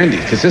El Dandy?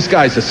 Because this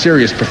guy's a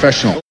serious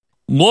professional.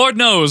 Lord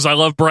knows I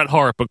love Bret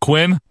Hart, but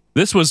Quinn,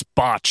 this was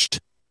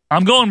botched.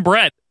 I'm going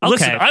Bret. Okay.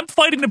 Listen, I'm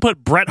fighting to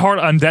put Bret Hart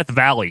on Death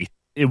Valley.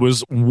 It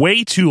was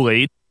way too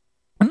late.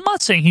 I'm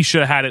not saying he should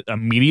have had it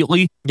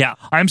immediately. Yeah.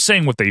 I'm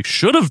saying what they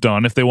should have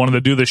done if they wanted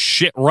to do this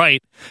shit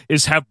right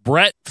is have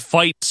Bret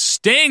fight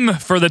Sting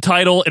for the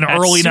title in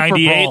early Super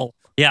 98. Bowl.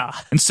 Yeah.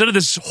 Instead of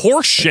this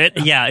horse shit.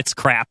 Yeah, it's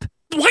crap.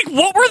 Like,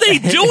 what were they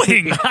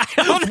doing? I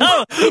don't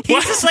know.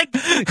 He's just like...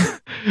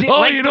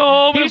 I'm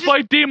going to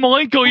fight Dean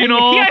Malenko,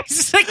 Yeah, he's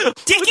just like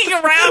dicking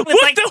around with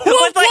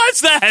what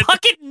was that?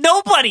 Fucking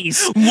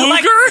nobodies.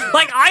 Luger?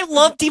 Like, I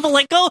love Dean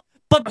Malenko,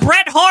 but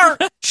Bret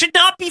Hart should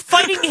not be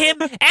fighting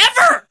him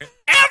ever.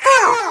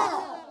 Ever.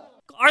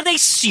 Are they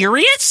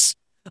serious?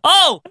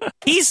 Oh,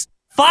 he's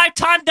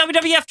 5-time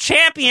WWF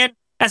champion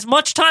as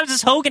much times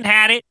as Hogan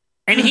had it,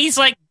 and he's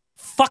like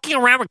fucking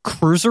around with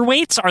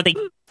cruiserweights? Are they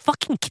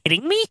fucking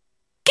kidding me?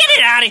 Get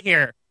it out of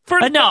here.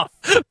 Enough.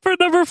 For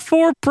number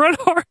 4, Bret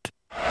Hart.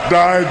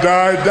 Die.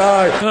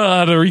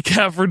 To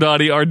recap for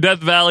Donnie, our Death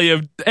Valley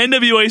of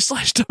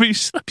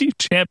NWA/WCW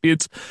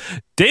champions,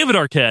 David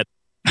Arquette,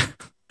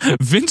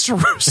 Vince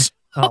Russo.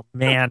 Oh,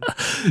 man.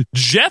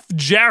 Jeff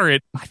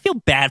Jarrett. I feel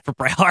bad for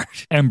Bret Hart.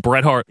 And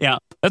Bret Hart. Yeah.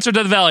 That's our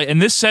Death Valley.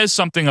 And this says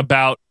something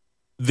about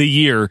the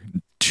year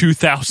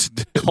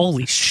 2000.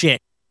 Holy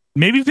shit.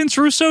 Maybe Vince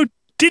Russo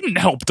didn't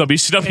help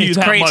WCW it's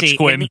that crazy. much,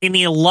 Quinn. In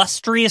the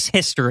illustrious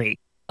history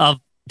of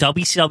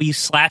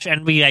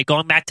WCW/NBA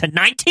going back to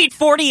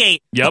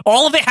 1948. Yep.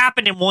 All of it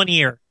happened in 1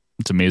 year.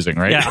 It's amazing,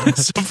 right? Yeah.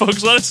 So,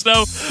 folks, let us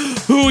know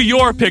who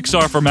your picks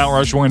are for Mount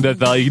Rushmore and Death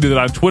Valley. You can do that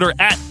on Twitter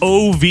at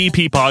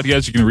OVP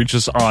Podcast. You can reach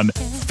us on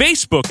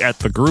Facebook at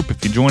The Group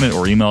if you join it,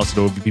 or email us at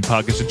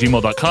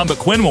ovppodcast@gmail.com. But,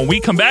 Quinn, when we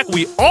come back,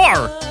 we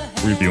are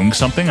reviewing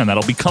something, and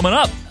that'll be coming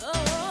up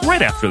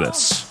right after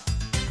this.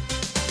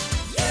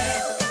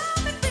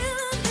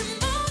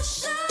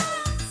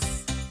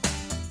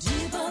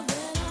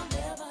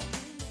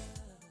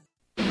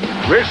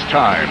 This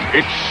time,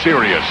 it's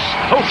serious.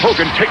 Hulk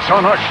Hogan takes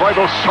on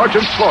arch-rival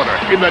Sergeant Slaughter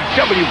in the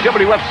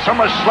WWF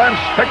SummerSlam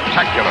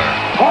Spectacular.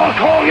 Hulk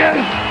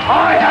Hogan,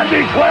 I have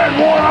declared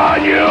war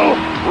on you!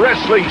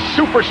 Wrestling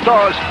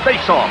superstars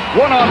face off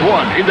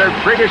one-on-one in their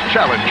greatest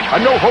challenge, a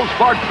no-holds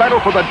barred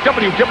battle for the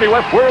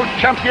WWF World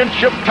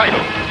Championship title.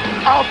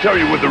 I'll tell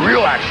you what the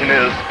real action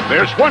is.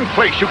 There's one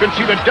place you can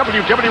see the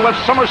WWF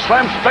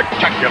SummerSlam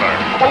Spectacular.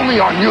 Only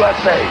on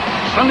USA.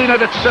 Sunday night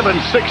at 7,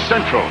 6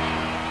 Central.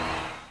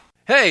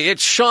 Hey,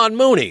 it's Sean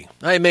Mooney.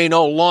 I may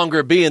no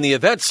longer be in the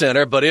event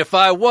center, but if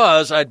I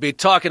was, I'd be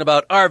talking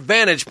about our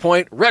Vantage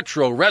Point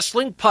Retro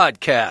Wrestling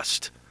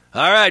Podcast.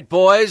 All right,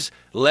 boys,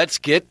 let's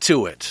get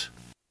to it.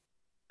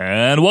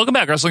 And welcome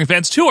back, wrestling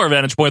fans, to our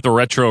Vantage Point, the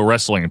Retro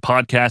Wrestling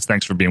Podcast.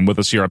 Thanks for being with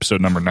us here, episode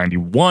number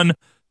 91.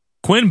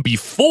 Quinn,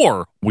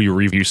 before we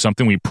review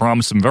something, we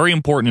promised some very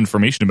important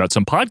information about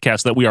some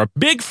podcasts that we are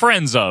big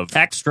friends of.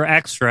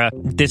 Extra.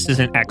 This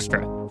isn't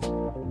extra.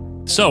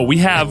 So we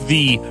have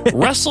the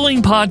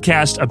Wrestling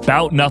Podcast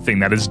About Nothing.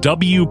 That is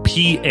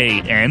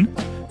WPAN.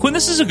 Quinn,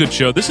 this is a good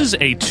show. This is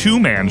a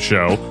two-man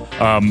show,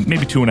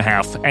 maybe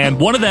 2.5, and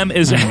one of them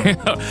is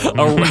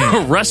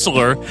a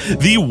wrestler,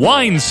 the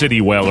Wine City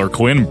Whaler,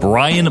 Quinn,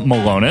 Brian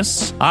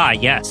Malonis. Ah,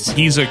 yes.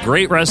 He's a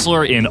great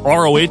wrestler in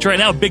ROH right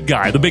now. Big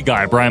guy,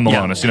 Brian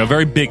Malonis,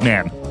 very big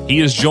man. He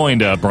is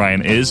joined,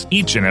 Brian is,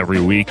 each and every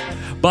week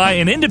by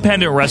an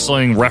independent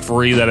wrestling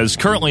referee that is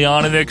currently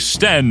on an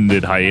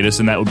extended hiatus,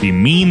 and that would be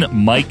Mean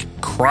Mike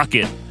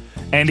Crockett.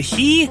 And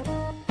he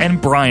and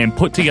Brian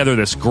put together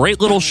this great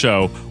little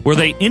show where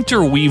they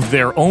interweave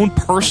their own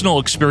personal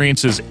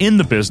experiences in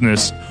the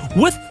business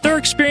with their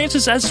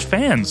experiences as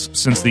fans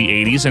since the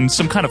 80s and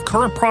some kind of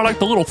current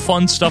product, a little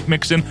fun stuff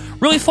mixed in.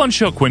 Really fun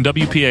show, Quinn,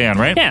 WPAN,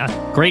 right? Yeah,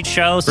 great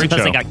show.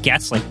 Sometimes they got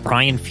guests like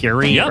Brian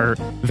Fury or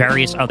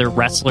various other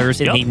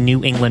wrestlers in the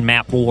New England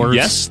Mat Wars.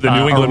 Yes, the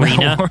New England arena.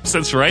 Mat Wars,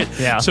 that's right.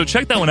 Yeah. So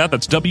check that one out.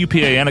 That's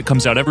WPAN. It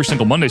comes out every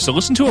single Monday, so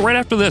listen to it right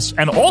after this.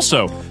 And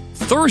also,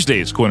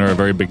 Thursdays, Quinn, are a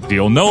very big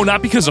deal. No,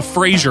 not because of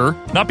Frasier,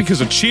 not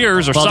because of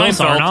Cheers or Seinfeld.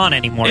 Those aren't on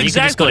anymore.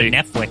 Exactly. You can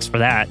just go to Netflix for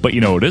that. But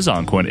you know it is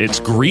on, Quinn. It's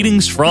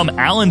Greetings from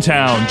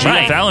Allentown,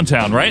 GF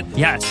Allentown, right?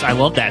 Yes, I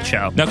love that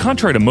show. Now,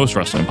 contrary to most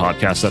wrestling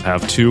podcasts that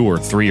have 2 or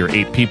 3 or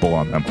 8 people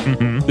on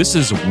them, this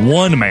is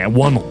one man,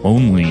 one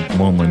lonely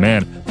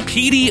man,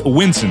 Petey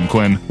Winson,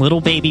 Quinn.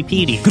 Little baby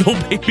Petey. Little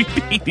baby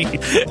Petey.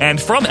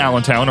 And from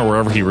Allentown, or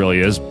wherever he really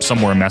is,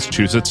 somewhere in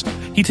Massachusetts,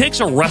 he takes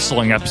a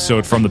wrestling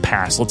episode from the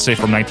past, let's say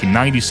from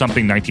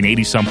 1990-something,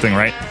 1980-something,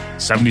 right?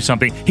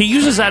 70-something. He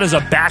uses that as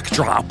a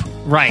backdrop.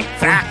 Right.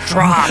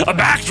 Backdrop. A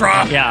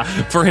backdrop. Yeah.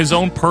 For his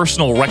own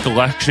personal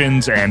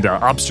recollections and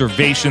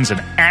observations and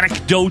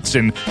anecdotes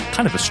and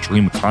kind of a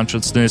stream of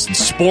consciousness and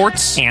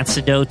sports.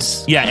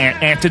 Antidotes. Yeah,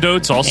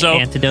 antidotes also.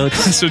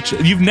 Antidotes. So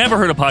you've never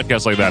heard a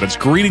podcast like that. It's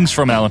Greetings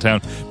from Allentown,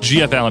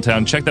 GF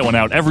Allentown. Check that one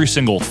out every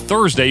single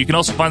Thursday. You can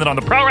also find it on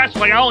the Pro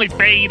Wrestling Only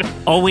feed.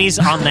 Always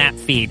on that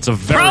feed. It's a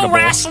veritable. Pro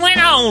Wrestling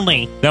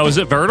Only. Now, is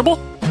it veritable?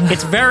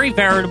 It's very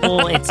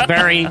veritable. It's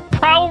very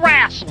pro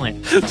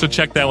wrestling. So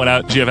check that one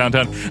out, GF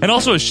Allentown. And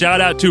also a shout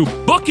out to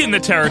Booking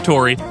the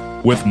Territory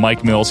with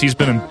Mike Mills. He's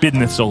been in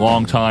business a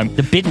long time.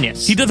 The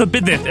business. He does the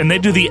business, and they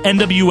do the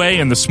NWA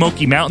and the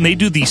Smoky Mountain. They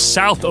do the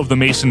south of the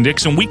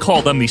Mason-Dixon. We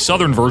call them the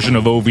southern version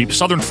of OVP,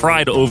 southern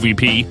fried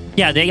OVP.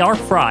 Yeah, they are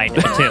fried,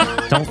 too.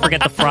 Don't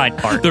forget the fried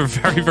part. They're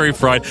very, very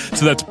fried.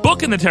 So that's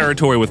Booking the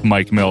Territory with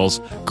Mike Mills,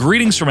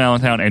 Greetings from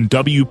Allentown, and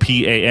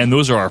WPAN.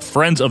 Those are our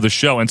friends of the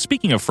show. And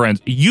speaking of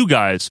friends, you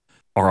guys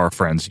are our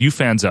friends, you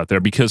fans out there,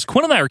 because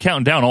Quinn and I are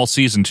counting down all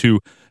season to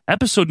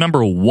episode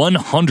number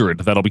 100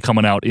 that'll be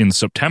coming out in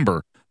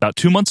September, about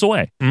 2 months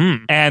away.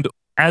 And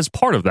as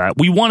part of that,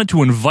 we wanted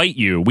to invite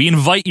you. We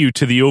invite you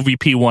to the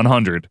OVP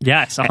 100.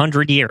 Yes,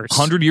 100 years.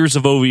 100 years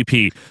of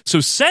OVP. So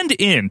send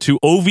in to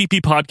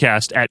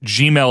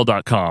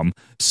ovppodcast@gmail.com.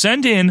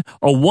 Send in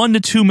a 1 to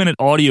 2 minute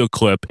audio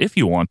clip, if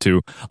you want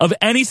to, of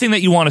anything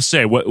that you want to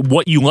say.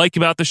 What you like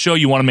about the show,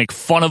 you want to make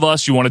fun of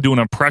us, you want to do an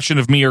impression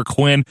of me or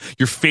Quinn,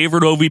 your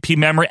favorite OVP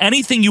memory,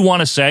 anything you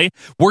want to say,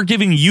 we're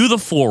giving you the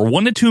floor.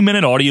 1 to 2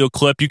 minute audio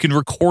clip. You can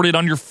record it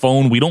on your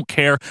phone. We don't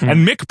care.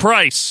 And Mick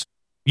Price,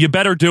 you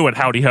better do it,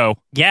 howdy ho.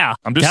 Yeah.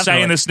 I'm just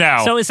saying this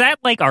now. So is that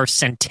like our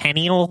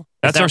centennial?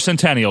 That's our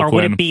centennial, or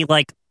Quinn. would it be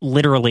like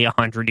literally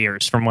 100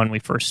 years from when we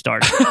first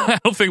started? I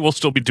don't think we'll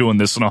still be doing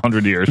this in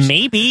 100 years.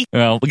 Maybe.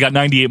 Well, we got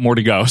 98 more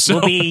to go. So.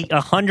 We'll be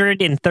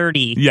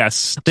 130.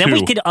 Yes. Then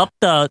we could up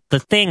the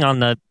thing on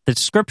the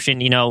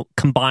description,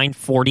 combined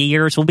 40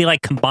 years. We'll be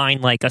like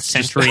combined like a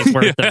century's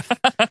worth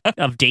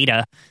of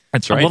data.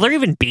 That's right. Will there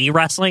even be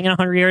wrestling in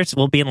 100 years?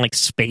 We'll be in like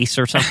space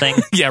or something.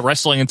 Yeah,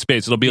 wrestling in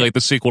space. It'll be like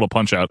the sequel to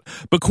Punch-Out.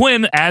 But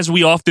Quinn, as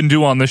we often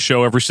do on this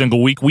show every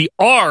single week, we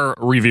are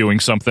reviewing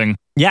something.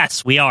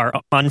 Yes, we are,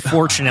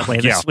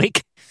 unfortunately, this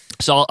week.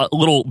 So a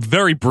little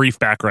very brief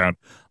background.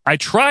 I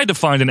tried to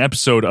find an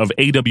episode of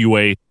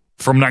AWA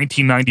from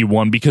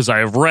 1991 because I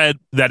have read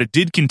that it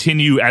did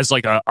continue as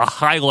like a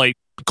highlight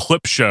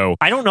clip show.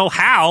 I don't know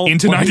how.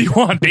 Into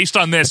 91. Based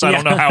on this, I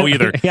don't know how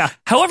either. Yeah.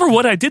 However,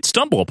 what I did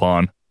stumble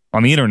upon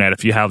on the internet,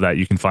 if you have that,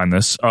 you can find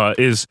this,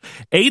 is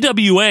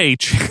AWA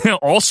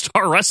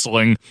All-Star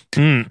Wrestling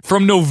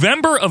from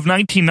November of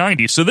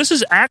 1990. So this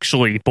is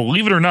actually,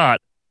 believe it or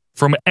not,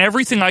 from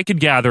everything I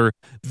could gather,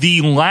 the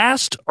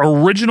last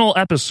original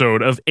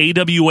episode of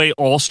AWA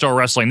All-Star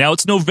Wrestling. Now,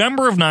 it's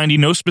November of 90,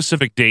 no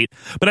specific date,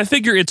 but I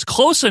figure it's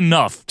close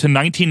enough to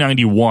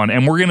 1991,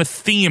 and we're going to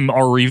theme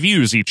our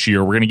reviews each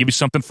year. We're going to give you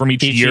something from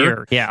each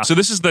year. Yeah. So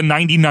this is the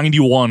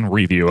 90-91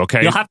 review,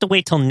 okay? You'll have to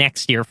wait till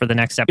next year for the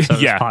next episode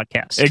of this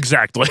podcast.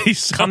 Exactly.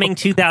 Coming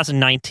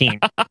 2019.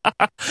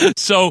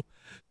 So,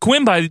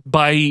 Quinn, by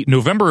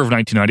November of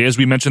 1990, as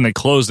we mentioned, they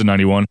closed in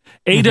 91.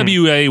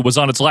 AWA was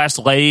on its last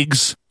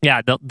legs.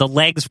 Yeah, the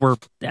legs were...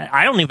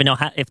 I don't even know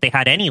if they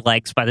had any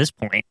legs by this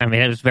point. I mean,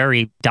 it was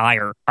very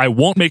dire. I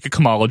won't make a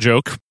Kamala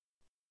joke.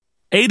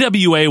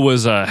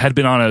 AWA had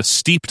been on a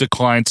steep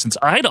decline since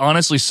I'd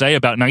honestly say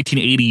about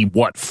 1980,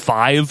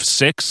 5,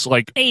 6?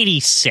 Like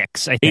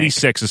 86, I think.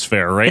 86 is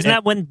fair, right? Isn't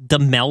that when the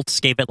Melts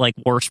gave it like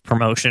worst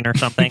promotion or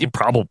something?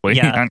 Probably.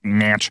 Yeah.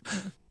 Match.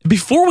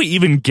 Before we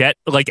even get,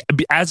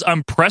 as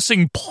I'm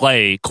pressing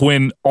play,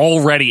 Quinn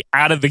already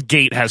out of the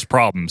gate has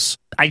problems.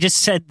 I just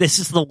said this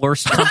is the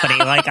worst company.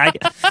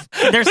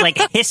 There's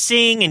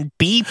hissing and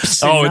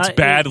beeps. Oh, and, it's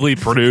badly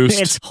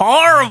produced. It's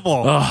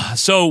horrible.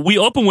 So we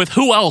open with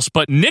who else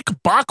but Nick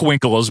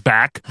Bockwinkel is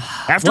back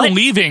after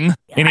leaving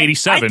in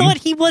 '87. I thought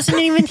he wasn't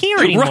even here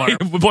anymore. Right.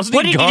 Wasn't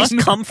he did gone? he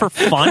just come for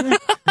fun?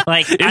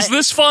 Is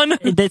this fun?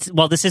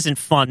 This isn't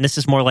fun. This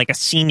is more like a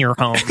senior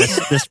home,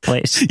 this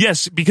place.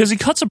 Yes, because he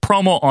cuts a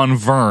promo on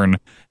Vern.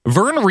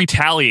 Vern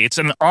retaliates,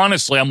 and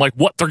honestly, I'm like,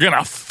 what, they're going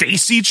to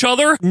face each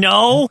other?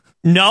 No,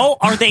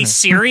 are they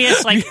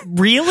serious?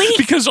 Really?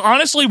 Because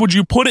honestly, would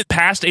you put it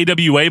past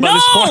AWA by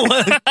this point?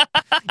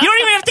 You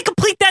don't even have to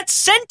complete that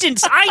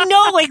sentence. I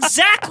know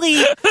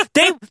exactly.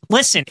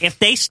 Listen, if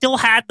they still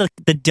had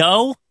the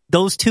dough,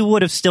 those two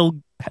would have still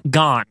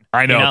gone.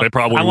 I know, they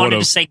probably would have. I wanted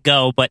to say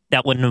go, but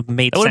that wouldn't have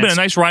made sense. It would have been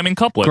a nice rhyming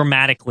couplet.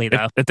 Grammatically,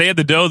 though. If they had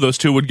the dough, those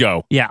two would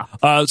go. Yeah.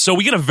 So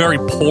we get a very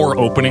poor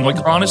opening.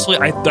 Honestly,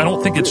 I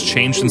don't think it's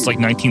changed since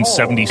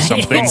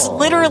 1970-something. It's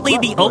literally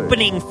the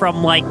opening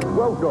from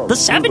the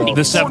 70s.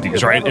 The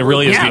 70s, right? It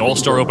really is the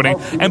All-Star opening.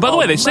 And by the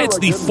way, they say it's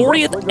the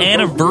 40th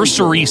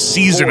anniversary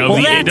season of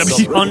the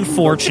that's AWA.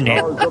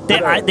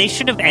 Unfortunate. They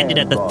should have ended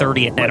at the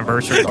 30th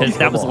anniversary because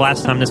that was the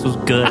last time this was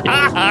good.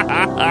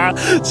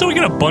 So we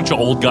get a bunch of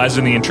old guys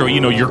in the intro.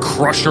 Your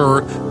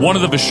Crusher, one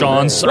of the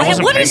Vachons. I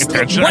wasn't paying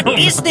attention. What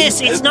is this?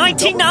 It's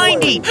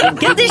 1990.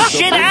 Get this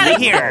shit out of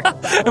here.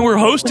 And we're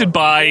hosted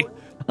by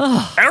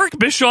Eric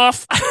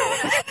Bischoff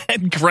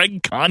and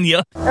Greg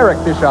Kanye.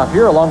 Eric Bischoff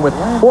here, along with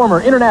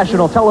former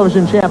international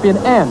television champion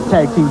and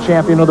tag team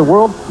champion of the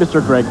world,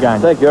 Mr. Greg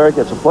Gagne. Thank you, Eric.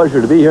 It's a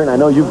pleasure to be here, and I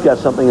know you've got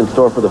something in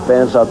store for the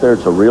fans out there.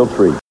 It's a real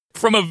treat.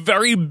 From a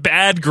very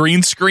bad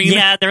green screen.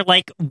 Yeah, they're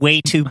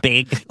way too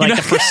big.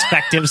 The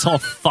perspective's all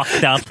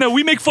fucked up. No,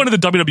 we make fun of the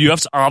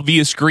WWF's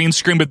obvious green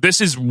screen, but this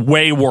is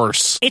way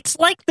worse. It's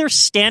like they're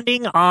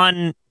standing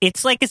on.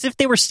 It's like as if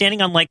they were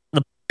standing on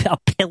a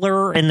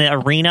pillar in the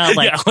arena,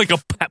 like a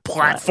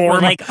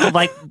platform, like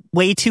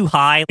way too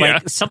high,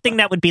 something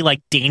that would be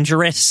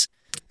dangerous.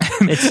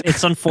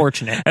 It's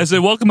unfortunate. As they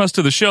welcome us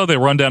to the show, they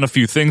run down a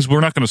few things. We're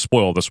not going to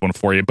spoil this one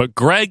for you, but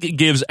Greg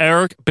gives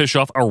Eric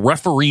Bischoff a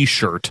referee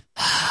shirt.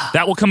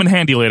 That will come in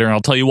handy later, and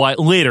I'll tell you why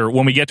later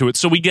when we get to it.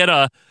 So we get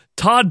a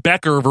Todd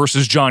Becker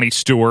versus Johnny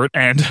Stewart,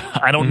 and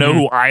I don't know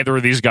who either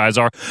of these guys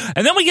are.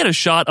 And then we get a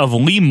shot of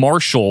Lee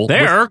Marshall.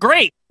 They're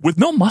great. With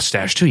no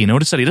mustache, too. You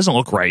notice that he doesn't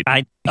look right.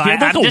 He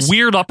had a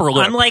weird upper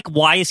lip. I'm like,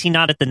 why is he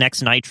not at the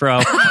next Nitro?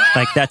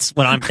 That's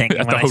what I'm thinking.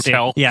 At the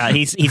hotel? Yeah,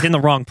 he's in the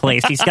wrong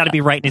place. He's got to be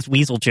writing his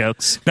weasel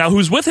jokes. Now,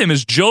 who's with him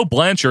is Joe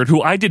Blanchard,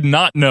 who I did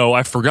not know,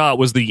 I forgot,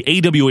 was the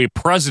AWA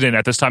president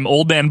at this time.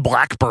 Old man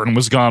Blackburn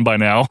was gone by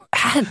now.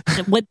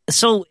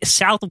 So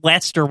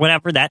Southwest or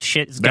whatever, that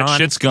shit is gone. That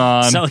shit's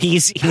gone. So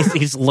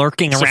he's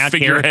lurking around a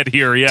figurehead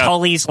here, yeah.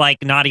 Tully's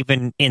not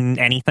even in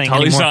anything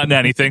Tully's anymore. not in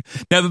anything.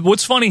 Now,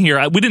 what's funny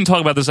here, we didn't talk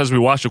about this as we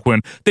watched it,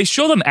 Quinn. They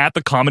show them at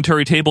the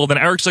commentary table, then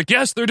Eric's like,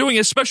 yes, they're doing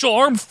a Special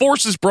Armed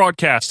Forces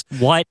broadcast.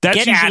 What? That's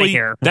Get out of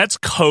here. That's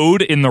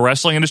code in the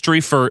wrestling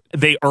industry for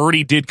they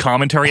already did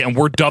commentary and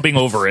we're dubbing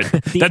over it.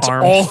 That's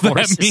all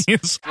forces. That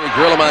means.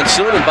 Gorilla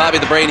Monsoon and Bobby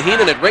the Brain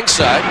Heenan at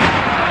ringside.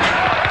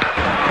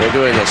 They're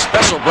doing a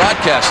special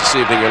broadcast this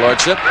evening, Your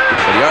Lordship,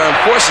 for the Armed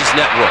Forces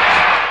Network.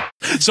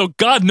 So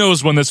God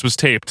knows when this was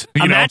taped.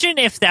 Imagine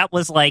if that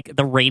was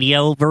the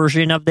radio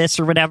version of this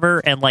or whatever,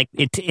 and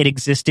it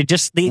existed.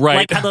 Just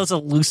like how those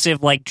elusive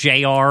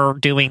JR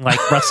doing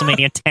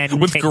WrestleMania 10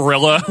 with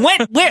Gorilla. By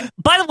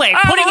the way,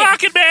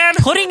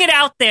 putting it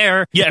out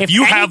there. Yeah, if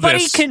you have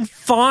anybody this, can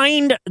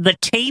find the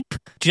tape.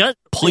 Just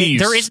please.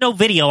 There is no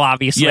video,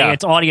 obviously. Yeah.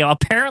 It's audio.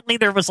 Apparently,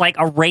 there was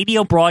a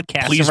radio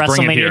broadcast please of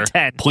bring WrestleMania it here.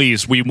 10.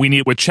 Please, we need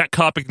it with Chet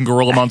Kopic and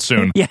Gorilla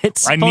Monsoon. Yeah,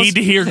 I need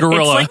to hear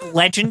Gorilla. It's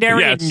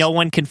legendary, yes. and no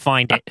one can find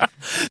it.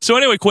 So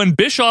anyway, Quinn,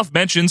 Bischoff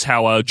mentions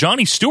how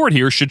Johnny Stewart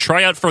here should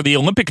try out for the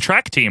Olympic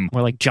track team.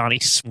 More like Johnny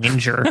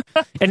Swinger.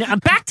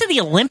 And back to the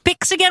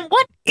Olympics again.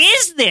 What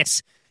is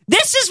this?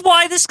 This is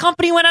why this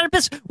company went out of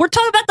business. We're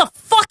talking about the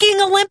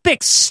fucking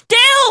Olympics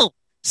still.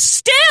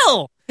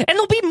 And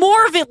there'll be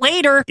more of it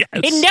later. Yes.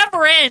 It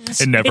never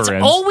ends. It never ends.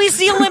 It's always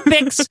the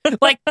Olympics.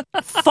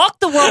 Fuck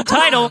the world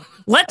title.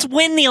 Let's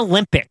win the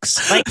Olympics.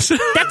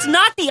 That's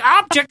not the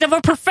object of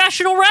a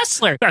professional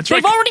wrestler.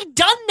 They've already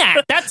done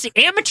that. That's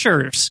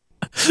amateurs.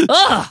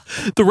 Ugh.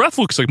 The ref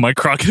looks like Mike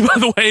Crockett, by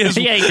the way.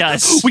 Yeah, he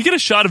does. We get a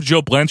shot of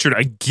Joe Blanchard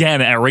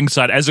again at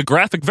ringside, as a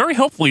graphic very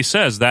helpfully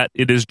says that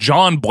it is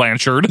John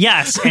Blanchard.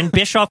 Yes, and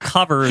Bischoff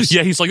covers.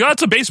 Yeah, he's like,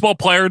 that's a baseball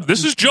player.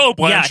 This is Joe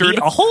Blanchard.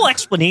 Yeah, a whole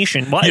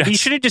explanation. Yes. He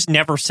should have just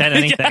never said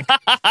anything.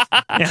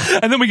 Yeah.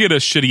 And then we get a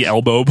shitty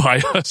elbow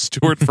by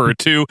Stewart for a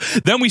 2.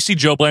 Then we see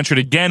Joe Blanchard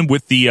again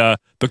with the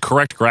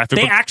correct graphic.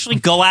 They actually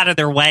go out of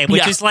their way,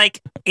 which is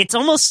it's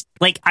almost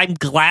I'm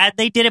glad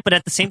they did it, but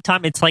at the same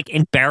time, it's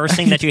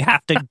embarrassing that you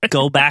have to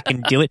go back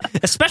and do it,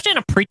 especially in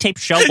a pre-taped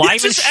show. Why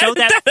even show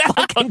that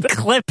fucking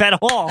clip at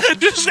all?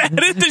 Just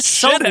edit this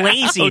so shit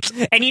lazy. out.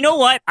 And you know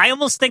what? I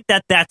almost think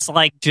that that's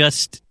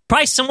just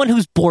Probably someone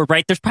who's bored,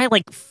 right? There's probably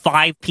like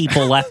 5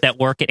 people left that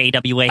work at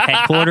AWA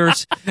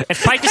headquarters.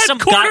 It's probably just some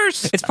guy.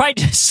 It's probably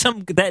just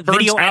some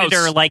video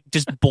editor, like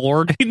just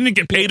bored. He didn't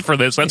get paid for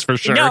this, that's for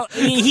sure. No,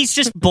 he's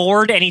just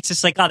bored, and he's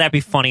just like, oh, that'd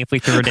be funny if we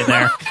threw it in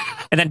there.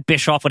 And then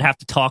Bischoff would have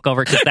to talk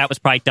over it because that was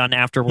probably done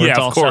afterwards. Yeah, of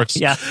also. course.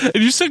 Yeah.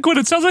 And you said, Quinn,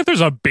 it sounds like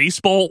there's a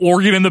baseball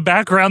organ in the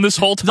background this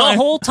whole time. The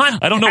whole time.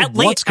 I don't know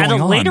what's going on.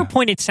 At a later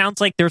point, it sounds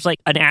like there's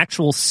like an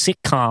actual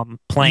sitcom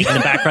playing in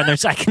the background.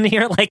 I can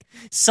hear like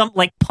some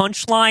like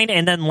punchline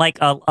and then like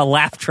a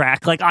laugh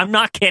track. Like, I'm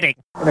not kidding.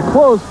 In a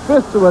closed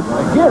fist to it,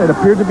 again, it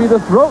appeared to be the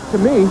throat to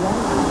me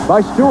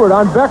by Stewart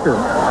on Becker.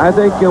 I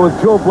think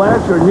with Joe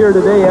Blanchard here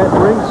today at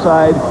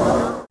ringside.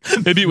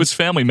 Maybe it was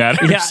Family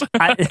Matters.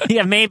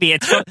 Yeah, maybe.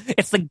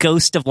 It's the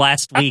ghost of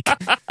last week.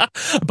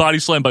 Body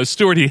slam by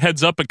Stewart. He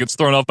heads up and gets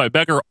thrown off by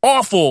Becker.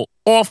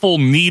 Awful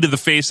knee to the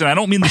face. And I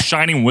don't mean the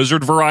Shining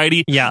Wizard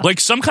variety. Yeah.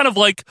 Like some kind of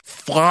like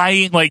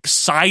flying, like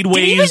sideways.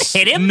 Did he even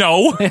hit him?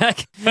 No.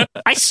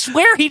 I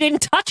swear he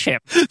didn't touch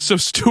him. So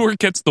Stewart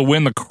gets the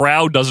win. The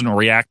crowd doesn't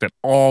react at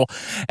all.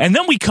 And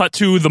then we cut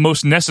to the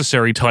most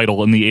necessary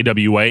title in the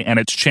AWA, and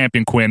it's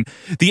Champion Quinn.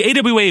 The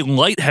AWA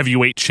light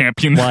heavyweight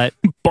champion,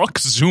 Buck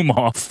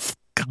Zumhoff.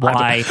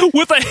 Why?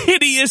 With a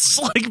hideous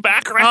like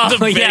background of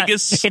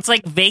Vegas. It's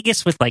like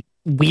Vegas with like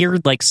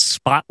weird like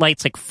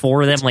spotlights, like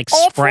 4 of them like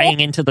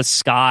spraying into the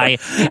sky.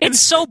 It's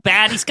so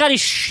bad. He's got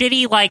his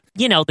shitty like,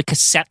 the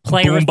cassette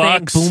player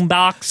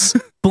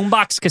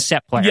boombox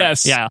cassette player.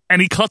 Yes. Yeah.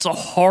 And he cuts a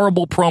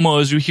horrible promo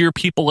as you hear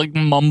people like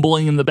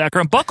mumbling in the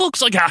background. Buck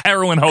looks like a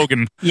heroin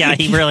Hogan. Yeah,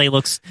 he really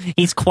looks,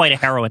 he's quite a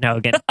heroin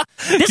Hogan.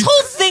 This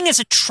whole thing is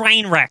a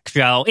train wreck,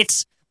 Joe.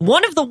 It's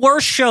one of the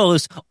worst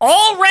shows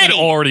already. It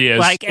already is.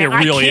 Like, it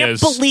really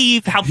is. I can't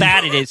believe how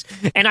bad it is.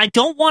 And I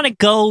don't want to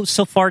go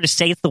so far to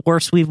say it's the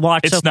worst we've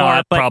watched so far.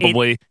 It's not,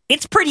 probably.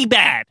 It's pretty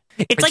bad.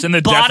 It's like in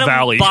the Death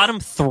Valley. Bottom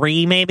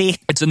 3, maybe.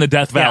 It's in the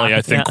Death Valley,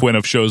 I think, Quinn,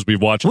 of shows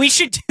we've watched. We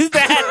should do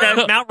that.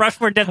 The Mount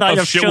Rushmore Death Valley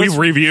of shit shows we've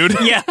reviewed.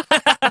 Yeah.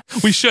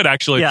 We should,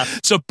 actually. Yeah.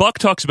 So Buck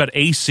talks about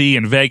AC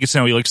and Vegas and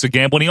how he likes to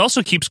gamble, and he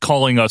also keeps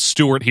calling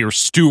Stewart here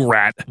Stu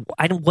Rat.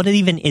 What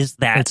even is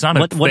that? It's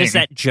not what is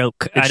that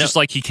joke? It's just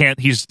like he can't,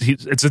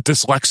 it's a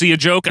dyslexia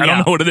joke. I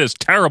don't know what it is.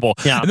 Terrible.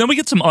 Yeah. And then we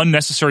get some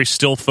unnecessary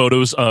still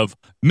photos of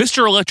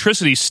Mr.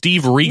 Electricity,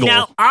 Steve Regal.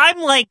 Now,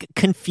 I'm like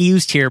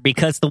confused here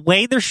because the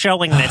way they're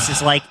showing this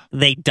is like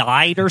they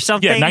died or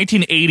something. Yeah,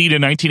 1980 to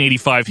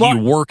 1985, he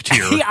worked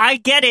here. I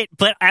get it,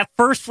 but at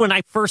first, when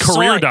I first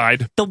Career saw it,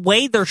 died. the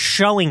way they're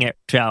showing it,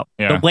 Joe,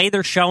 the way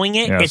they're showing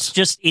it,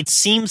 Yes. it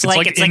seems It's like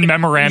like in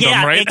memorandum,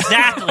 yeah, right?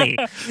 exactly.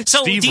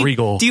 So Steve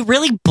Regal. Do you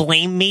really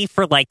blame me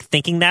for like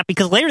thinking that?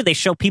 Because later they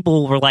show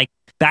people who were like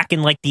back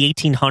in like the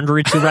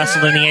 1800s who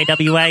wrestled in the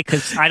AWA,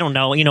 because I don't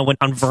know, when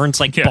on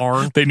Vern's like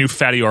barn. They knew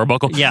Fatty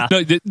Arbuckle. Yeah.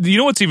 No, you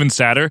know what's even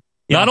sadder?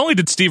 Yeah. Not only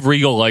did Steve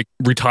Regal like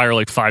retire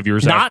like 5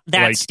 years after, not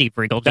that like, Steve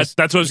Regal. That's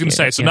what I was going to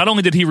say. So not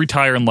only did he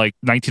retire in like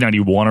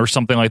 1991 or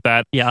something like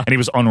that, and he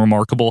was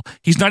unremarkable,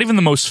 he's not even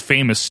the most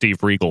famous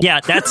Steve Regal. Yeah,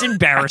 that's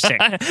embarrassing.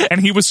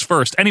 And he was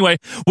first. Anyway,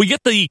 we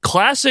get the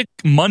classic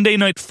Monday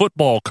Night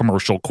Football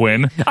commercial,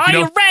 Quinn. Are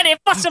you ready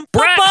for some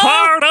football? Bret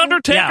Hart,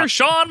 Undertaker,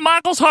 Shawn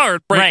Michaels, Heartbreaker.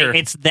 Right,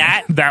 it's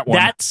that one.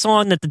 That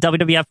song that the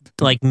WWF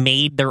like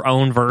made their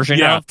own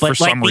version of, but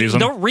for like some reason.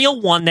 the real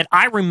one that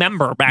I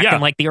remember back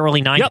in like the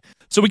early 90s. Yep.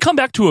 So we come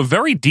back to a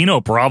very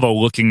Dino Bravo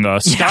looking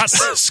Scott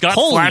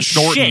Holy Flash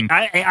Norton. Shit.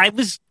 I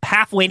was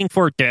half waiting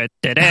for da,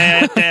 da,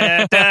 da,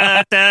 da,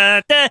 da,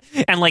 da, da,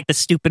 and like the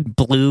stupid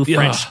blue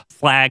French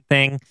flag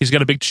thing. He's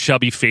got a big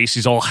chubby face.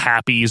 He's all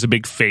happy. He's a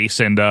big face.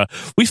 And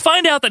we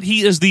find out that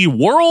he is the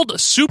world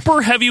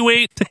super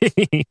heavyweight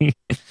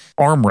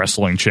arm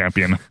wrestling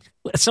champion.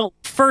 So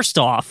first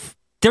off,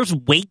 there's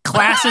weight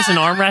classes in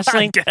arm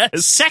wrestling. I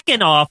guess.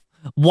 Second off,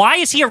 why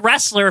is he a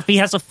wrestler if he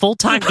has a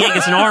full-time gig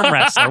as an arm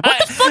wrestler?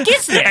 What the fuck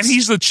is this? And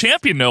he's the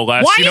champion, no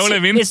less. Why you know what I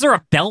mean? Is there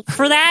a belt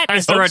for that?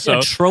 Is there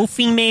a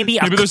trophy, maybe?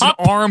 Maybe there's an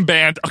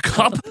armband, a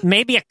cup.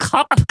 Maybe a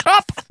cup?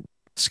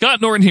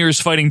 Scott Norton here is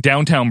fighting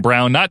Downtown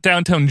Brown, not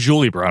Downtown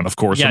Julie Brown, of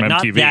course, on MTV.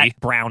 Not that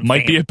Brown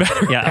Might be fame. a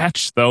better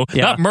match, though.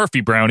 Yeah. Not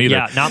Murphy Brown either.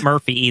 Yeah, not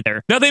Murphy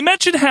either. Now, they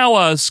mentioned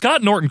how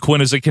Scott Norton,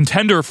 Quinn, is a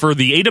contender for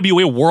the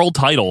AWA World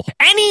title.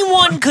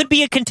 Anyone could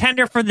be a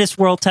contender for this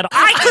world title.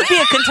 I could be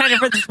a contender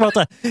for this world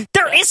title.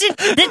 There isn't.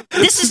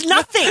 This is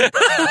nothing.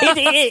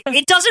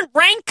 It doesn't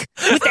rank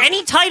with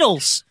any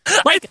titles.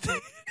 Like,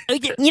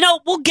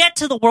 we'll get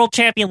to the world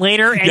champion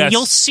later, and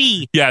you'll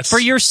see for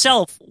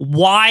yourself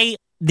why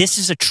this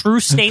is a true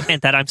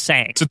statement that I'm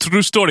saying. It's a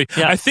true story.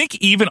 Yeah. I think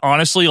even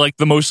honestly, like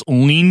the most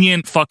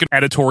lenient fucking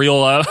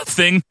editorial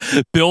thing,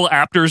 Bill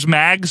Apter's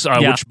mags,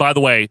 which by the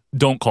way,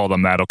 don't call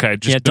them that, okay?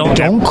 Just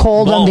don't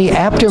call them the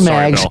Apter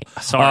mags.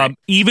 Sorry.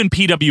 Even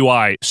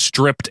PWI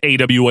stripped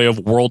AWA of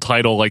world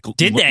title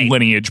Did they?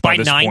 lineage by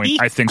this 90?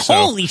 point. I think so.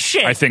 Holy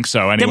shit! I think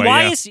so. Anyway, then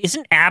why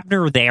isn't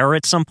Abner there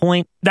at some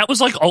point? That was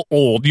like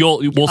old.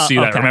 We'll see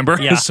that. Okay.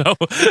 Remember? Yeah. So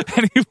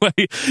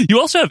anyway, you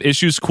also have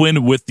issues,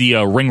 Quinn, with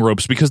the ring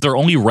ropes because they're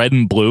only be red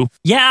and blue.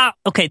 Yeah,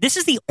 okay, this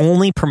is the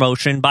only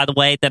promotion, by the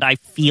way, that I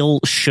feel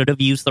should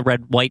have used the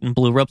red, white, and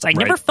blue ropes. I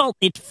never felt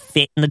it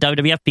fit in the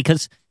WWF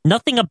because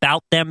nothing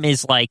about them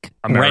is like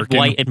American. red,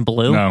 white, and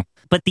blue. No.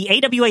 But the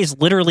AWA is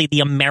literally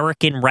the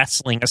American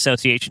Wrestling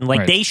Association.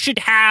 Like, they should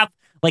have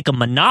like a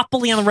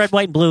monopoly on the red,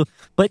 white, and blue.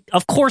 But,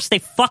 of course, they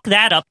fuck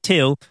that up,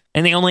 too,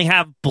 and they only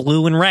have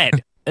blue and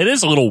red. It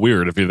is a little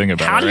weird if you think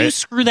about it. How do you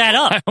screw that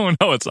up? I don't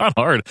know. It's not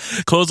hard.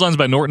 Clotheslines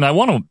by Norton. I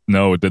want to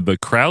know, did the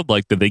crowd,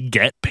 did they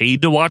get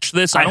paid to watch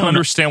this? I don't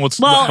understand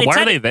why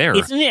are they there?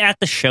 Isn't it at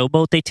the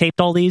Showboat they taped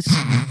all these?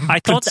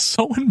 I thought that's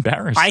so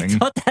embarrassing. I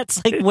thought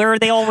that's like where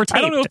they all were taped.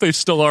 I don't know if they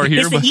still are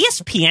here. Is the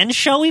ESPN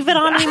show even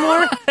on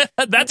anymore?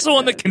 That's the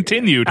one that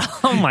continued.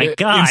 Oh my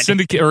god! In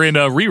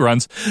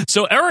reruns.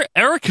 So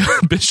Eric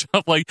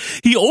Bischoff,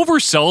 he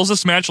oversells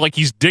this match like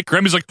he's Dick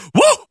Graham. He's like,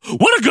 "Whoa,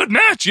 what a good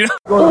match!" You know?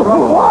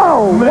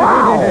 Whoa!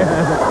 Wow!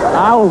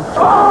 Ouch!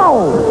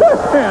 Oh!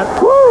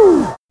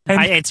 Woo!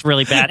 It's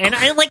really bad. And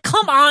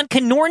come on,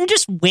 can Norton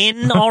just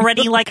win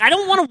already? I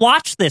don't want to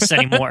watch this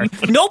anymore.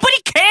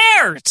 Nobody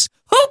cares.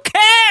 Who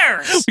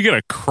cares? We get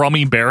a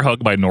crummy bear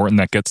hug by Norton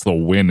that gets the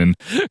win. And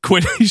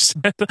Quinn, you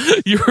said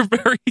you were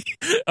very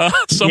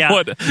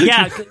somewhat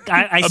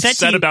I upset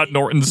said to you, about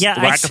Norton's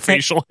lack of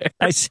facial hair.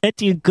 I said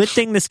to you, good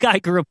thing this guy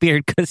grew a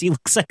beard because he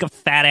looks like a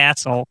fat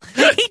asshole.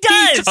 He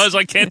does. He does.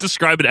 I can't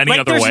describe it any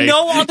other way. There's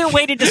no other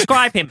way to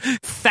describe him.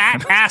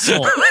 Fat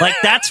asshole.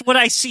 That's what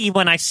I see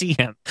when I see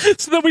him.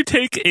 So then we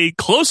take a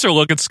closer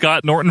look at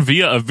Scott Norton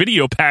via a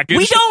video package.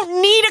 We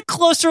don't need a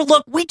closer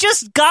look. We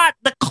just got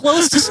the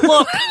closest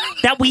look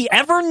that we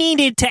ever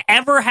needed to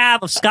ever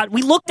have of Scott.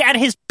 We looked at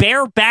his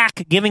bare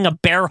back giving a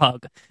bear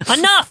hug.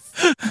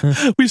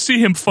 Enough. We see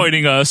him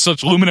fighting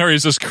such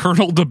luminaries as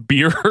Colonel De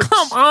Beers.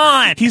 Come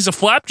on. He's a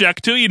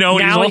flapjack too,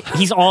 Now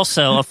he's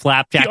also a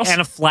flapjack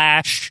and a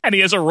Flash. And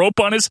he has a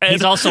rope on his head.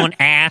 He's also an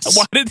ass.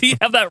 Why did he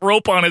have that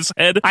rope on his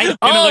head? A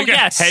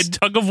head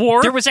tug of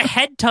war? There was a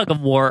head tug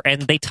of war,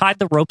 and they tied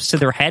the ropes to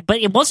their head,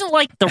 but it wasn't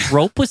like the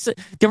rope was...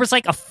 There was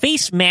a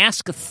face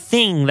mask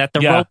thing that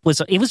the rope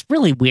was... It was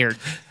really weird.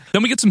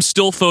 Then we get some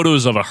still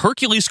photos of a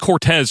Hercules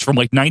Cortez from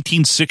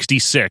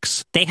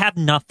 1966. They have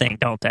nothing,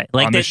 don't they?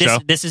 On this show?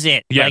 This is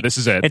it. Yeah, this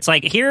is it. It's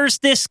here's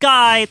this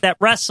guy that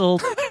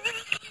wrestled.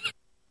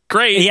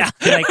 Great. Yeah.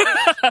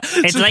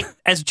 It's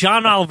as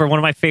John Oliver, one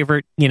of my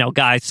favorite,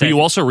 guys said. You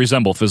also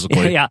resemble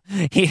physically. Yeah.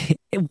 He,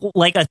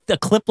 a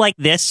clip like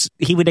this,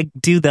 he would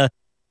do the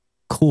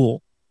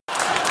cool.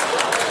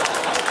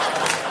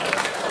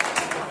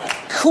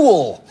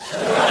 Cool.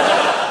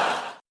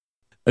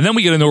 And then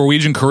we get a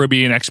Norwegian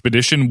Caribbean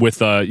expedition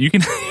with you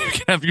can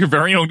have your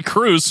very own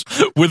cruise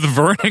with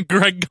Vern and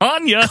Greg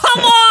Gagne.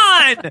 Come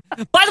on!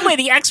 By the way,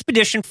 the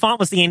expedition font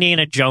was the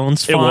Indiana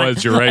Jones font. It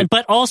was, you're right.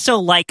 But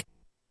also,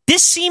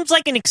 this seems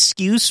like an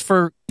excuse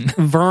for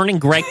Vern and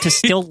Greg to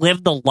still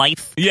live the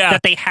life that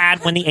they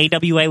had when the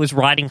AWA was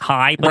riding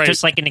high, but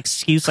just an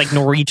excuse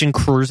Norwegian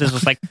Cruises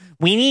was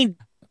we need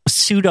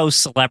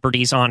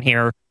pseudo-celebrities on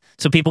here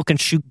so people can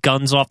shoot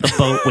guns off the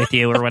boat with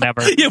you or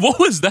whatever. Yeah, what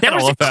was that There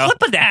was all a about?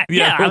 clip of that.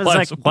 Yeah, I was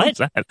like, what?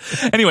 Was that?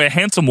 Anyway, a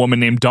handsome woman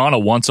named Donna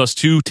wants us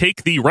to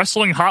take the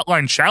Wrestling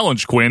Hotline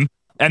Challenge, Quinn.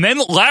 And then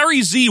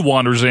Larry Z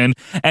wanders in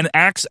and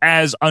acts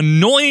as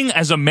annoying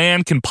as a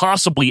man can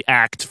possibly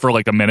act for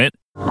a minute.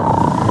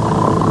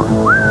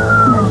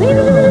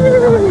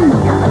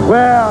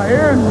 Well,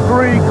 here's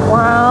three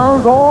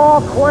clowns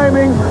all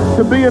claiming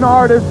to be an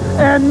artist,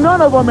 and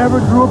none of them ever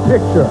drew a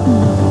picture.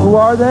 Who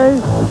are they?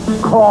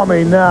 Call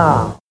me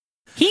now.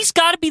 He's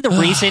got to be the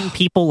reason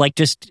people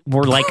just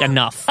were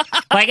enough.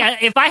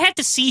 If I had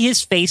to see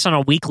his face on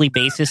a weekly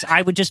basis,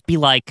 I would just be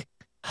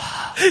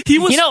he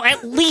was,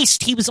 at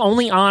least he was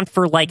only on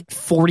for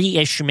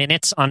 40-ish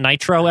minutes on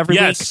Nitro every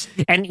week.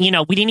 And,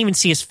 we didn't even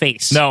see his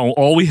face. No,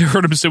 all we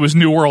heard him say was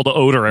New World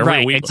Odor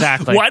every week.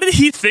 Exactly. Why did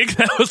he think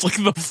that was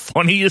the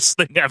funniest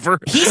thing ever?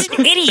 He's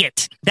an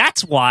idiot.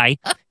 That's why.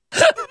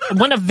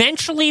 When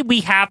eventually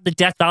we have the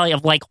Death Valley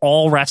of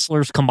all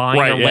wrestlers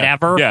combined or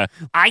whatever,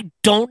 I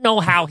don't know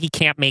how he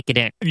can't make it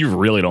in. You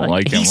really don't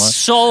like him. He's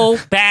so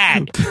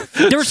bad.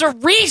 There's a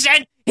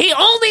reason he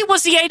only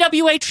was the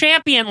AWA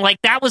champion.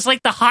 That was the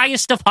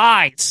highest of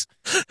highs.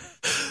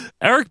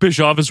 Eric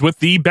Bischoff is with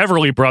the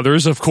Beverly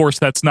Brothers. Of course,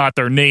 that's not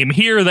their name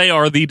here. They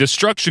are the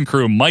Destruction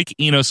Crew, Mike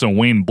Enos and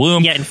Wayne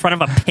Bloom. Yeah, in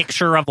front of a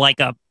picture of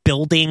a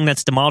building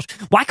that's demolished.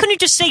 Why couldn't you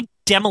just say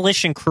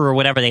Demolition Crew or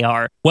whatever they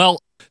are? Well,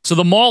 so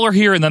the Mauler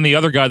here and then the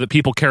other guy that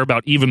people care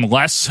about even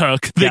less,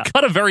 they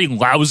cut a very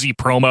lousy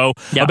promo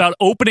about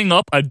opening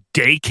up a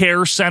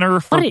daycare center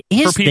for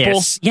people.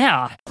 This?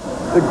 Yeah.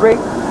 The great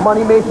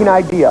money-making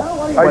idea.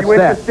 Are you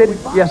interested?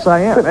 Yes, I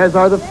am, as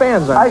are the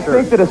fans, I'm sure.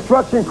 I think the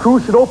Destruction Crew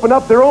should open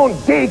up their own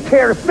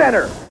daycare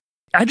center.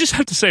 I just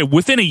have to say,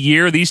 within a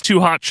year, these two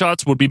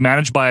hotshots would be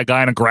managed by a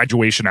guy in a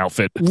graduation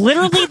outfit.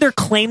 Literally, their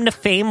claim to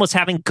fame was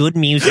having good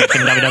music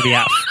in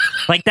WWF.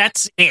 Like,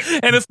 that's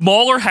it. And if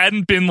Mauler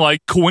hadn't been,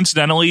 like,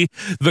 coincidentally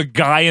the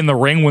guy in the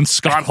ring when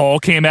Scott Hall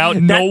came out,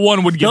 no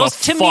one would give a fuck.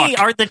 Those, to me,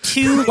 are the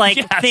two, like,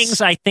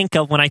 things I think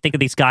of when I think of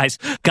these guys.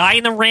 Guy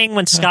in the ring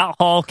when Scott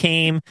Hall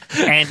came,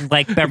 and,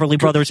 like, Beverly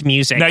Brothers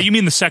music. Now, you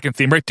mean the second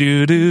theme, right?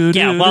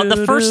 Yeah, well,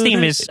 the first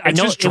theme is, I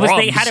know it was,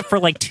 they had it for,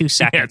 like, 2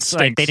 seconds.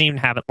 Like, they didn't even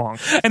have it long.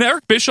 And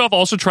Eric Bischoff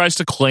also tries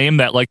to claim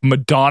that, like,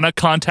 Madonna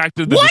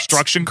contacted the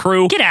Destruction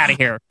Crew. Get out of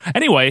here.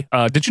 Anyway,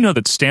 did you know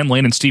that Stan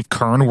Lane and Steve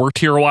Kern worked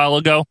here a while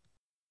ago?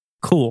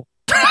 Cool.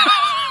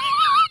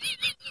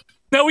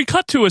 Now we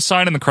cut to a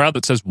sign in the crowd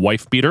that says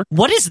 "wife beater."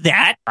 What is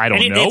that? I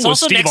don't know.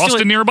 Was Steve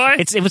Austin nearby?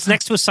 It was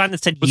next to a sign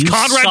that said "Was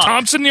Conrad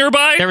Thompson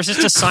nearby?" There was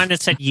just a sign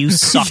that said "You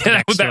suck."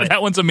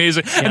 That one's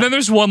amazing. Yeah. And then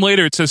there's one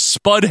later. It says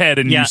 "Spudhead"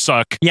 and "You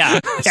suck." Yeah,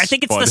 I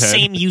think it's the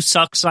same "You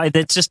suck" sign.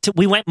 That's just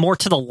we went more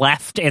to the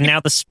left, and now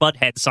the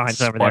Spudhead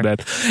sign's over there.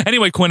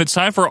 Anyway, Quinn, it's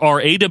time for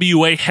our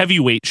AWA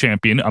heavyweight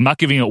champion. I'm not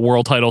giving it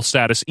world title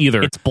status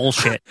either. It's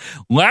bullshit.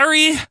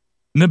 Larry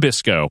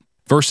Nabisco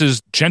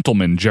versus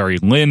Gentleman Jerry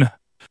Lynn.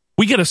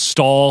 We get a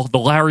Stahl, the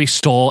Larry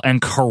Stahl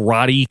and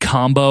karate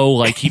combo.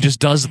 Like, he just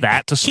does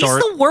that to start.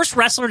 He's the worst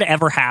wrestler to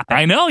ever happen.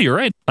 I know, you're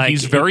right. Like,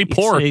 he's very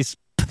poor.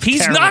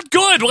 He's not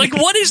good. Like,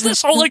 what is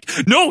this whole, like,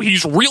 no,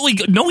 he's really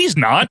good. No, he's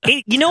not.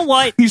 You know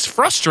what? He's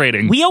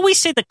frustrating. We always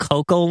say the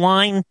Coco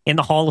line in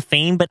the Hall of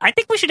Fame, but I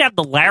think we should have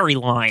the Larry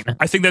line.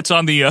 I think that's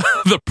on the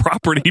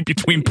property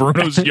between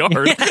Bruno's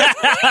yard.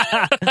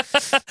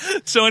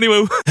 So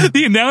anyway,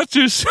 the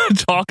announcers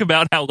talk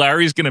about how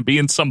Larry's going to be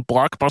in some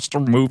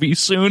Blockbuster movie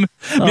soon.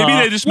 Maybe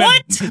they just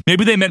meant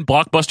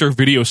Blockbuster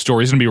Video Store.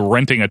 He's going to be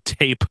renting a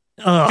tape.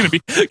 Gonna be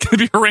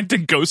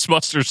renting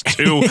Ghostbusters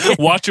 2.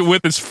 Watch it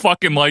with his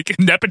fucking like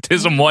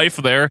nepotism wife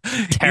there.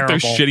 Terrible.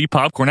 Eat their shitty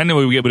popcorn.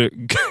 Anyway, we get a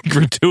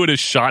gratuitous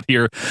shot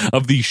here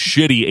of the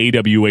shitty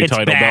AWA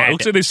title. Bad. It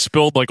looks like they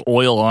spilled like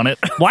oil on it.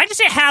 Why does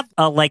it have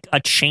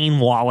a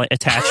chain wallet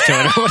attached to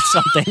it or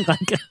something?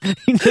 Like,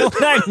 you know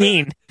what I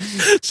mean?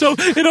 So,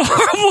 in a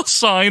horrible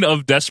sign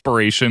of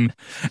desperation,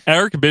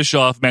 Eric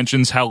Bischoff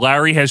mentions how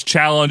Larry has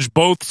challenged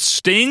both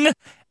Sting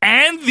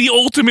and the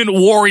Ultimate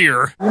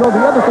Warrior. You know,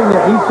 the other thing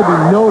that needs to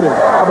be noted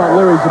about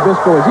Larry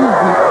Zbyszko is he's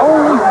the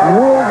only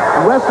world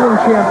wrestling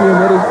champion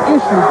that has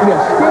issued,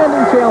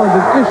 standing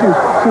challenges issues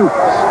to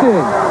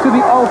Sting, to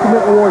the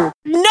Ultimate Warrior.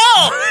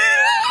 No!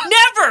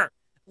 Never!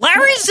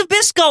 Larry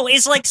Zbyszko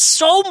is like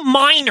so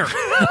minor,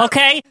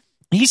 okay?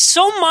 He's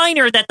so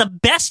minor that the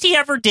best he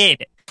ever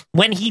did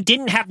when he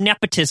didn't have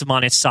nepotism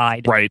on his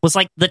side was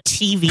like the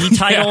TV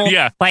title,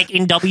 like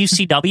in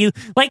WCW.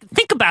 Like,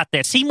 think about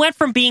this. He went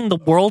from being the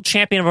world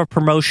champion of a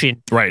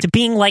promotion to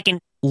being like an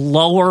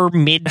lower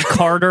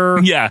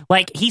mid-carder.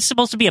 Like, he's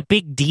supposed to be a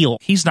big deal.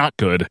 He's not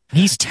good.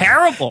 He's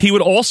terrible. He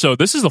would also,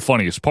 this is the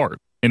funniest part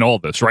in all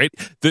this, right?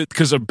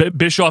 Because of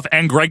Bischoff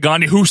and Greg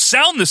Gagne, who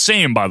sound the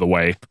same, by the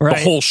way, the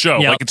whole show.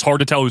 Like, it's hard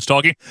to tell who's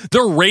talking.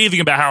 They're raving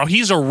about how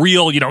he's a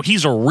real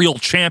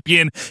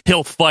champion.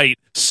 He'll fight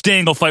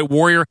Sting, he'll fight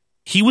Warrior.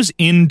 He was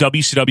in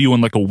WCW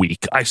in like a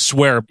week. I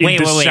swear. In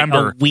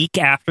December. A week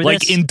after this?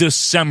 Like in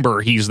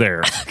December, he's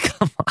there.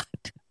 Come on.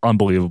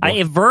 Unbelievable.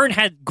 If Vern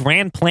had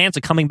grand plans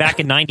of coming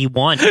back in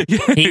 91,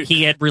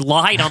 he had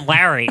relied on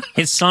Larry,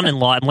 his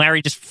son-in-law, and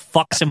Larry just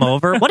fucks him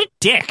over. What a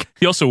dick.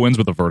 He also wins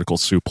with a vertical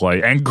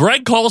suplex, and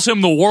Greg calls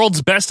him the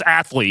world's best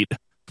athlete.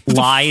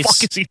 Lies. What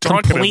the fuck is he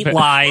talking Complete about?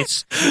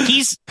 lies.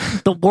 He's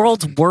the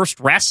world's worst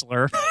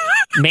wrestler.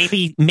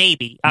 Maybe.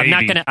 I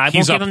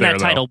won't give him that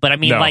title, but I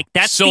mean, like,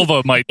 that's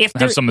Silva might have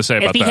something to say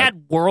about that. If he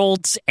had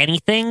world's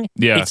anything,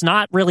 it's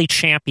not really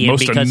champion.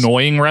 Most because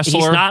annoying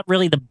wrestler? He's not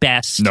really the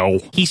best. No.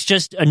 He's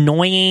just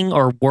annoying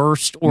or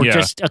worst or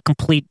just a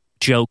complete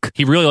joke.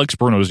 He really likes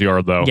Bruno's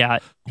Yard, though. Yeah.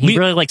 He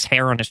really likes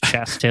hair on his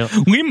chest, too.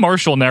 Lee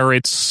Marshall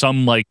narrates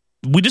some, like,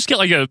 we just get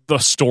like a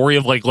story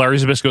of like Larry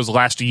Zbyszko's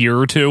last year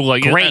or two.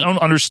 Like, I don't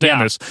understand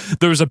this.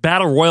 There was a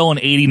battle royal in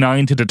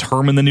 '89 to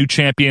determine the new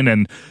champion,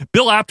 and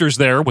Bill Apter's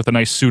there with a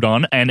nice suit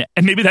on, and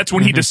maybe that's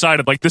when he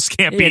decided like this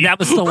can't be. That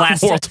was the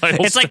last world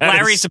title. It's like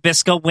Larry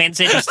Zbyszko wins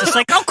it. It's just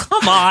like, oh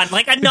come on,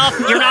 like enough.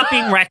 You're not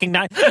being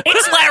recognized.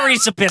 It's Larry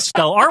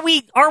Zbyszko.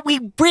 Are we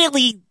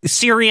really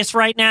serious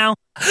right now?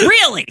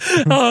 Really?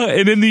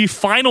 And in the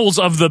finals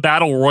of the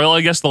battle royal,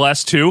 I guess the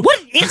last two.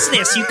 What is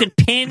this? You can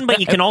pin, but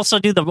you can also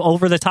do the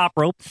over the top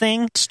rope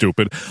thing.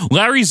 Stupid.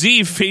 Larry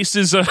Z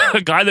faces a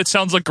guy that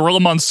sounds like Gorilla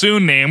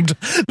Monsoon named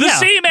the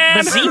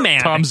Z-Man. The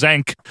Z-Man. Tom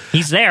Zank.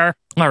 He's there.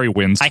 Larry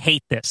wins. I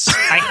hate this.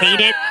 I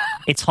hate it.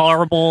 It's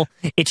horrible.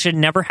 It should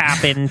never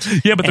happened.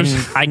 Yeah, but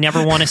I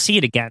never want to see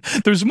it again.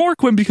 There's more,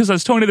 Quinn, because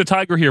as Tony the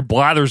Tiger here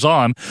blathers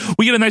on,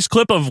 we get a nice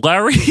clip of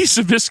Larry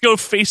Zbyszko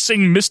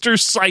facing Mr.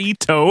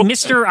 Saito.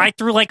 I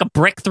threw like a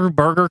brick through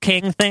Burger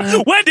King thing.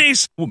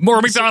 Wendy's! Or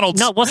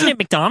McDonald's. No, wasn't it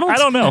McDonald's? I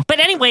don't know. But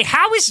anyway,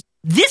 how is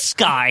this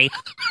guy...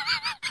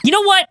 You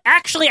know what?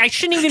 Actually, I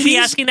shouldn't even be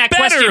asking that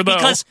question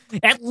because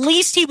at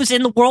least he was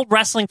in the World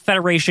Wrestling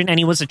Federation and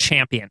he was a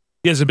champion.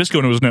 Yeah,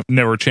 Zbyszko was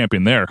never a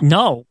champion there.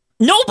 No.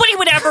 Nobody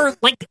would ever,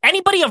 like,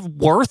 anybody of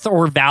worth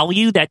or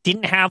value that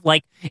didn't have,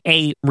 like,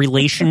 a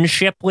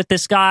relationship with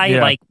this guy,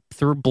 like,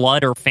 through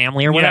blood or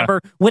family or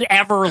whatever would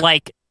ever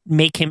like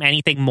make him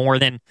anything more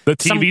than the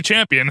TV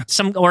champion,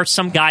 some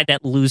guy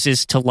that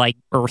loses to like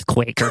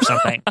Earthquake or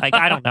something. Like,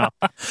 I don't know.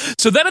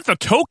 So then at the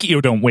Tokyo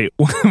Dome, wait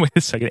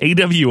a second,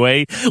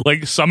 AWA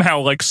like somehow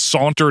like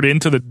sauntered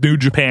into the New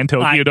Japan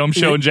Tokyo Dome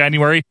show in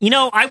January. You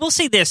know, I will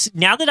say this,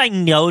 now that I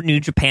know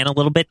New Japan a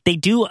little bit, they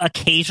do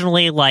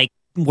occasionally like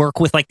work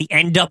with like the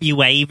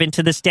NWA even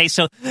to this day.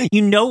 So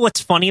you know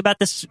what's funny about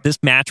this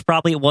match?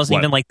 Probably it wasn't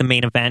even like the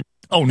main event.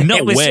 Oh,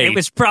 no way. It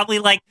was probably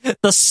like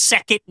the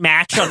second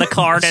match on the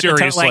card at,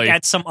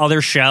 at some other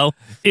show.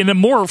 In a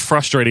more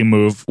frustrating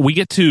move, we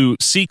get to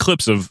see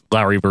clips of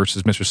Larry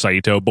versus Mr.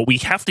 Saito, but we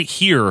have to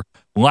hear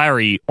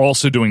Larry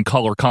also doing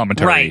color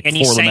commentary. Right, and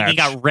he's for the saying match. he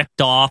got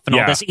ripped off and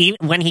all this.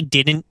 Even when he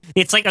didn't,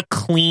 it's like a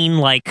clean,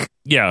 like,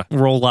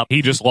 roll up.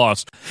 He just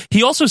lost.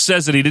 He also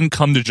says that he didn't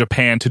come to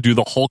Japan to do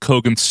the Hulk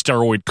Hogan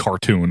steroid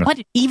cartoon.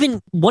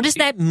 What does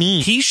that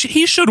mean? He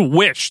should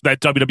wish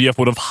that WWF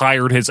would have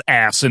hired his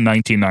ass in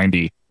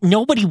 1990.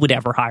 Nobody would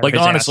ever hire his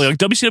honestly, ass. like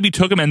WCW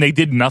took him and they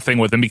did nothing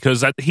with him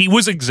because he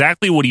was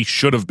exactly what he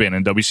should have been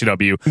in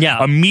WCW.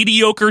 Yeah. A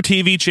mediocre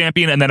TV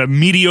champion and then a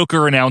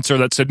mediocre announcer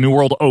that said New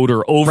World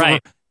Order over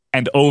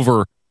and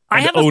over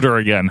and Order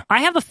again.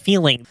 I have a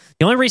feeling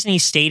the only reason he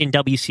stayed in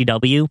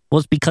WCW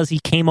was because he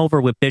came over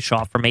with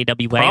Bischoff from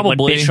AWA. Probably.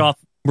 When Bischoff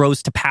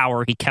rose to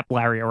power, he kept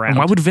Larry around. And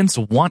why would Vince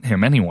want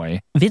him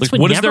anyway? Vince would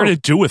what never, is there to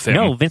do with him?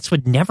 No, Vince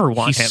would never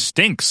want him. He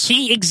stinks.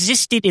 He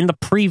existed in the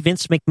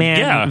pre-Vince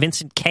McMahon,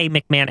 Vincent K.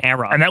 McMahon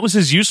era. And that was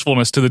his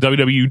usefulness to the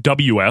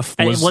WWF.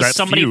 And it was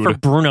somebody feud. for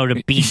Bruno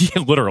to beat.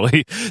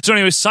 Literally. So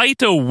anyway,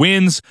 Saito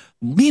wins.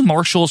 Lee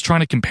Marshall is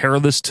trying to compare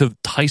this to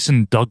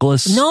Tyson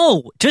Douglas.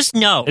 No, just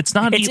no. It's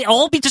not. It's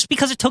all just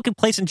because it took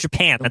place in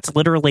Japan. That's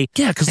literally.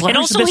 Yeah, because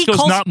Larry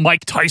Zbyszko's not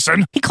Mike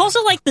Tyson. He calls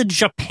it like the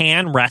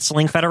Japan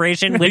Wrestling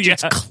Federation, which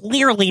is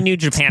clearly New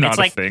Japan. It's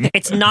like thing.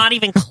 It's not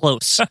even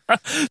close.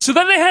 So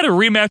then they had a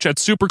rematch at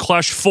Super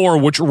Clash 4,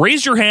 which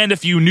raise your hand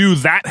if you knew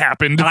that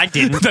happened. I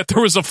didn't. That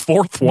there was a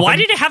fourth one. Why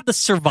did it have the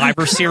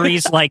Survivor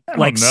Series like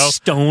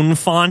stone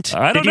font?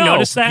 I don't know. Did you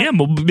notice that?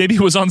 Yeah, maybe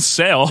it was on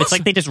sale. It's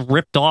like they just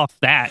ripped off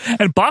that.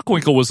 And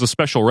Bockwinkel was the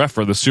special ref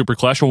for the Super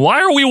Clash. Why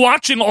are we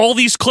watching all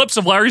these clips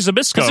of Larry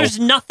Zbyszko? Because there's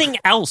nothing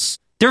else.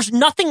 There's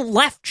nothing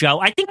left, Joe.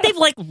 I think they've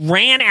like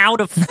ran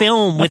out of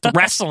film with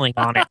wrestling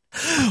on it.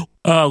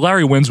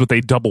 Larry wins with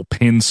a double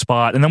pin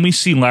spot, and then we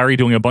see Larry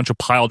doing a bunch of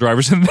pile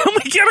drivers, and then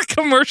we get a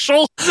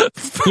commercial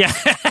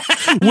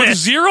with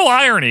zero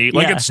irony.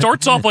 Like it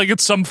starts off like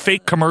it's some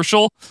fake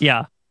commercial.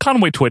 Yeah.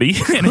 Conway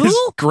Twitty and his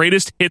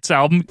greatest hits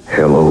album.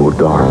 Hello,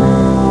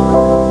 darling.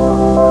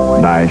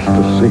 Nice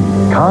to see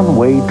you.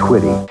 Conway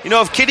Twitty. You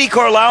know, if Kitty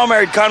Carlisle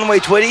married Conway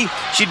Twitty,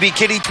 she'd be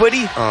Kitty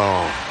Twitty.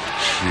 Oh,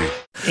 shit.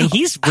 And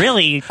he's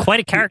really quite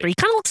a character. He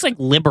kind of looks like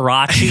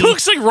Liberace. He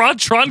looks like Rod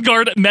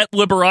Trongard met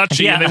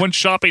Liberace and they went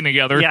shopping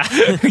together. Yeah.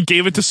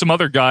 Gave it to some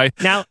other guy.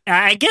 Now,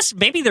 I guess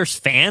maybe there's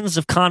fans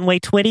of Conway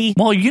Twitty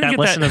that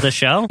listen to the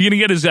show. You're going to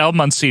get his album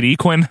on CD,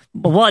 Quinn?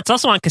 Well, it's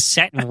also on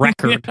cassette and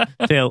record,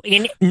 too,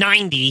 in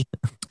 90.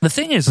 The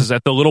thing is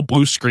that the little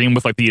blue screen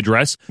with like the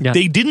address,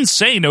 they didn't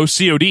say no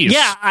CODs.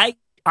 Yeah,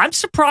 I'm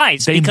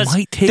surprised they because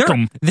might take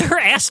them. They're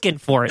asking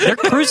for it. They're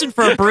cruising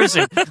for a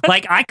bruising.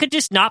 Like, I could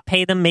just not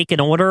pay them, make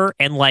an order,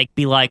 and like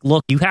be like,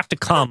 look, you have to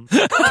come.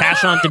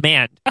 Cash on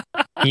demand.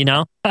 You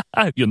know?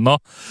 You know.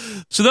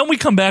 So then we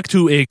come back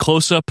to a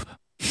close-up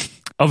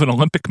of an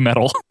Olympic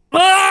medal.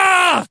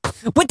 Ah!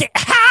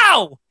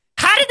 How?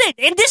 How did it?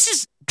 And this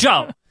is,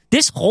 Joe,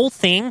 this whole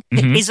thing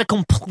is a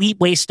complete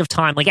waste of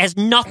time. Like, it has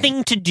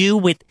nothing to do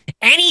with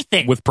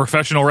anything. With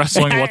professional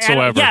wrestling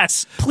whatsoever.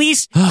 Yes.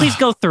 Please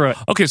go through it.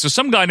 Okay, so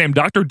some guy named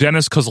Dr.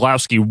 Dennis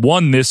Kozlowski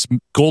won this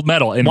gold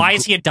medal. Why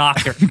is he a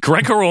doctor?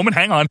 Greco-Roman,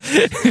 hang on.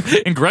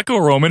 In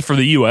Greco-Roman for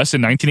the U.S.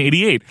 in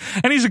 1988.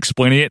 And he's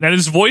explaining it, and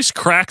his voice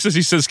cracks as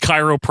he says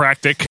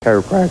chiropractic.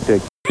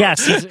 Chiropractic.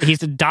 Yes,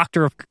 he's a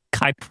doctor of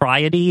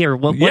chipriety or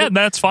what? Yeah,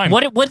 that's fine.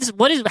 What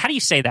is? How do you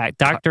say that?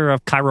 Doctor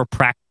of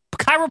chiropractic.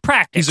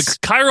 He's a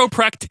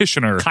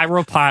chiropractitioner.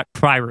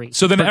 Chiropractic.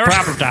 So then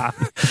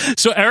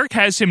Eric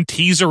has him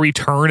tease a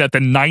return at the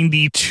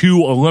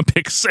 92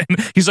 Olympics, and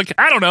he's like,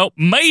 I don't know,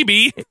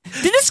 maybe. Did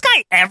this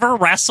guy ever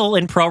wrestle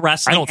in pro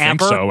wrestling? I don't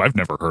think so. I've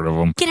never heard of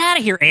him. Get out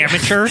of here,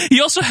 amateur.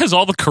 He also has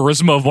all the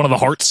charisma of one of the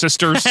Hart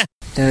sisters.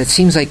 It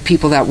seems like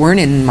people that weren't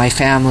in my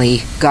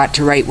family got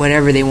to write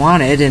whatever they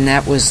wanted, and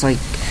that was like,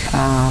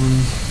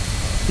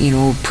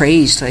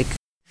 praised. Like,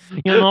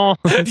 and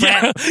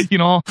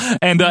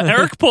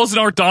Eric pulls an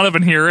Art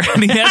Donovan here,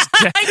 and he has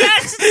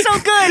yes, it's so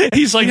good.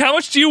 He's like, how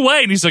much do you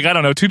weigh? And he's like, I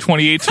don't know,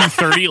 228,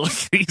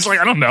 230. He's like,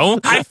 I don't know.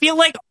 I feel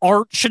like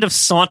Art should have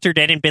sauntered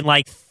in and been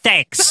like,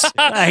 thanks.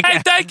 Hey,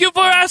 thank you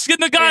for asking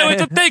the guy with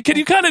the thing. Can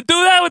you kind of do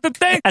that with the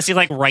thing? As he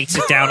like writes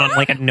it down on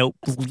like a note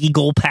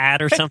legal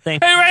pad or something.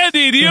 Hey,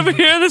 Randy, do you ever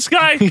hear this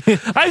guy?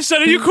 I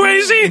said, are you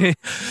crazy?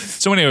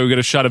 So anyway, we get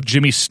a shot of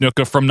Jimmy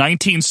Snuka from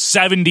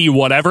 1970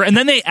 whatever, and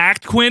then they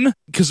act, Quinn,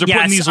 because they're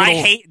putting these little... I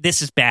hate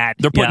this is bad.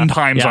 They're putting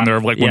times on there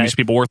of like when these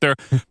people worked there.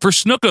 For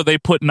Snuka, they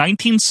put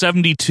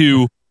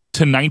 1972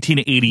 to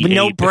 1988. With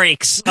no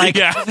breaks. Like,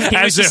 he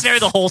was just there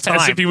the whole time.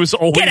 As if he was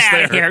always Get out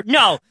there. of here.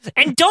 No.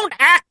 And don't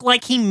act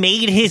like he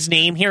made his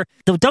name here.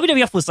 The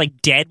WWF was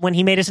like dead when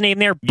he made his name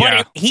there,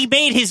 but he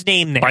made his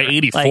name there. By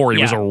 84,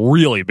 he was a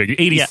really big...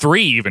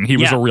 83 even, he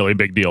was a really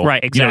big deal.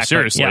 Right, exactly.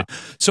 Seriously. Yeah.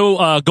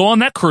 So go on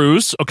that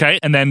cruise, okay,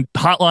 and then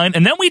Hotline,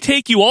 and then we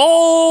take you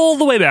all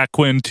the way back,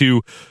 Quinn,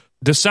 to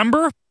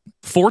December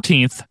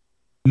 14th,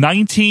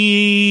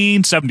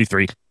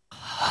 1973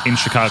 in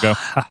Chicago.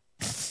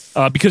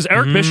 Because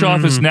Eric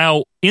Bischoff is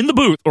now in the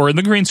booth or in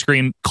the green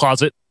screen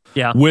closet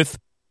with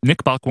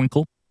Nick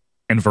Bockwinkel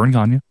and Vern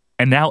Gagne.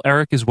 And now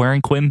Eric is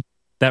wearing, Quinn,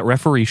 that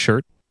referee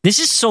shirt. This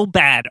is so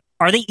bad.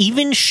 Are they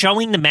even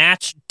showing the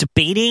match,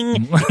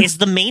 debating? Is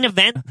the main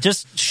event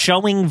just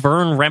showing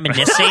Vern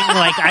reminiscing?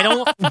 Like, I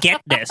don't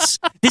get this.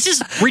 This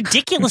is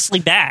ridiculously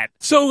bad.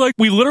 So, like,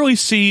 we literally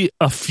see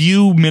a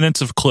few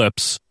minutes of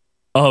clips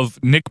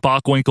of Nick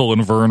Bockwinkel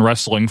and Vern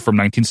wrestling from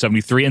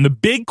 1973. And the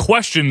big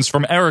questions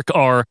from Eric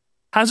are,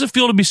 how does it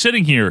feel to be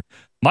sitting here?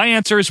 My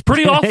answer is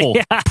pretty awful.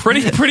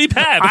 Pretty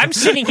bad. I'm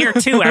sitting here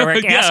too,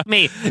 Eric. Ask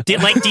me. Do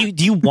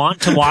you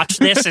want to watch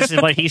this? This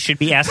is what he should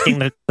be asking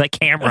the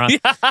camera.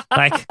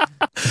 Like,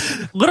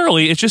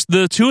 literally, it's just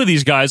the two of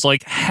these guys,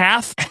 like,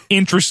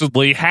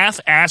 half-interestedly,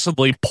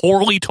 half-assedly,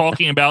 poorly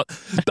talking about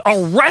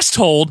a rest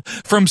hold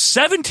from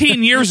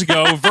 17 years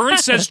ago. Vern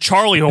says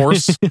Charlie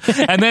horse,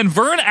 and then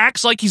Vern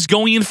acts like he's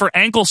going in for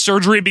ankle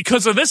surgery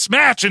because of this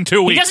match in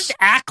 2 weeks. He doesn't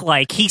act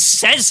like. He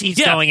says he's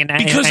going in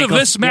because of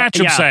this match,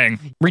 I'm saying.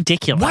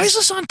 Ridiculous. Why is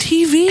this on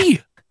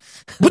TV?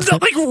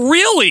 Like,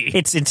 really?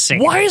 It's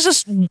insane. Why is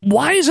this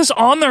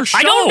on their show?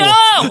 I don't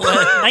know.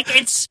 Like,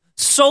 it's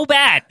so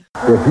bad.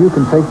 If you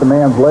can take the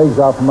man's legs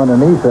out from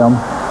underneath him,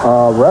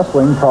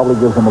 wrestling probably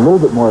gives him a little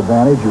bit more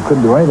advantage. You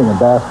couldn't do anything in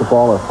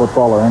basketball or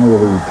football or any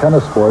of the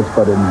tennis sports,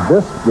 but in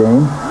this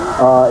game,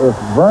 if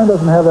Vern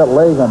doesn't have that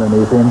leg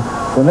underneath him,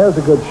 then there's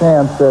a good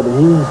chance that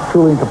he's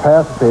truly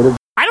incapacitated.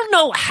 I don't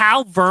know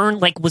how Vern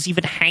was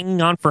even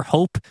hanging on for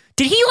hope.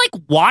 Did he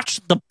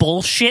watch the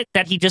bullshit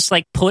that he just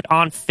put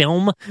on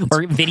film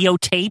or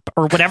videotape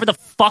or whatever the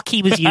fuck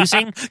he was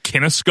using?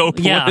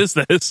 Kinescope. Yeah. What is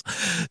this?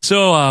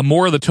 So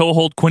more of the toe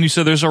hold. Quinn, you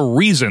said there's a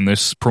reason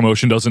this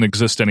promotion doesn't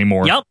exist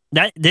anymore. Yep.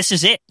 This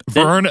is it.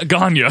 Vern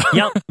Gagne.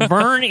 Yep.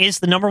 Vern is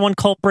the number one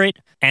culprit,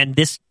 and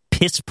this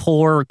piss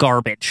poor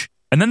garbage.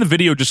 And then the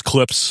video just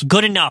clips.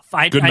 Good enough.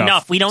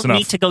 Enough. We don't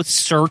need to go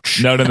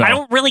search. No. I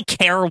don't really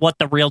care what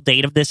the real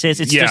date of this is.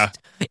 It's just,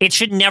 it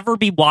should never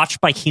be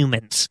watched by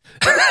humans.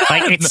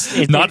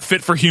 It's not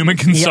fit for human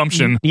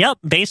consumption. Yep,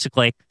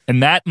 basically.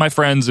 And that, my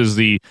friends, is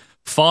the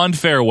fond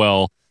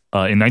farewell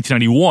in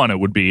 1991, it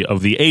would be,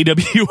 of the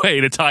AWA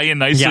to tie in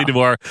nicely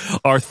to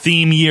our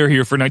theme year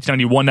here for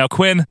 1991. Now,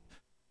 Quinn,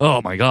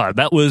 oh my God,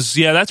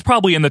 that's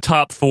probably in the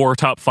top 4,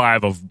 top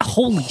 5 of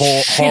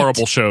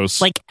horrible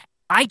shows.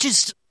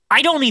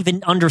 I don't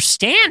even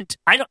understand.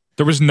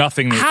 There was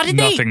nothing.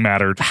 Nothing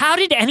mattered. How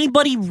did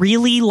anybody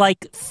really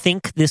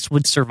think this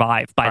would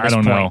survive by this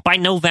point? Know. By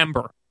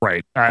November,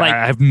 right?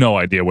 I have no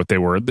idea what they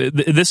were.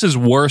 This is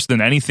worse than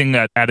anything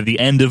that out of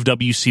the end of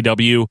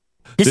WCW.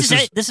 This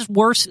is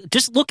worse.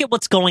 Just look at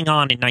what's going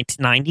on in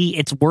 1990.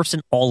 It's worse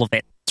than all of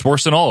it. It's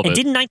worse than all of it. And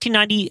didn't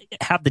 1990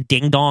 have the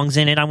Ding Dongs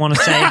in it, I want to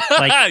say?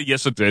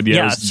 Yes, it did.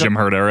 Yeah, it was the Jim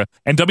Herd era.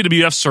 And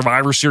WWF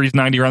Survivor Series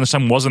 90 around this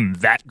time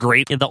wasn't that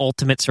great. The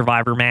Ultimate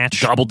Survivor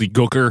match.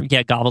 Gobbledygooker.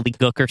 Yeah,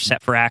 Gobbledygooker,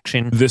 set for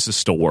action. This is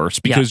still worse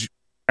because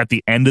at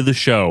the end of the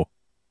show,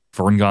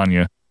 Vern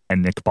Gagne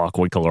and Nick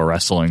Bockwinkel are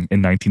wrestling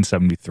in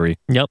 1973.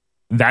 Yep.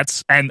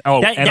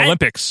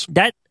 Olympics.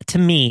 That to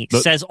me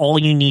says all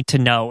you need to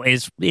know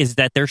is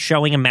that they're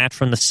showing a match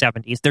from the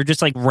 70s. They're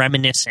just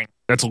reminiscing.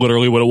 That's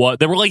literally what it was.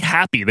 They were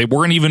happy. They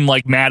weren't even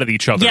mad at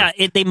each other. Yeah,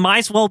 they might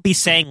as well be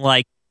saying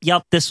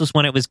yep, this was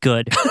when it was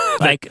good.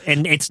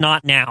 And it's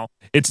not now.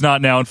 It's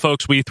not now. And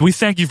folks, we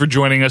thank you for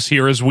joining us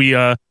here as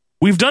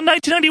we've done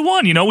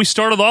 1991. We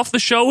started off the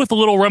show with a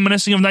little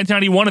reminiscing of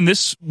 1991, and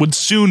this would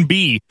soon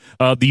be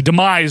the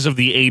demise of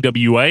the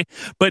AWA.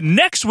 But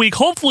next week,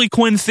 hopefully,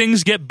 Quinn,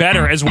 things get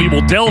better as we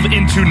will delve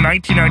into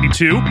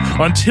 1992.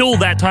 Until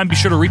that time, be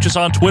sure to reach us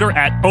on Twitter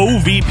at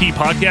OVP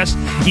Podcast.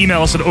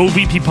 Email us at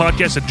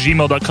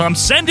ovppodcast@gmail.com.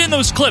 Send in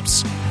those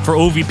clips for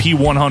OVP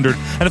 100.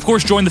 And, of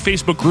course, join the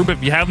Facebook group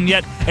if you haven't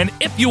yet. And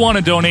if you want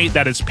to donate,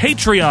 that is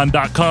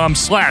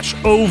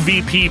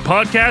patreon.com/OVP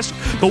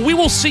Podcast. But we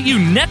will see you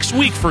next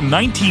week for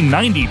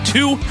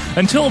 1992.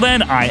 Until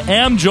then, I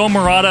am Joe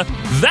Murata.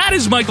 That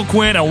is Michael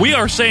Quinn, and we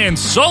are saying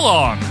so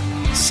long.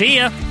 See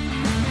ya.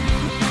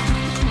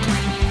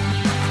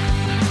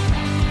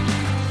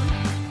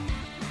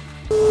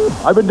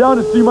 I've been down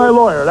to see my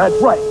lawyer, that's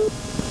right.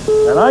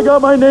 And I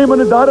got my name on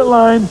the dotted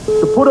line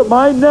to put up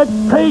my next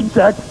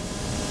paycheck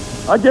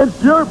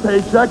against your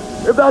paycheck,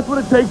 if that's what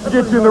it takes to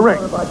get you in the ring.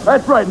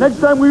 That's right. Next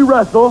time we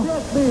wrestle,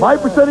 my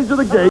percentage of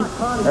the gate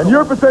and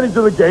your percentage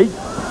of the gate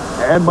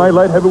and my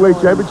light heavyweight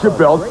championship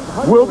belt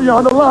will be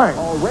on the line.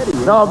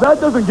 Now, if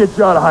that doesn't get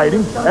you out of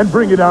hiding and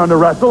bring you down to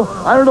wrestle,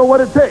 I don't know what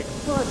it takes.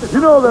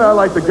 You know that I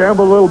like to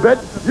gamble a little bit.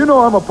 You know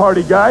I'm a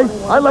party guy.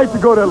 I like to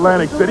go to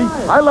Atlantic City.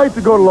 I like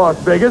to go to Las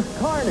Vegas.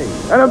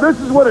 And if this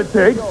is what it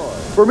takes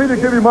for me to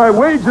give you my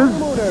wages,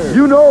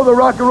 you know the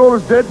rock and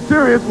roller's dead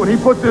serious when he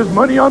puts his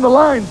money on the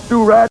line,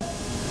 Stu Rat.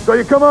 So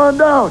you come on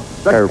down.